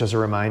so it was just a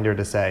reminder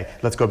to say,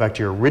 let's go back to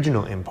your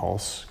original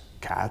impulse,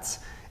 Cats,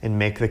 and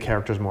make the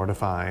characters more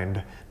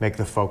defined, make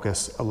the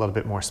focus a little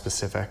bit more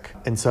specific.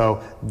 And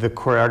so the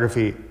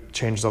choreography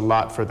changed a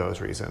lot for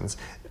those reasons.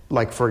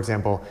 Like, for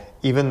example,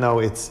 even though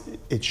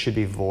it should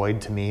be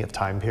void to me of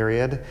time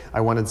period, I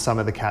wanted some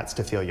of the Cats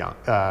to feel young,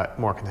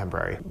 more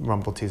contemporary.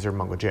 Rumpelteazer,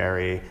 Mungo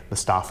Jerry,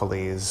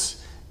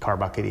 Mistopheles,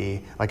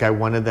 Carbuckety. Like, I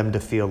wanted them to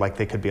feel like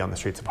they could be on the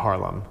streets of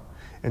Harlem.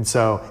 And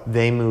so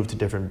they moved to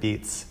different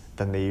beats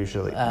than they used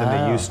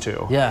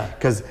to. Yeah.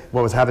 Because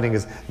what was happening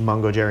is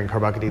Mungo Jerry and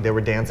Carbuckety, they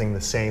were dancing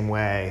the same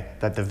way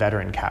that the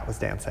veteran Cat was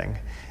dancing.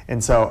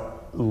 And so,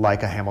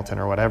 like a Hamilton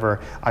or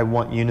whatever, I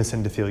want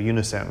unison to feel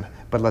unison,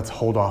 but let's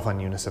hold off on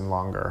unison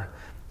longer.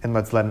 And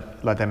let's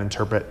let them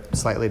interpret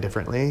slightly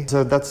differently.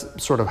 So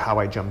that's sort of how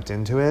I jumped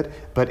into it.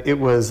 But it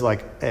was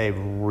like a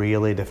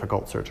really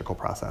difficult surgical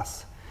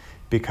process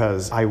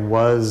because I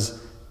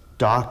was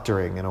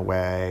doctoring, in a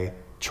way,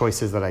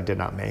 choices that I did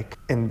not make.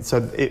 And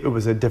so it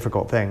was a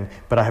difficult thing,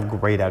 but I have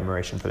great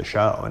admiration for the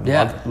show and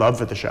love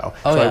for the show.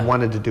 I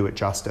wanted to do it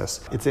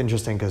justice. It's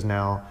interesting because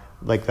now,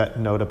 like, that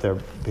note up there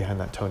behind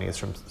that Tony is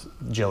from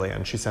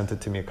Jillian. She sent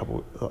it to me a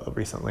couple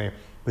recently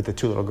with the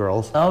 2 little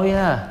girls. Oh,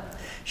 yeah.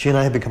 She and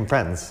I have become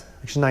friends.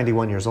 She's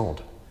 91 years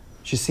old.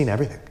 She's seen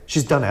everything.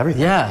 She's done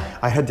everything. Yeah.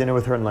 I had dinner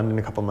with her in London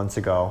a couple months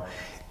ago.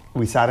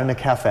 We sat in a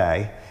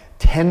cafe.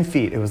 10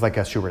 feet, it was like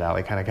a Schubert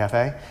Alley kind of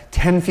cafe.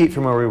 10 feet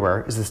from where we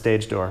were is the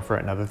stage door for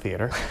another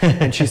theater.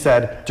 And she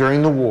said,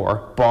 during the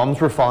war,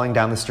 bombs were falling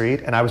down the street,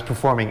 and I was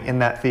performing in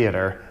that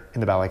theater in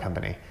the ballet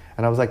company.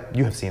 And I was like,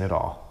 you have seen it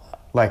all.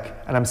 Like,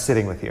 and I'm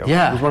sitting with you.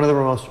 Yeah. It was one of the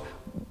most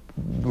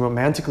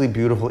romantically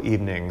beautiful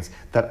evenings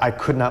that I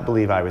could not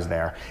believe I was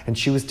there. And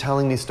she was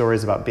telling me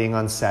stories about being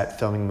on set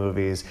filming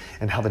movies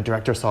and how the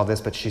director saw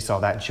this but she saw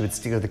that, and she would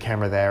steer the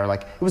camera there.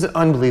 Like, it was an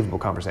unbelievable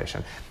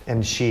conversation.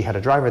 And she had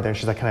a driver there and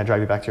she's like, can I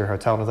drive you back to your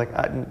hotel? And I was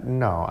like,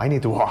 no, I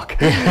need to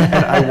walk.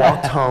 And I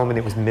walked home and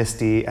it was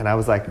misty and I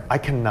was like, I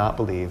cannot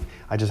believe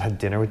I just had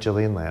dinner with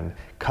Gillian Lynn,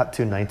 cut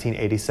to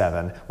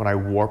 1987 when I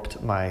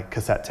warped my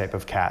cassette tape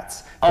of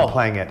Cats from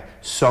playing it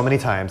so many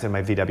times in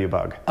my VW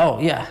Bug. Oh,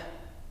 yeah.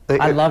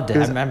 I loved it.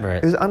 I remember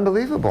it. It was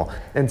unbelievable.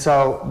 And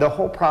so the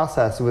whole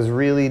process was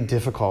really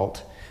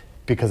difficult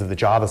because of the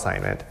job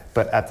assignment,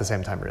 but at the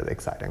same time really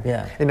exciting.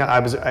 Yeah. And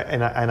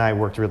I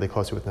worked really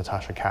closely with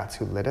Natasha Katz,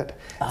 who lit it.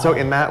 So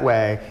in that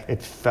way,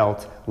 it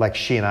felt like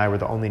she and I were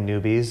the only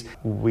newbies.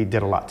 We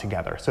did a lot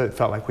together. So it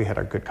felt like we had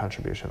a good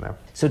contribution there.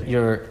 So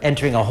you're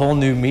entering a whole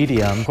new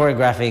medium,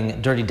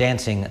 choreographing Dirty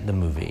Dancing, the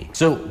movie.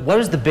 So what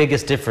is the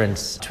biggest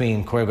difference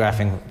between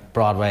choreographing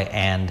Broadway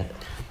and...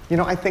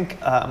 I think,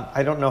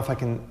 I don't know if I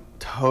can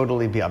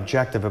totally be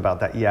objective about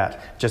that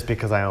yet, just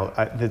because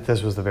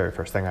this was the very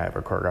first thing I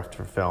ever choreographed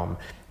for film.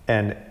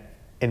 And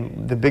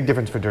the big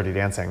difference for Dirty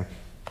Dancing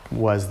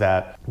was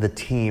that the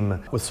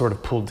team was sort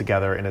of pulled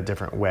together in a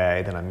different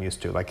way than I'm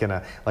used to. Like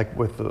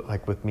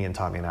with me and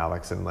Tommy and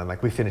Alex and Lynn,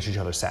 like we finish each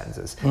other's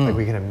sentences. Like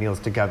we can have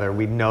meals together.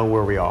 We know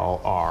where we all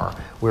are.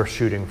 We're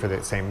shooting for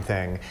the same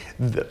thing.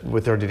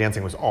 With Dirty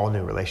Dancing, it was all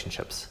new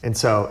relationships. And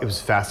so it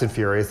was fast and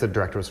furious. The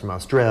director was from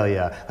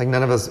Australia. Like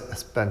none of us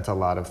spent a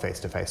lot of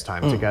face-to-face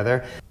time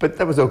together. But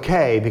that was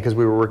okay because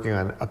we were working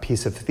on a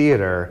piece of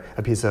theater,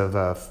 a piece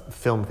of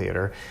film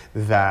theater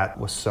that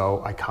was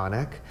so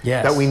iconic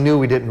that we knew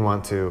we didn't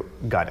want to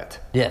gut it.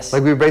 Yes.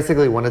 Like we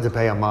basically wanted to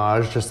pay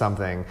homage to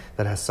something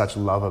that has such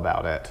love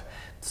about it,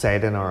 say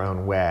it in our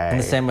own way. In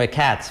the same way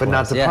Cats but was.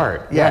 Not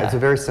depart. Yeah, it's a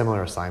very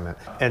similar assignment.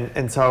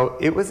 And so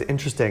it was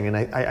interesting, and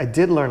I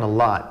did learn a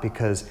lot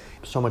because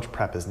so much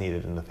prep is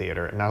needed in the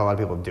theater, and not a lot of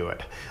people do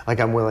it.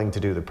 Like I'm willing to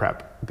do the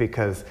prep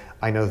because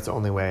I know that's the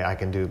only way I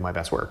can do my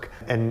best work.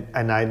 And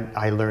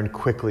I learned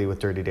quickly with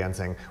Dirty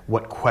Dancing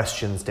what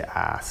questions to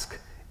ask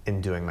in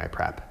doing my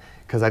prep,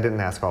 because I didn't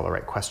ask all the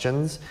right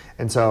questions.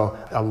 And so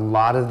a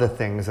lot of the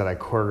things that I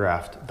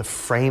choreographed, the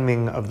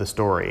framing of the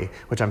story,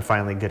 which I'm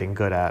finally getting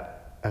good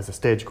at as a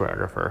stage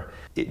choreographer,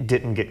 it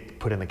didn't get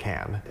put in the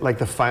can. Like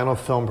the final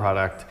film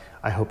product,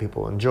 I hope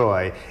people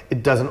enjoy,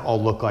 it doesn't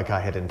all look like I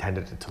had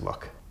intended it to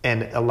look.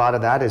 And a lot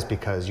of that is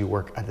because you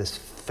work at this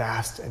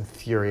fast and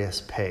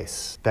furious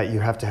pace that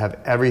you have to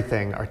have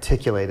everything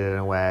articulated in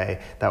a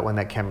way that when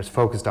that camera's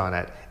focused on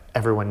it,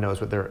 everyone knows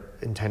what they're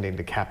intending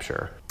to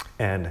capture.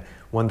 And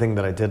one thing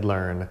that I did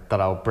learn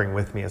that I'll bring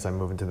with me as I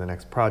move into the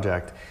next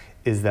project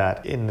is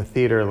that in the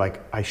theater,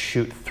 like I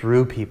shoot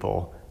through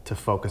people to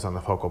focus on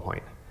the focal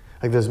point.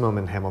 Like there's a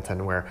moment in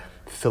Hamilton where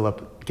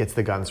Philip gets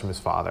the guns from his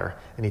father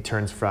and he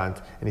turns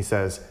front and he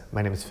says,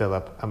 my name is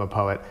Philip, I'm a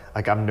poet,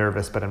 like I'm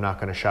nervous but I'm not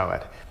gonna show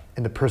it.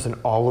 And the person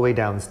all the way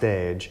down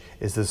stage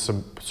is this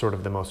sort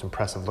of the most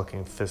impressive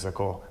looking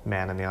physical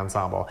man in the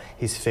ensemble.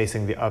 He's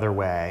facing the other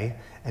way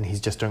and he's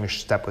just doing a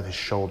step with his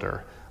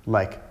shoulder,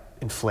 like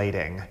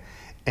inflating.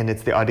 And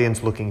it's the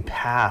audience looking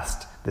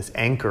past this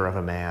anchor of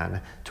a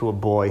man to a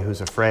boy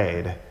who's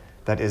afraid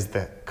that is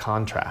the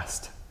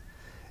contrast.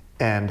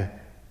 And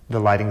the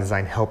lighting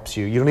design helps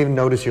you. You don't even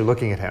notice you're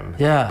looking at him.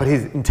 Yeah. But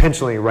he's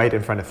intentionally right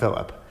in front of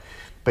Philip.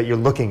 But you're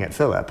looking at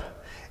Philip.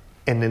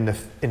 And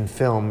in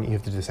film, you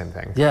have to do the same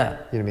thing. Yeah. You know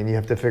what I mean? You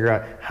have to figure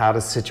out how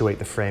to situate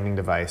the framing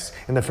device.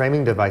 And the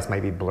framing device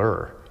might be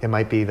blur. It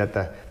might be that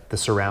the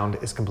surround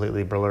is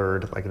completely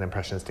blurred, like an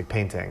impressionistic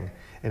painting,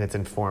 and it's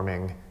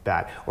informing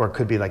that. Or it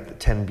could be like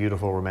 10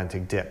 beautiful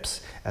romantic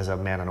dips as a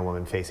man and a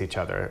woman face each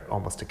other,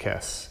 almost a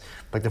kiss.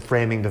 Like the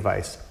framing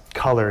device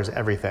colors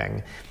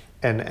everything.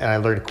 And I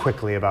learned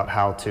quickly about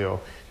how to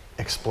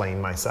explain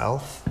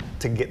myself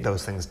to get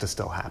those things to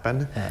still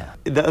happen. Yeah.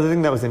 The other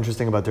thing that was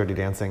interesting about Dirty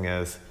Dancing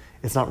is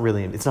it's not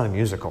a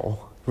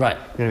musical. Right.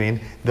 You know what I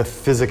mean? The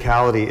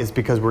physicality is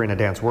because we're in a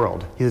dance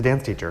world. He's a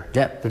dance teacher.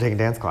 Yep. They're taking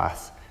dance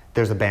class.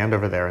 There's a band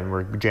over there and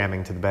we're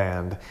jamming to the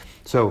band.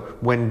 So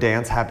when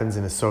dance happens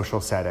in a social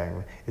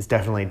setting, it's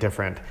definitely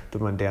different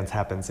than when dance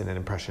happens in an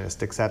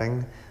impressionistic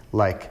setting.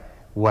 Like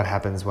what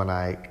happens when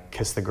I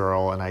kiss the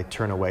girl and I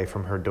turn away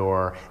from her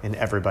door and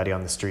everybody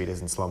on the street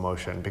is in slow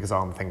motion because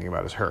all I'm thinking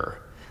about is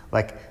her.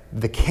 Like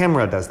the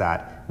camera does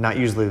that, not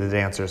usually the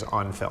dancers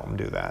on film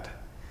do that.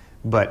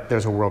 But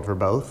there's a world for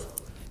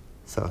both.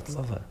 So it's,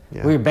 love it.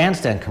 Yeah. Well, your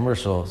bandstand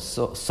commercial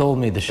sold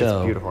me the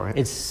show. It's beautiful, right?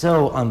 It's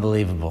so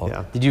unbelievable.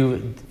 Yeah. Did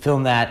you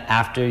film that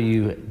after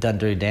you done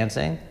Dirty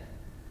Dancing?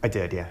 I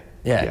did, yeah.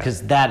 Yeah,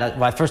 because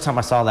the first time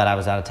I saw that, I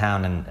was out of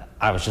town and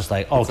I was just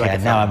like, okay,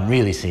 like now I'm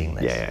really seeing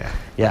this.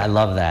 Yeah, I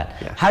love that.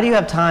 Yeah. How do you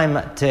have time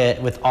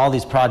with all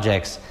these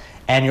projects,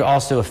 and you're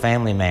also a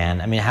family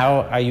man? I mean,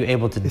 how are you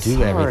able to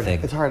do everything?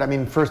 It's hard. I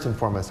mean, first and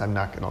foremost, I'm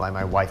not going to lie,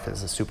 my wife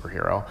is a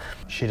superhero.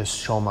 She does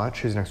so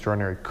much. She's an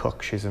extraordinary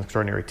cook. She's an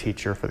extraordinary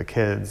teacher for the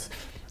kids.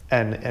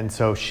 And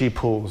so she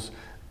pulls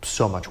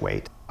so much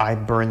weight. I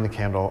burn the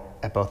candle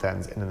at both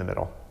ends and in the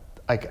middle.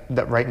 like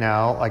that right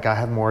now, like I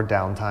have more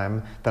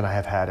downtime than I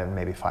have had in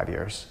maybe 5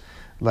 years.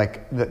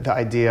 Like the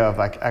idea of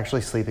like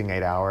actually sleeping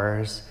 8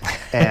 hours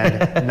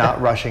and not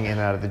rushing in and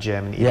out of the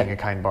gym and eating a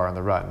kind bar on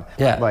the run.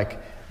 Yeah.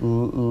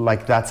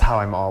 Like that's how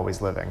I'm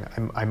always living.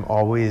 I'm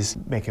always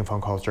making phone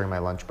calls during my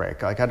lunch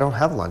break. Like I don't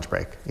have a lunch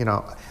break. You know,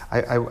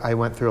 I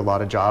went through a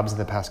lot of jobs in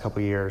the past couple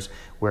of years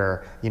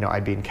where, you know,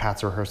 I'd be in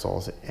Cats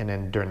rehearsals and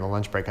then during the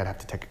lunch break I'd have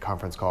to take a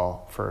conference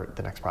call for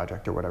the next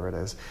project or whatever it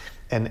is.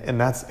 And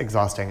that's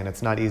exhausting, and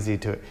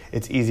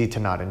it's easy to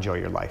not enjoy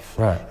your life.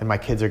 Right. And my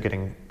kids are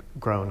getting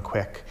grown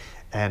quick.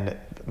 And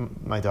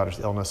my daughter's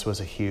illness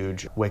was a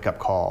huge wake-up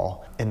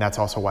call. And that's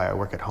also why I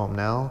work at home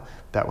now,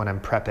 that when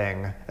I'm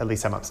prepping, at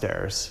least I'm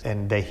upstairs,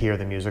 and they hear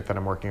the music that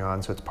I'm working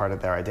on, so it's part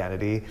of their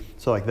identity.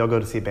 So like they'll go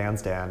to see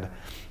Bandstand,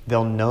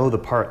 they'll know the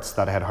parts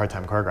that I had a hard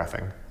time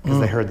choreographing, because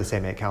they heard the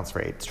same 8 counts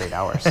for 8 straight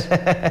hours. You know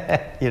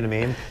what I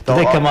mean? Do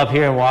they come up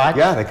here and watch?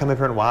 Yeah, they come up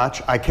here and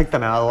watch. I kick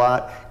them out a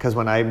lot, because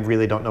when I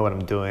really don't know what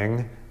I'm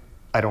doing,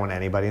 I don't want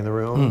anybody in the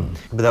room.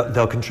 But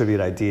they'll contribute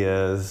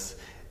ideas,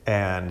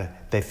 and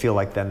they feel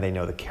like then they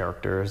know the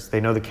characters.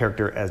 They know the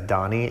character as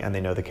Donnie, and they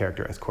know the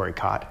character as Corey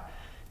Cott,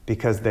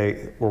 because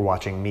they were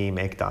watching me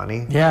make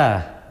Donnie.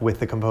 Yeah. With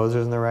the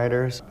composers and the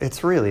writers.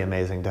 It's really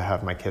amazing to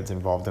have my kids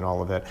involved in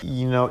all of it.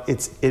 You know,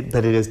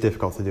 but it is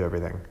difficult to do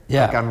everything.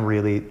 Yeah. Like I'm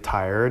really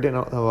tired in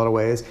a lot of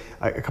ways.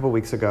 A couple of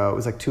weeks ago, it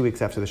was like 2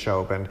 weeks after the show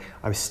opened,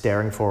 I was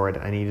staring forward.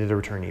 I needed to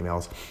return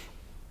emails.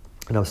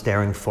 And I was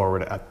staring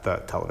forward at the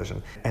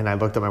television. And I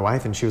looked at my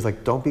wife and she was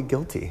like, don't be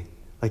guilty.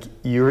 Like,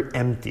 you're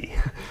empty.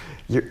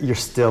 You're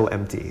still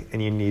empty,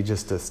 and you need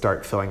just to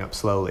start filling up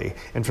slowly.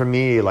 And for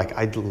me, like,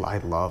 I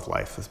love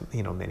life, as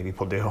you know, many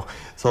people do.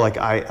 So like,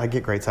 I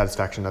get great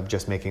satisfaction of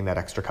just making that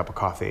extra cup of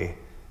coffee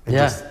and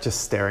just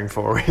staring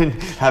forward and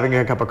having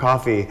a cup of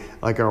coffee,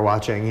 like, or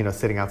watching, you know,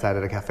 sitting outside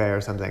at a cafe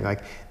or something.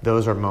 Like,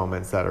 those are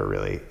moments that are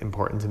really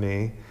important to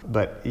me.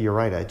 But you're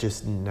right,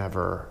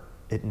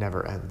 it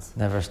never ends.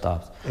 Never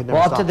stops.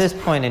 Up to this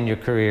point in your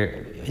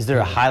career, is there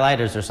a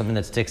highlight or is there something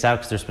that sticks out?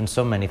 Because there's been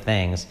so many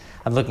things.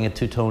 I'm looking at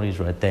 2 Tonys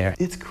right there.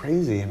 It's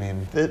crazy. I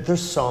mean,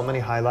 there's so many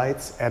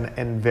highlights,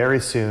 and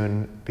very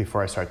soon,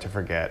 before I start to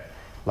forget,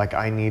 like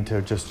I need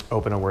to just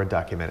open a Word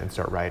document and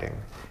start writing,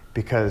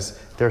 because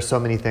there's so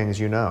many things,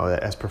 you know,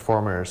 that as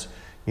performers,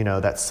 you know,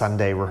 that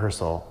Sunday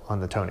rehearsal on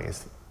the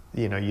Tonys.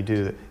 You know, you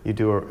do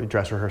a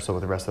dress rehearsal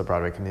with the rest of the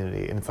Broadway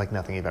community, and it's like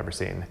nothing you've ever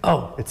seen.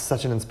 Oh. It's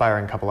such an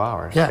inspiring couple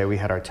hours. Yeah. We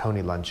had our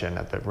Tony luncheon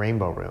at the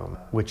Rainbow Room,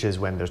 which is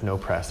when there's no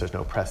press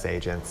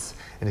agents,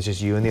 and it's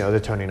just you and the other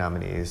Tony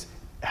nominees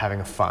having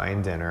a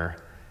fine dinner,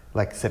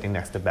 like sitting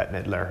next to Bette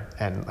Midler,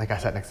 and like I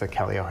sat next to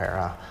Kelly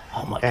O'Hara.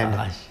 Oh my and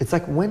gosh. It's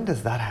like, when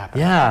does that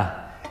happen?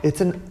 Yeah.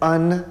 It's an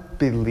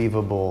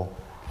unbelievable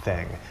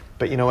thing.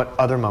 But you know what?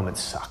 Other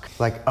moments suck.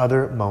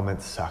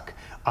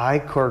 I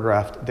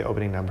choreographed the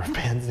opening number of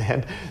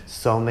Bandstand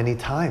so many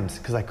times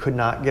because I could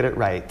not get it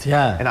right.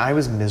 Yeah. And I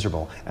was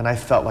miserable, and I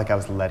felt like I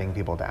was letting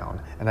people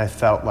down. And I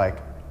felt like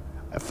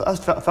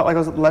I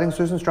was letting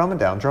Susan Stroman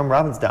down, Jerome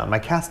Robbins down, my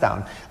cast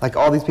down. Like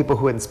all these people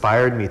who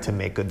inspired me to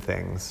make good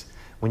things.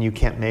 When you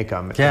can't make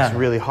them, it's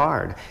really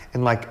hard.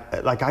 And like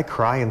I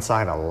cry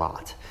inside a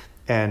lot,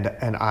 and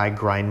I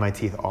grind my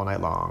teeth all night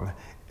long.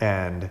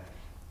 And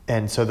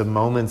so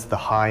the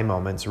high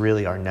moments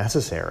really are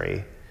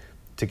necessary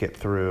to get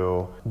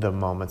through the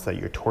moments that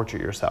you torture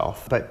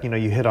yourself. But you know,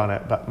 you hit on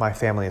it, but my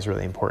family is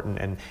really important,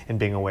 and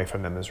being away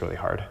from them is really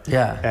hard.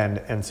 Yeah.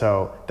 And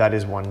so that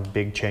is one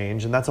big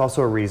change, and that's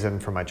also a reason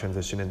for my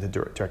transition into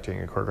directing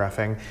and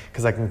choreographing,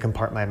 because I can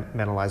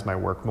compartmentalize my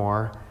work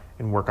more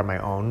and work on my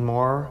own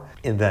more,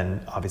 and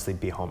then obviously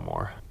be home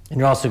more. And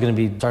you're also going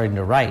to be starting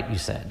to write, you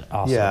said,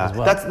 also as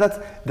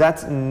well.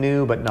 That's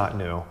new, but not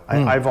new.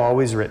 I've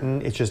always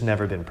written, it's just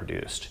never been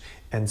produced.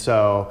 And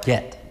so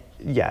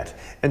Yet.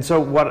 And so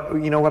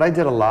what I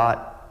did a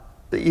lot,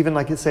 even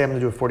like say I'm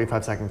going to do a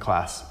 45-second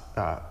class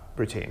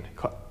routine,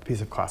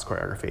 piece of class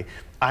choreography,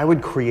 I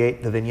would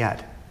create the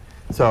vignette.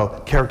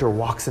 So character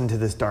walks into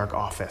this dark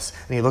office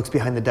and he looks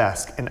behind the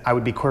desk, and I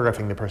would be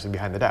choreographing the person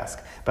behind the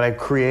desk. But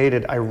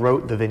I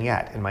wrote the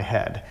vignette in my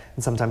head,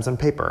 and sometimes on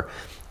paper.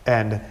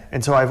 And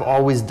so I've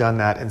always done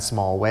that in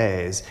small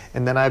ways.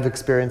 And then I've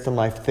experienced in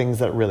life things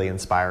that are really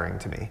inspiring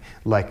to me,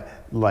 like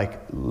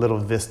little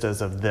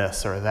vistas of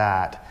this or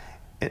that.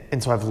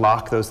 And so I've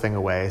locked those things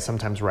away,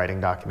 sometimes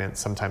writing documents,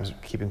 sometimes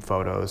keeping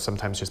photos,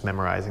 sometimes just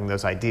memorizing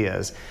those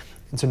ideas.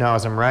 And so now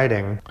as I'm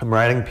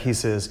writing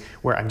pieces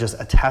where I'm just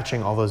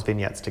attaching all those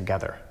vignettes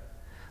together.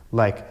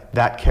 Like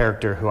that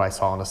character who I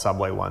saw on a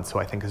subway once, who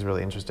I think is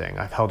really interesting.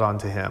 I've held on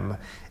to him,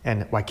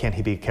 and why can't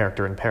he be a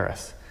character in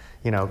Paris?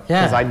 You know,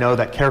 because I know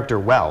that character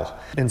well.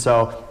 And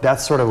so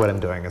that's sort of what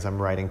I'm doing, is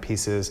I'm writing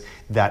pieces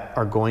that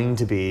are going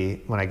to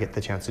be, when I get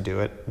the chance to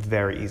do it,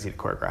 very easy to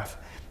choreograph.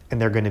 And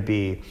they're going to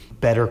be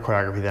better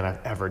choreography than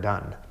I've ever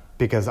done,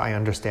 because I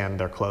understand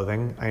their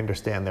clothing, I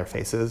understand their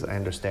faces, I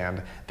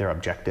understand their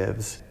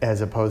objectives,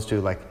 as opposed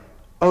to like,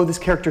 oh, this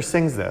character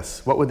sings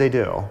this, what would they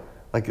do?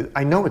 Like,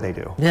 I know what they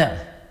do.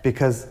 Yeah.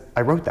 Because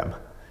I wrote them,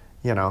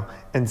 you know?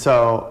 And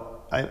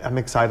so I'm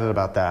excited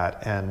about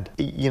that. And,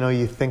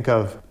 you think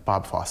of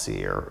Bob Fosse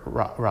or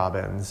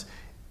Robbins,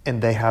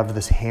 and they have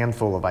this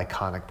handful of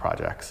iconic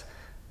projects.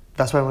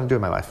 That's what I want to do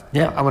in my life.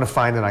 Yeah. I want to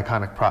find an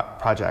iconic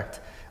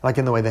project, like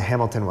in the way that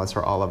Hamilton was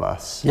for all of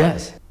us.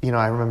 Yes.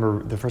 I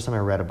remember the first time I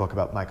read a book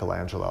about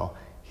Michelangelo,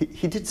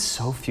 he did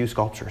so few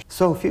sculptures,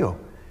 so few,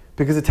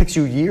 because it takes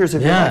you years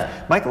of your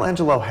life.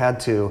 Michelangelo had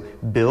to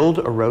build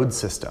a road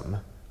system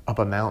up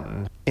a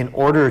mountain in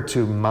order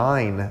to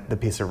mine the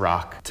piece of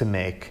rock to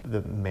make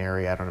the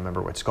Mary, I don't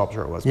remember which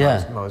sculpture it was,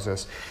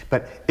 Moses.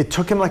 But it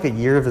took him like a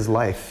year of his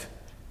life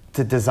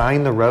to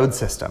design the road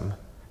system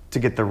to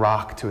get the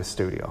rock to his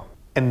studio.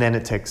 And then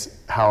it takes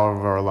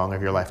however long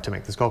of your life to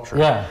make the sculpture.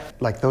 Yeah.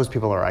 Like, those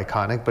people are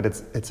iconic, but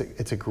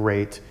it's a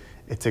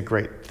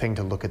great thing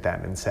to look at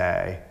them and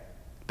say,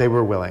 they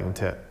were willing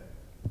to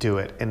do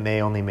it, and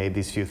they only made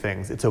these few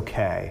things. It's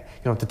okay.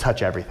 You don't have to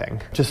touch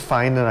everything. Just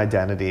find an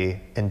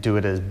identity and do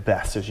it as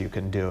best as you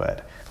can do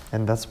it.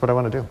 And that's what I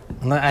want to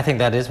do. I think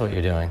that is what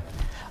you're doing.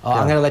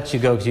 I'm going to let you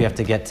go because you have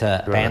to get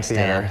to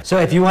Bandstand. Theater. So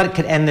if you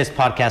could end this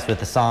podcast with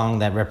a song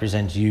that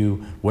represents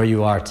you where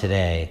you are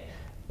today,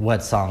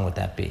 what song would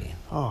that be?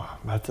 Oh,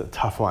 that's a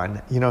tough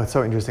one. It's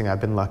so interesting.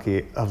 I've been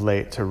lucky of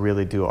late to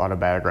really do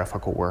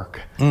autobiographical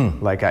work.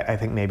 Like, I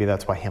think maybe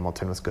that's why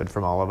Hamilton was good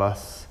from all of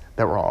us.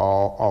 That we're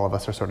all of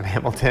us are sort of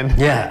Hamilton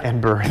and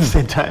Burr at the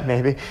same time,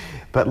 maybe.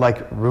 But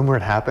like, Room Where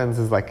It Happens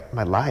is like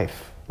my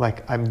life.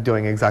 Like, I'm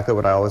doing exactly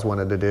what I always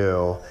wanted to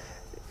do,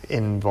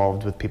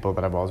 involved with people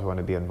that I've always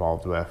wanted to be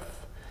involved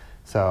with.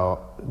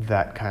 So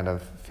that kind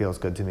of feels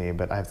good to me.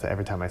 But I have to say,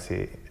 every time I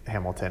see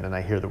Hamilton and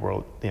I hear the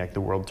world, the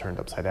world turned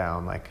upside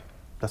down, like,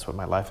 that's what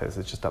my life is.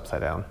 It's just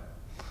upside down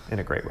in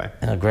a great way.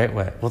 In a great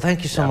way. Well,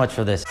 thank you so much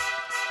for this.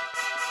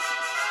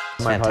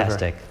 My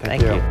Fantastic. pleasure.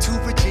 Thank you. Two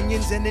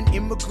Virginians and an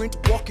immigrant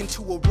walk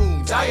into a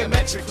room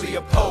diametrically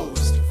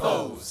opposed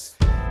foes.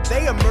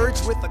 They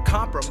emerge with a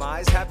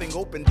compromise, having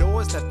opened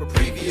doors that were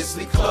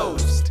previously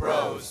closed.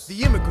 Bros.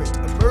 The immigrant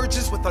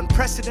emerges with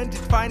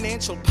unprecedented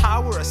financial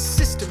power, a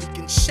system he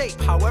can shape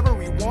however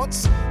he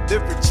wants. The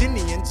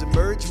Virginians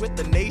emerge with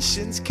the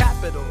nation's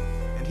capital.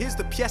 And here's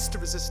the pièce de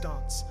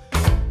résistance.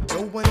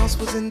 No one else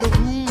was in the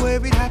room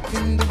where it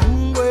happened, the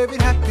room where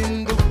it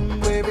happened, the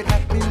room where it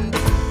happened.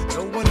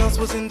 No one else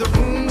was in the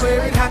room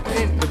where it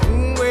happened, the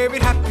room where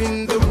it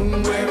happened, the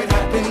room where it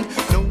happened.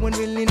 No one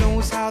really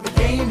knows how the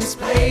game is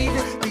played,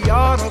 the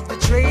art of the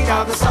trade,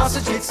 how the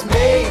sausage gets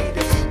made.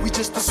 We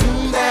just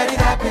assume that it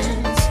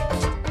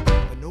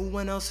happens, but no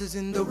one else is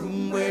in the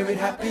room where it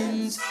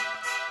happens.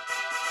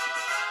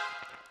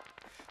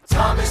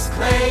 Thomas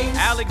claims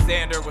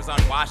Alexander was on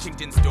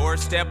Washington's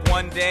doorstep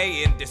one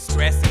day in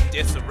distress and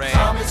disarray.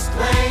 Thomas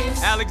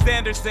claims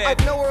Alexander said,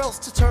 I've nowhere else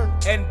to turn,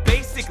 and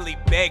basically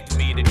begged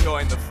me to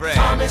join the fray.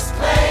 Thomas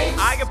claims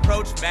I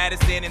approached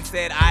Madison and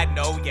said, I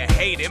know you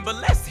hate him, but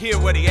let's hear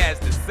what he has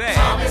to say.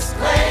 Thomas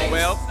claims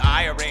Well,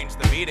 I arranged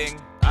the meeting.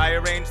 I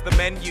arranged the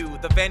menu,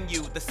 the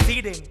venue, the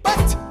seating.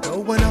 But no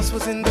one else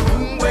was in the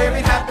room where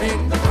it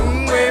happened, the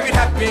room where it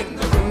happened,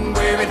 the room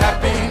where it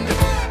happened.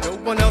 No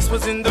one else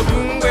was in the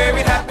room where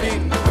it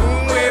happened, the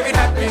room where it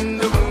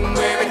happened, the room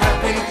where it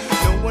happened.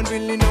 No one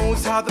really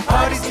knows how the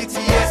parties get to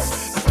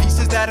yes. The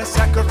pieces that are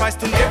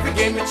sacrificed in every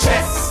game of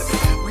chess.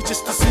 We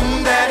just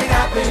assume that it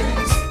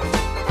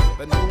happens,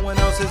 but no one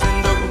else is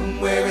in the room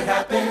where it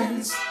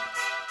happens.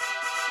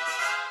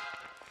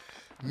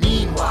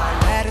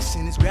 Meanwhile,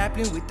 Madison is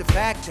grappling with the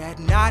fact that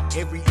not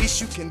every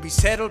issue can be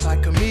settled by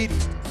committee.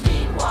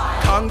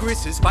 Meanwhile,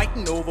 Congress is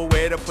fighting over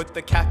where to put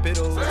the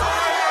capital.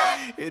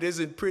 It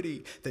isn't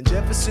pretty. Then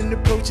Jefferson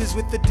approaches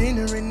with the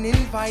dinner and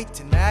invite,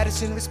 and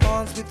Madison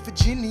responds with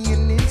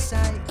Virginian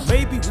insight.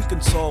 Maybe we can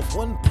solve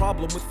one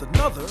problem with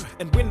another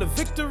and win a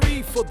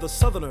victory for the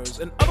Southerners.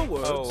 In other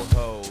words,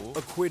 Ho,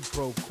 a quid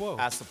pro quo.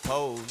 I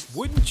suppose.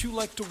 Wouldn't you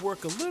like to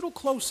work a little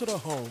closer to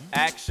home?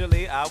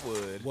 Actually, I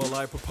would. Well,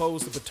 I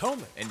propose the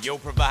Potomac. And you'll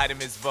provide him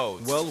his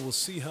votes. Well, we'll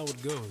see how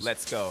it goes.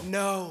 Let's go.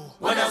 No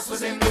one else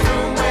was in the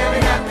room where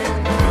it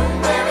happened, the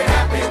room where it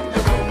happened, the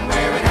room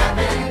where it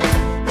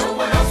happened. No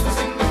one else was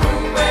in the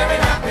room where it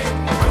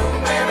happened, the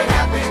room where it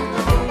happened,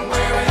 the room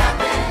where it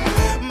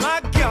happened. My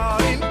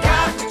God, in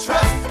God we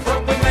trust,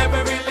 but we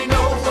never really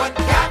know what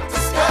got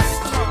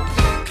discussed.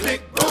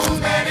 Click,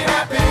 boom, and it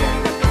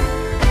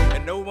happened.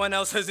 And no one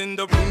else was in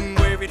the room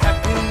where it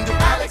happened.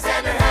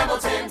 Alexander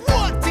Hamilton.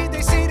 What did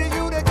they say to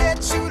you to get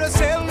you to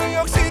sail New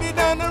York City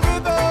down the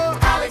river?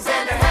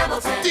 Alexander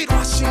Hamilton. Did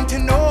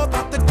Washington know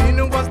about the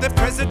dinner? Was there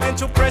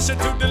presidential pressure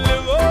to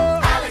deliver?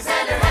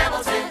 Alexander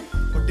Hamilton.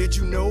 Or did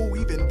you know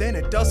even then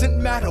it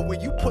doesn't matter where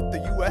you put the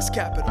U.S.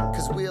 Capitol?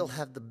 Cause we'll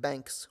have the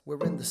banks,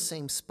 we're in the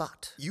same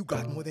spot. You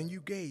got more than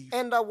you gave.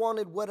 And I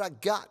wanted what I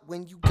got.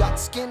 When you got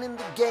skin in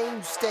the game,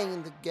 you stay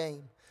in the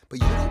game.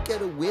 But you don't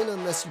get a win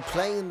unless you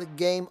play in the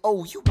game.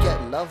 Oh, you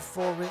get love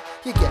for it,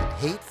 you get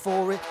hate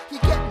for it, you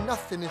get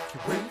nothing if you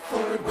wait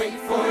for it, wait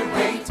for it,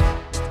 wait.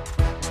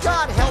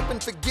 God help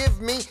and forgive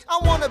me, I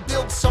wanna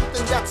build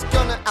something that's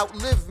gonna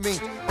outlive me.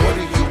 What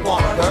do you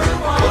want, Bert?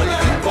 What do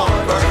you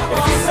want, Bert?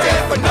 If you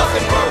stand for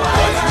nothing, Bert,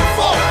 what do you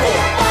fall for?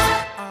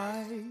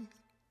 I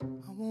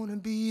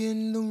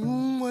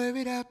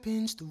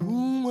happens, the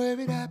room where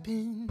it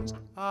happens.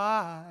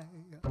 I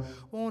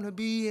wanna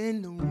be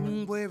in the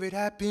room where it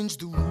happens,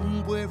 the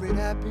room where it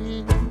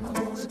happens.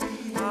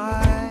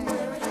 I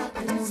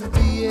wanna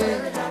be in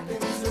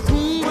the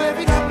room where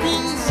it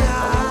happens.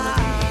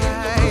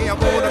 I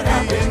wanna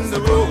be in the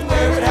room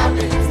where it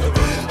happens.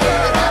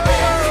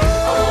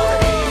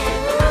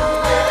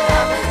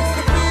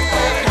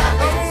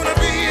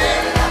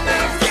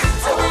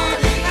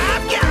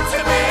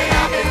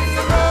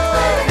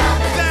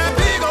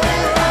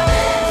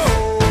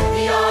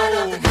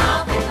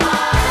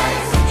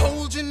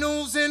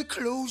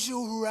 Close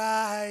your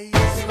eyes.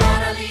 They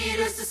wanna lead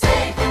us to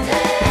save the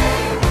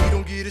day. We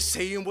don't get a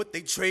say in what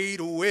they trade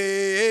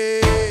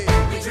away.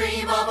 We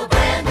dream of a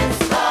brand new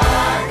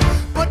start,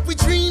 but we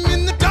dream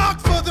in the dark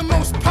for the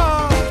most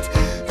part.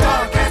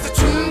 Dark as a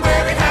tomb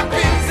where it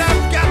happens.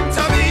 I've got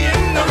to be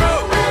in the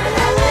room where it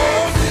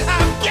happens.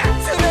 I've got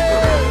to be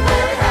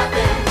where it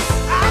happens.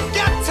 I've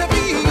got to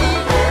be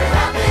where it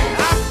happens.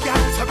 I've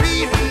got to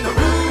be in the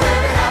room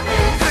where it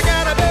happens. I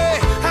gotta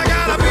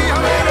be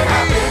where it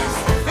happens.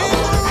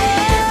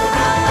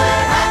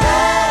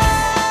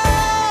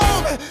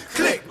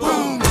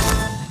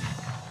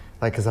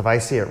 Like, because if I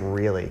see it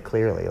really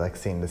clearly, like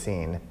scene to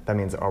scene, that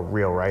means a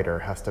real writer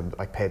has to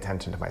like pay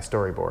attention to my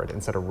storyboard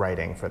instead of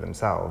writing for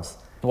themselves.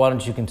 Why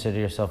don't you consider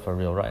yourself a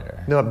real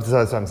writer? No, that's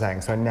what I'm saying.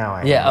 So now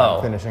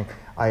I'm finishing.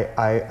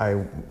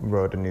 I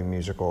wrote a new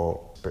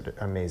musical,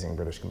 amazing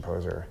British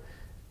composer,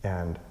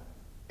 and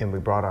we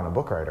brought on a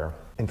book writer.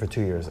 And for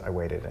 2 years I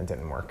waited and it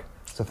didn't work.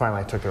 So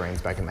finally I took the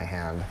reins back in my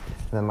hand.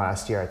 And then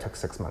last year I took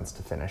 6 months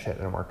to finish it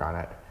and work on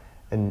it.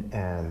 And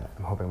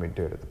I'm hoping we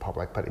do it at the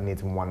public, but it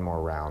needs one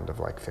more round of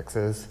like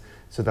fixes.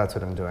 So that's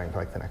what I'm doing for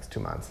like the next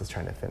 2 months, is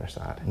trying to finish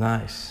that.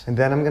 Nice. And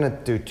then I'm gonna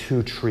do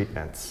 2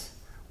 treatments,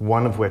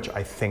 one of which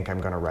I think I'm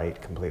gonna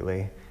write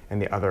completely,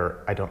 and the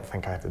other I don't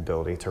think I have the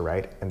ability to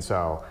write. And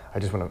so I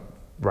just wanna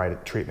write a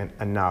treatment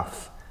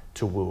enough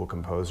to woo a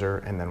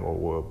composer, and then we'll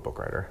woo a book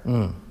writer.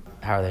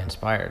 How are they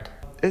inspired?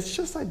 It's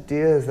just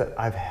ideas that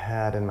I've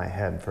had in my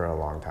head for a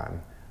long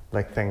time.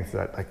 Like things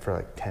that like for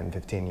like 10,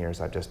 15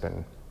 years I've just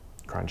been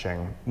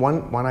crunching.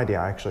 One idea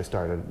I actually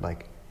started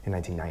like in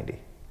 1990.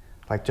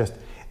 Like just,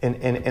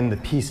 and the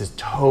piece is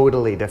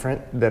totally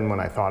different than when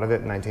I thought of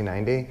it in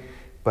 1990,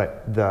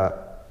 but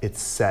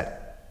it's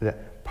set, the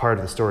part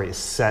of the story is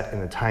set in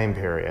the time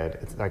period.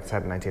 It's like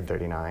set in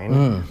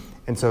 1939.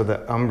 And so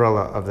the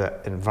umbrella of the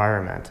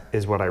environment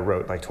is what I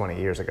wrote like 20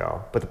 years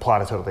ago, but the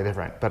plot is totally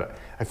different. But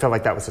I felt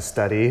like that was a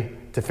study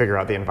to figure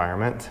out the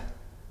environment.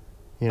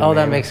 You know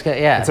that makes good,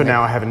 yeah. And so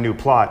now I have a new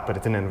plot, but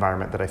it's in an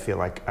environment that I feel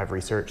like I've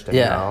researched and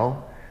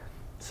know.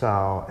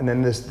 So, and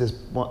then this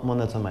one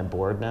that's on my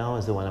board now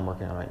is the one I'm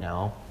working on right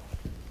now.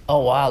 Oh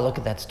wow, look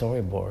at that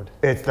storyboard.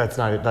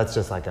 That's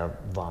just like a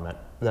vomit.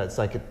 That's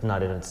like it's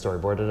not even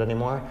storyboarded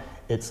anymore.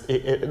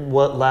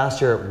 Last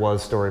year it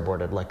was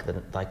storyboarded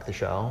like the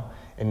show,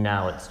 and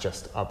now it's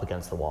just up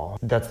against the wall.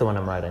 That's the one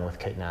I'm writing with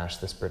Kate Nash,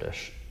 this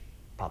British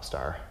pop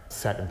star,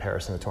 set in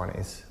Paris in the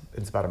 20s.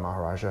 It's about a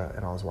Maharaja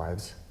and all his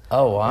wives.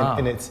 Oh wow!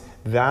 And it's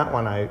that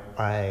one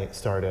I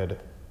started.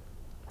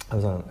 I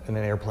was in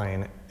an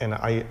airplane, and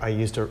I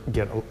used to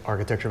get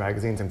architecture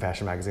magazines and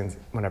fashion magazines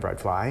whenever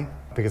I'd fly,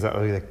 because that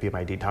would like be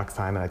my detox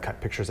time, and I'd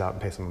cut pictures out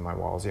and paste them on my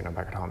walls, you know,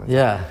 back at home. And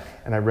stuff.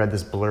 And I read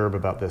this blurb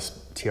about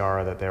this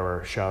tiara that they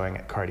were showing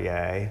at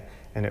Cartier,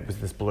 and it was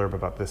this blurb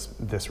about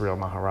this real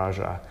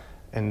Maharaja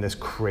and this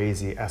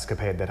crazy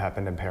escapade that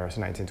happened in Paris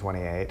in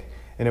 1928.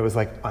 And it was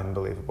like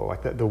unbelievable.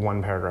 Like the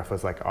one paragraph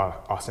was like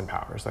Austin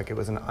Powers. Like it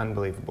was an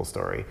unbelievable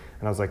story.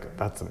 And I was like,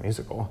 that's a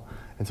musical.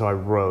 And so I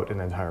wrote an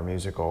entire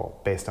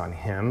musical based on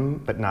him,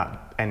 but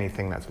not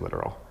anything that's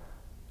literal.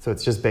 So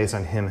it's just based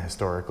on him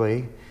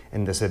historically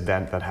in this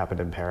event that happened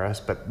in Paris,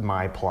 but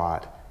my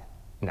plot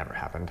never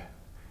happened.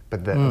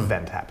 But the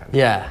event happened.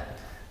 Yeah.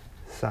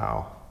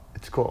 So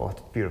it's cool.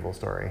 It's a beautiful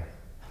story.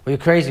 Well, you're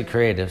crazy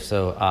creative,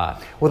 so...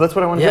 well, that's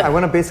what I want to do. I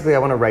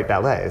want to write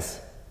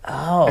ballets.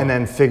 Oh. And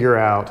then figure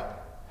out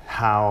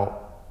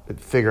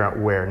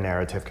where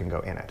narrative can go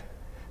in it.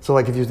 So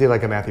like if you do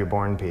like a Matthew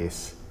Bourne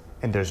piece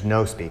and there's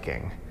no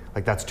speaking,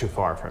 like that's too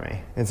far for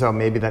me. And so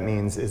maybe that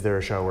means, is there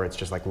a show where it's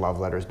just like love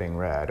letters being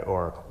read,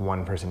 or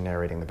one person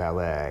narrating the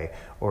ballet,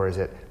 or is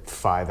it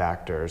 5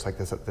 actors? Like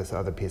this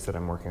other piece that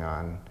I'm working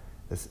on,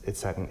 it's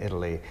set in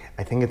Italy.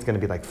 I think it's going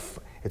to be like,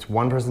 it's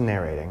one person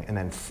narrating, and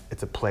then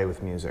it's a play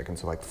with music. And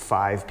so like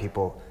 5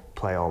 people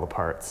play all the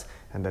parts,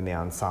 and then the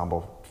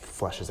ensemble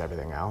fleshes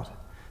everything out.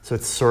 So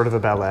it's sort of a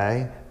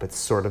ballet, but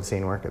sort of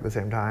scene work at the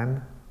same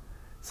time.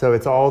 So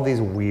it's all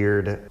these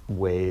weird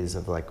ways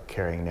of like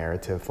carrying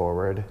narrative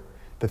forward.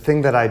 The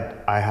thing that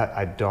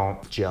I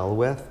don't gel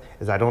with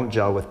is I don't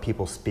gel with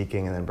people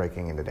speaking and then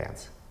breaking into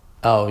dance.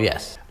 Oh,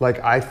 yes. Like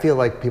I feel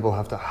like people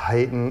have to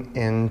heighten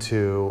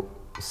into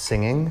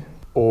singing,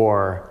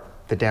 or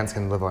the dance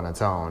can live on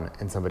its own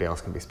and somebody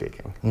else can be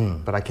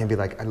speaking. But I can't be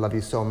like, I love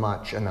you so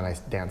much, and then I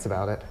dance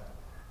about it.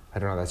 I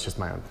don't know, that's just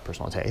my own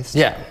personal taste.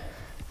 Yeah.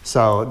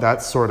 So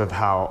that's sort of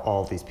how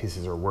all these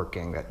pieces are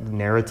working, that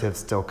narrative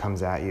still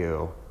comes at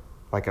you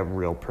like a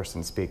real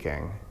person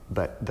speaking,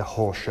 but the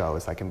whole show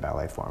is like in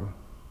ballet form,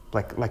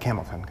 like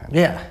Hamilton kind of.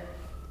 Yeah.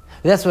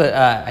 That's what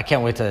I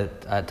can't wait to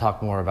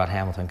talk more about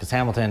Hamilton, because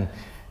Hamilton,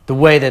 the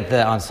way that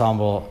the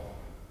ensemble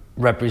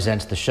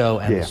represents the show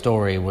and the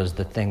story was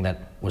the thing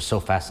that was so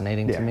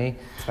fascinating to me.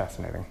 It's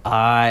fascinating.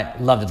 I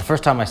loved it. The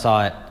first time I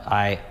saw it,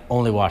 I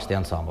only watched the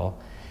ensemble.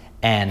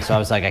 And so I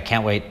was like, I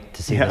can't wait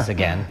to see this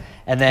again.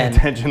 And then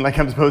attention like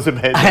I'm supposed to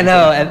pay attention. I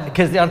know,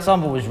 because the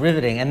ensemble was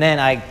riveting. And then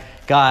I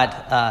got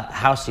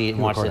house seat and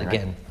watched it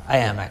again. Right? I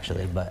am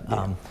actually, but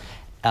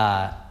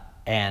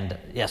and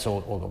yeah,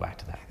 so we'll go back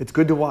to that. It's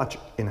good to watch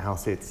in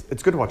house seats.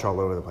 It's good to watch all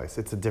over the place.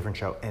 It's a different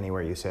show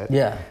anywhere you sit.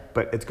 Yeah.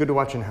 But it's good to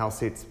watch in house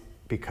seats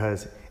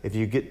because if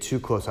you get too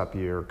close up,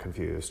 you're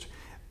confused.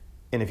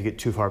 And if you get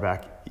too far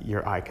back,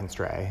 your eye can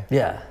stray.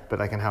 Yeah. But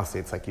like in house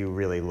seats, like you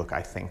really look,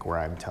 I think, where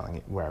I'm telling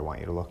you, where I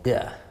want you to look.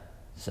 Yeah.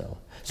 So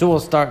we'll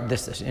start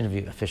this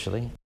interview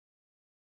officially.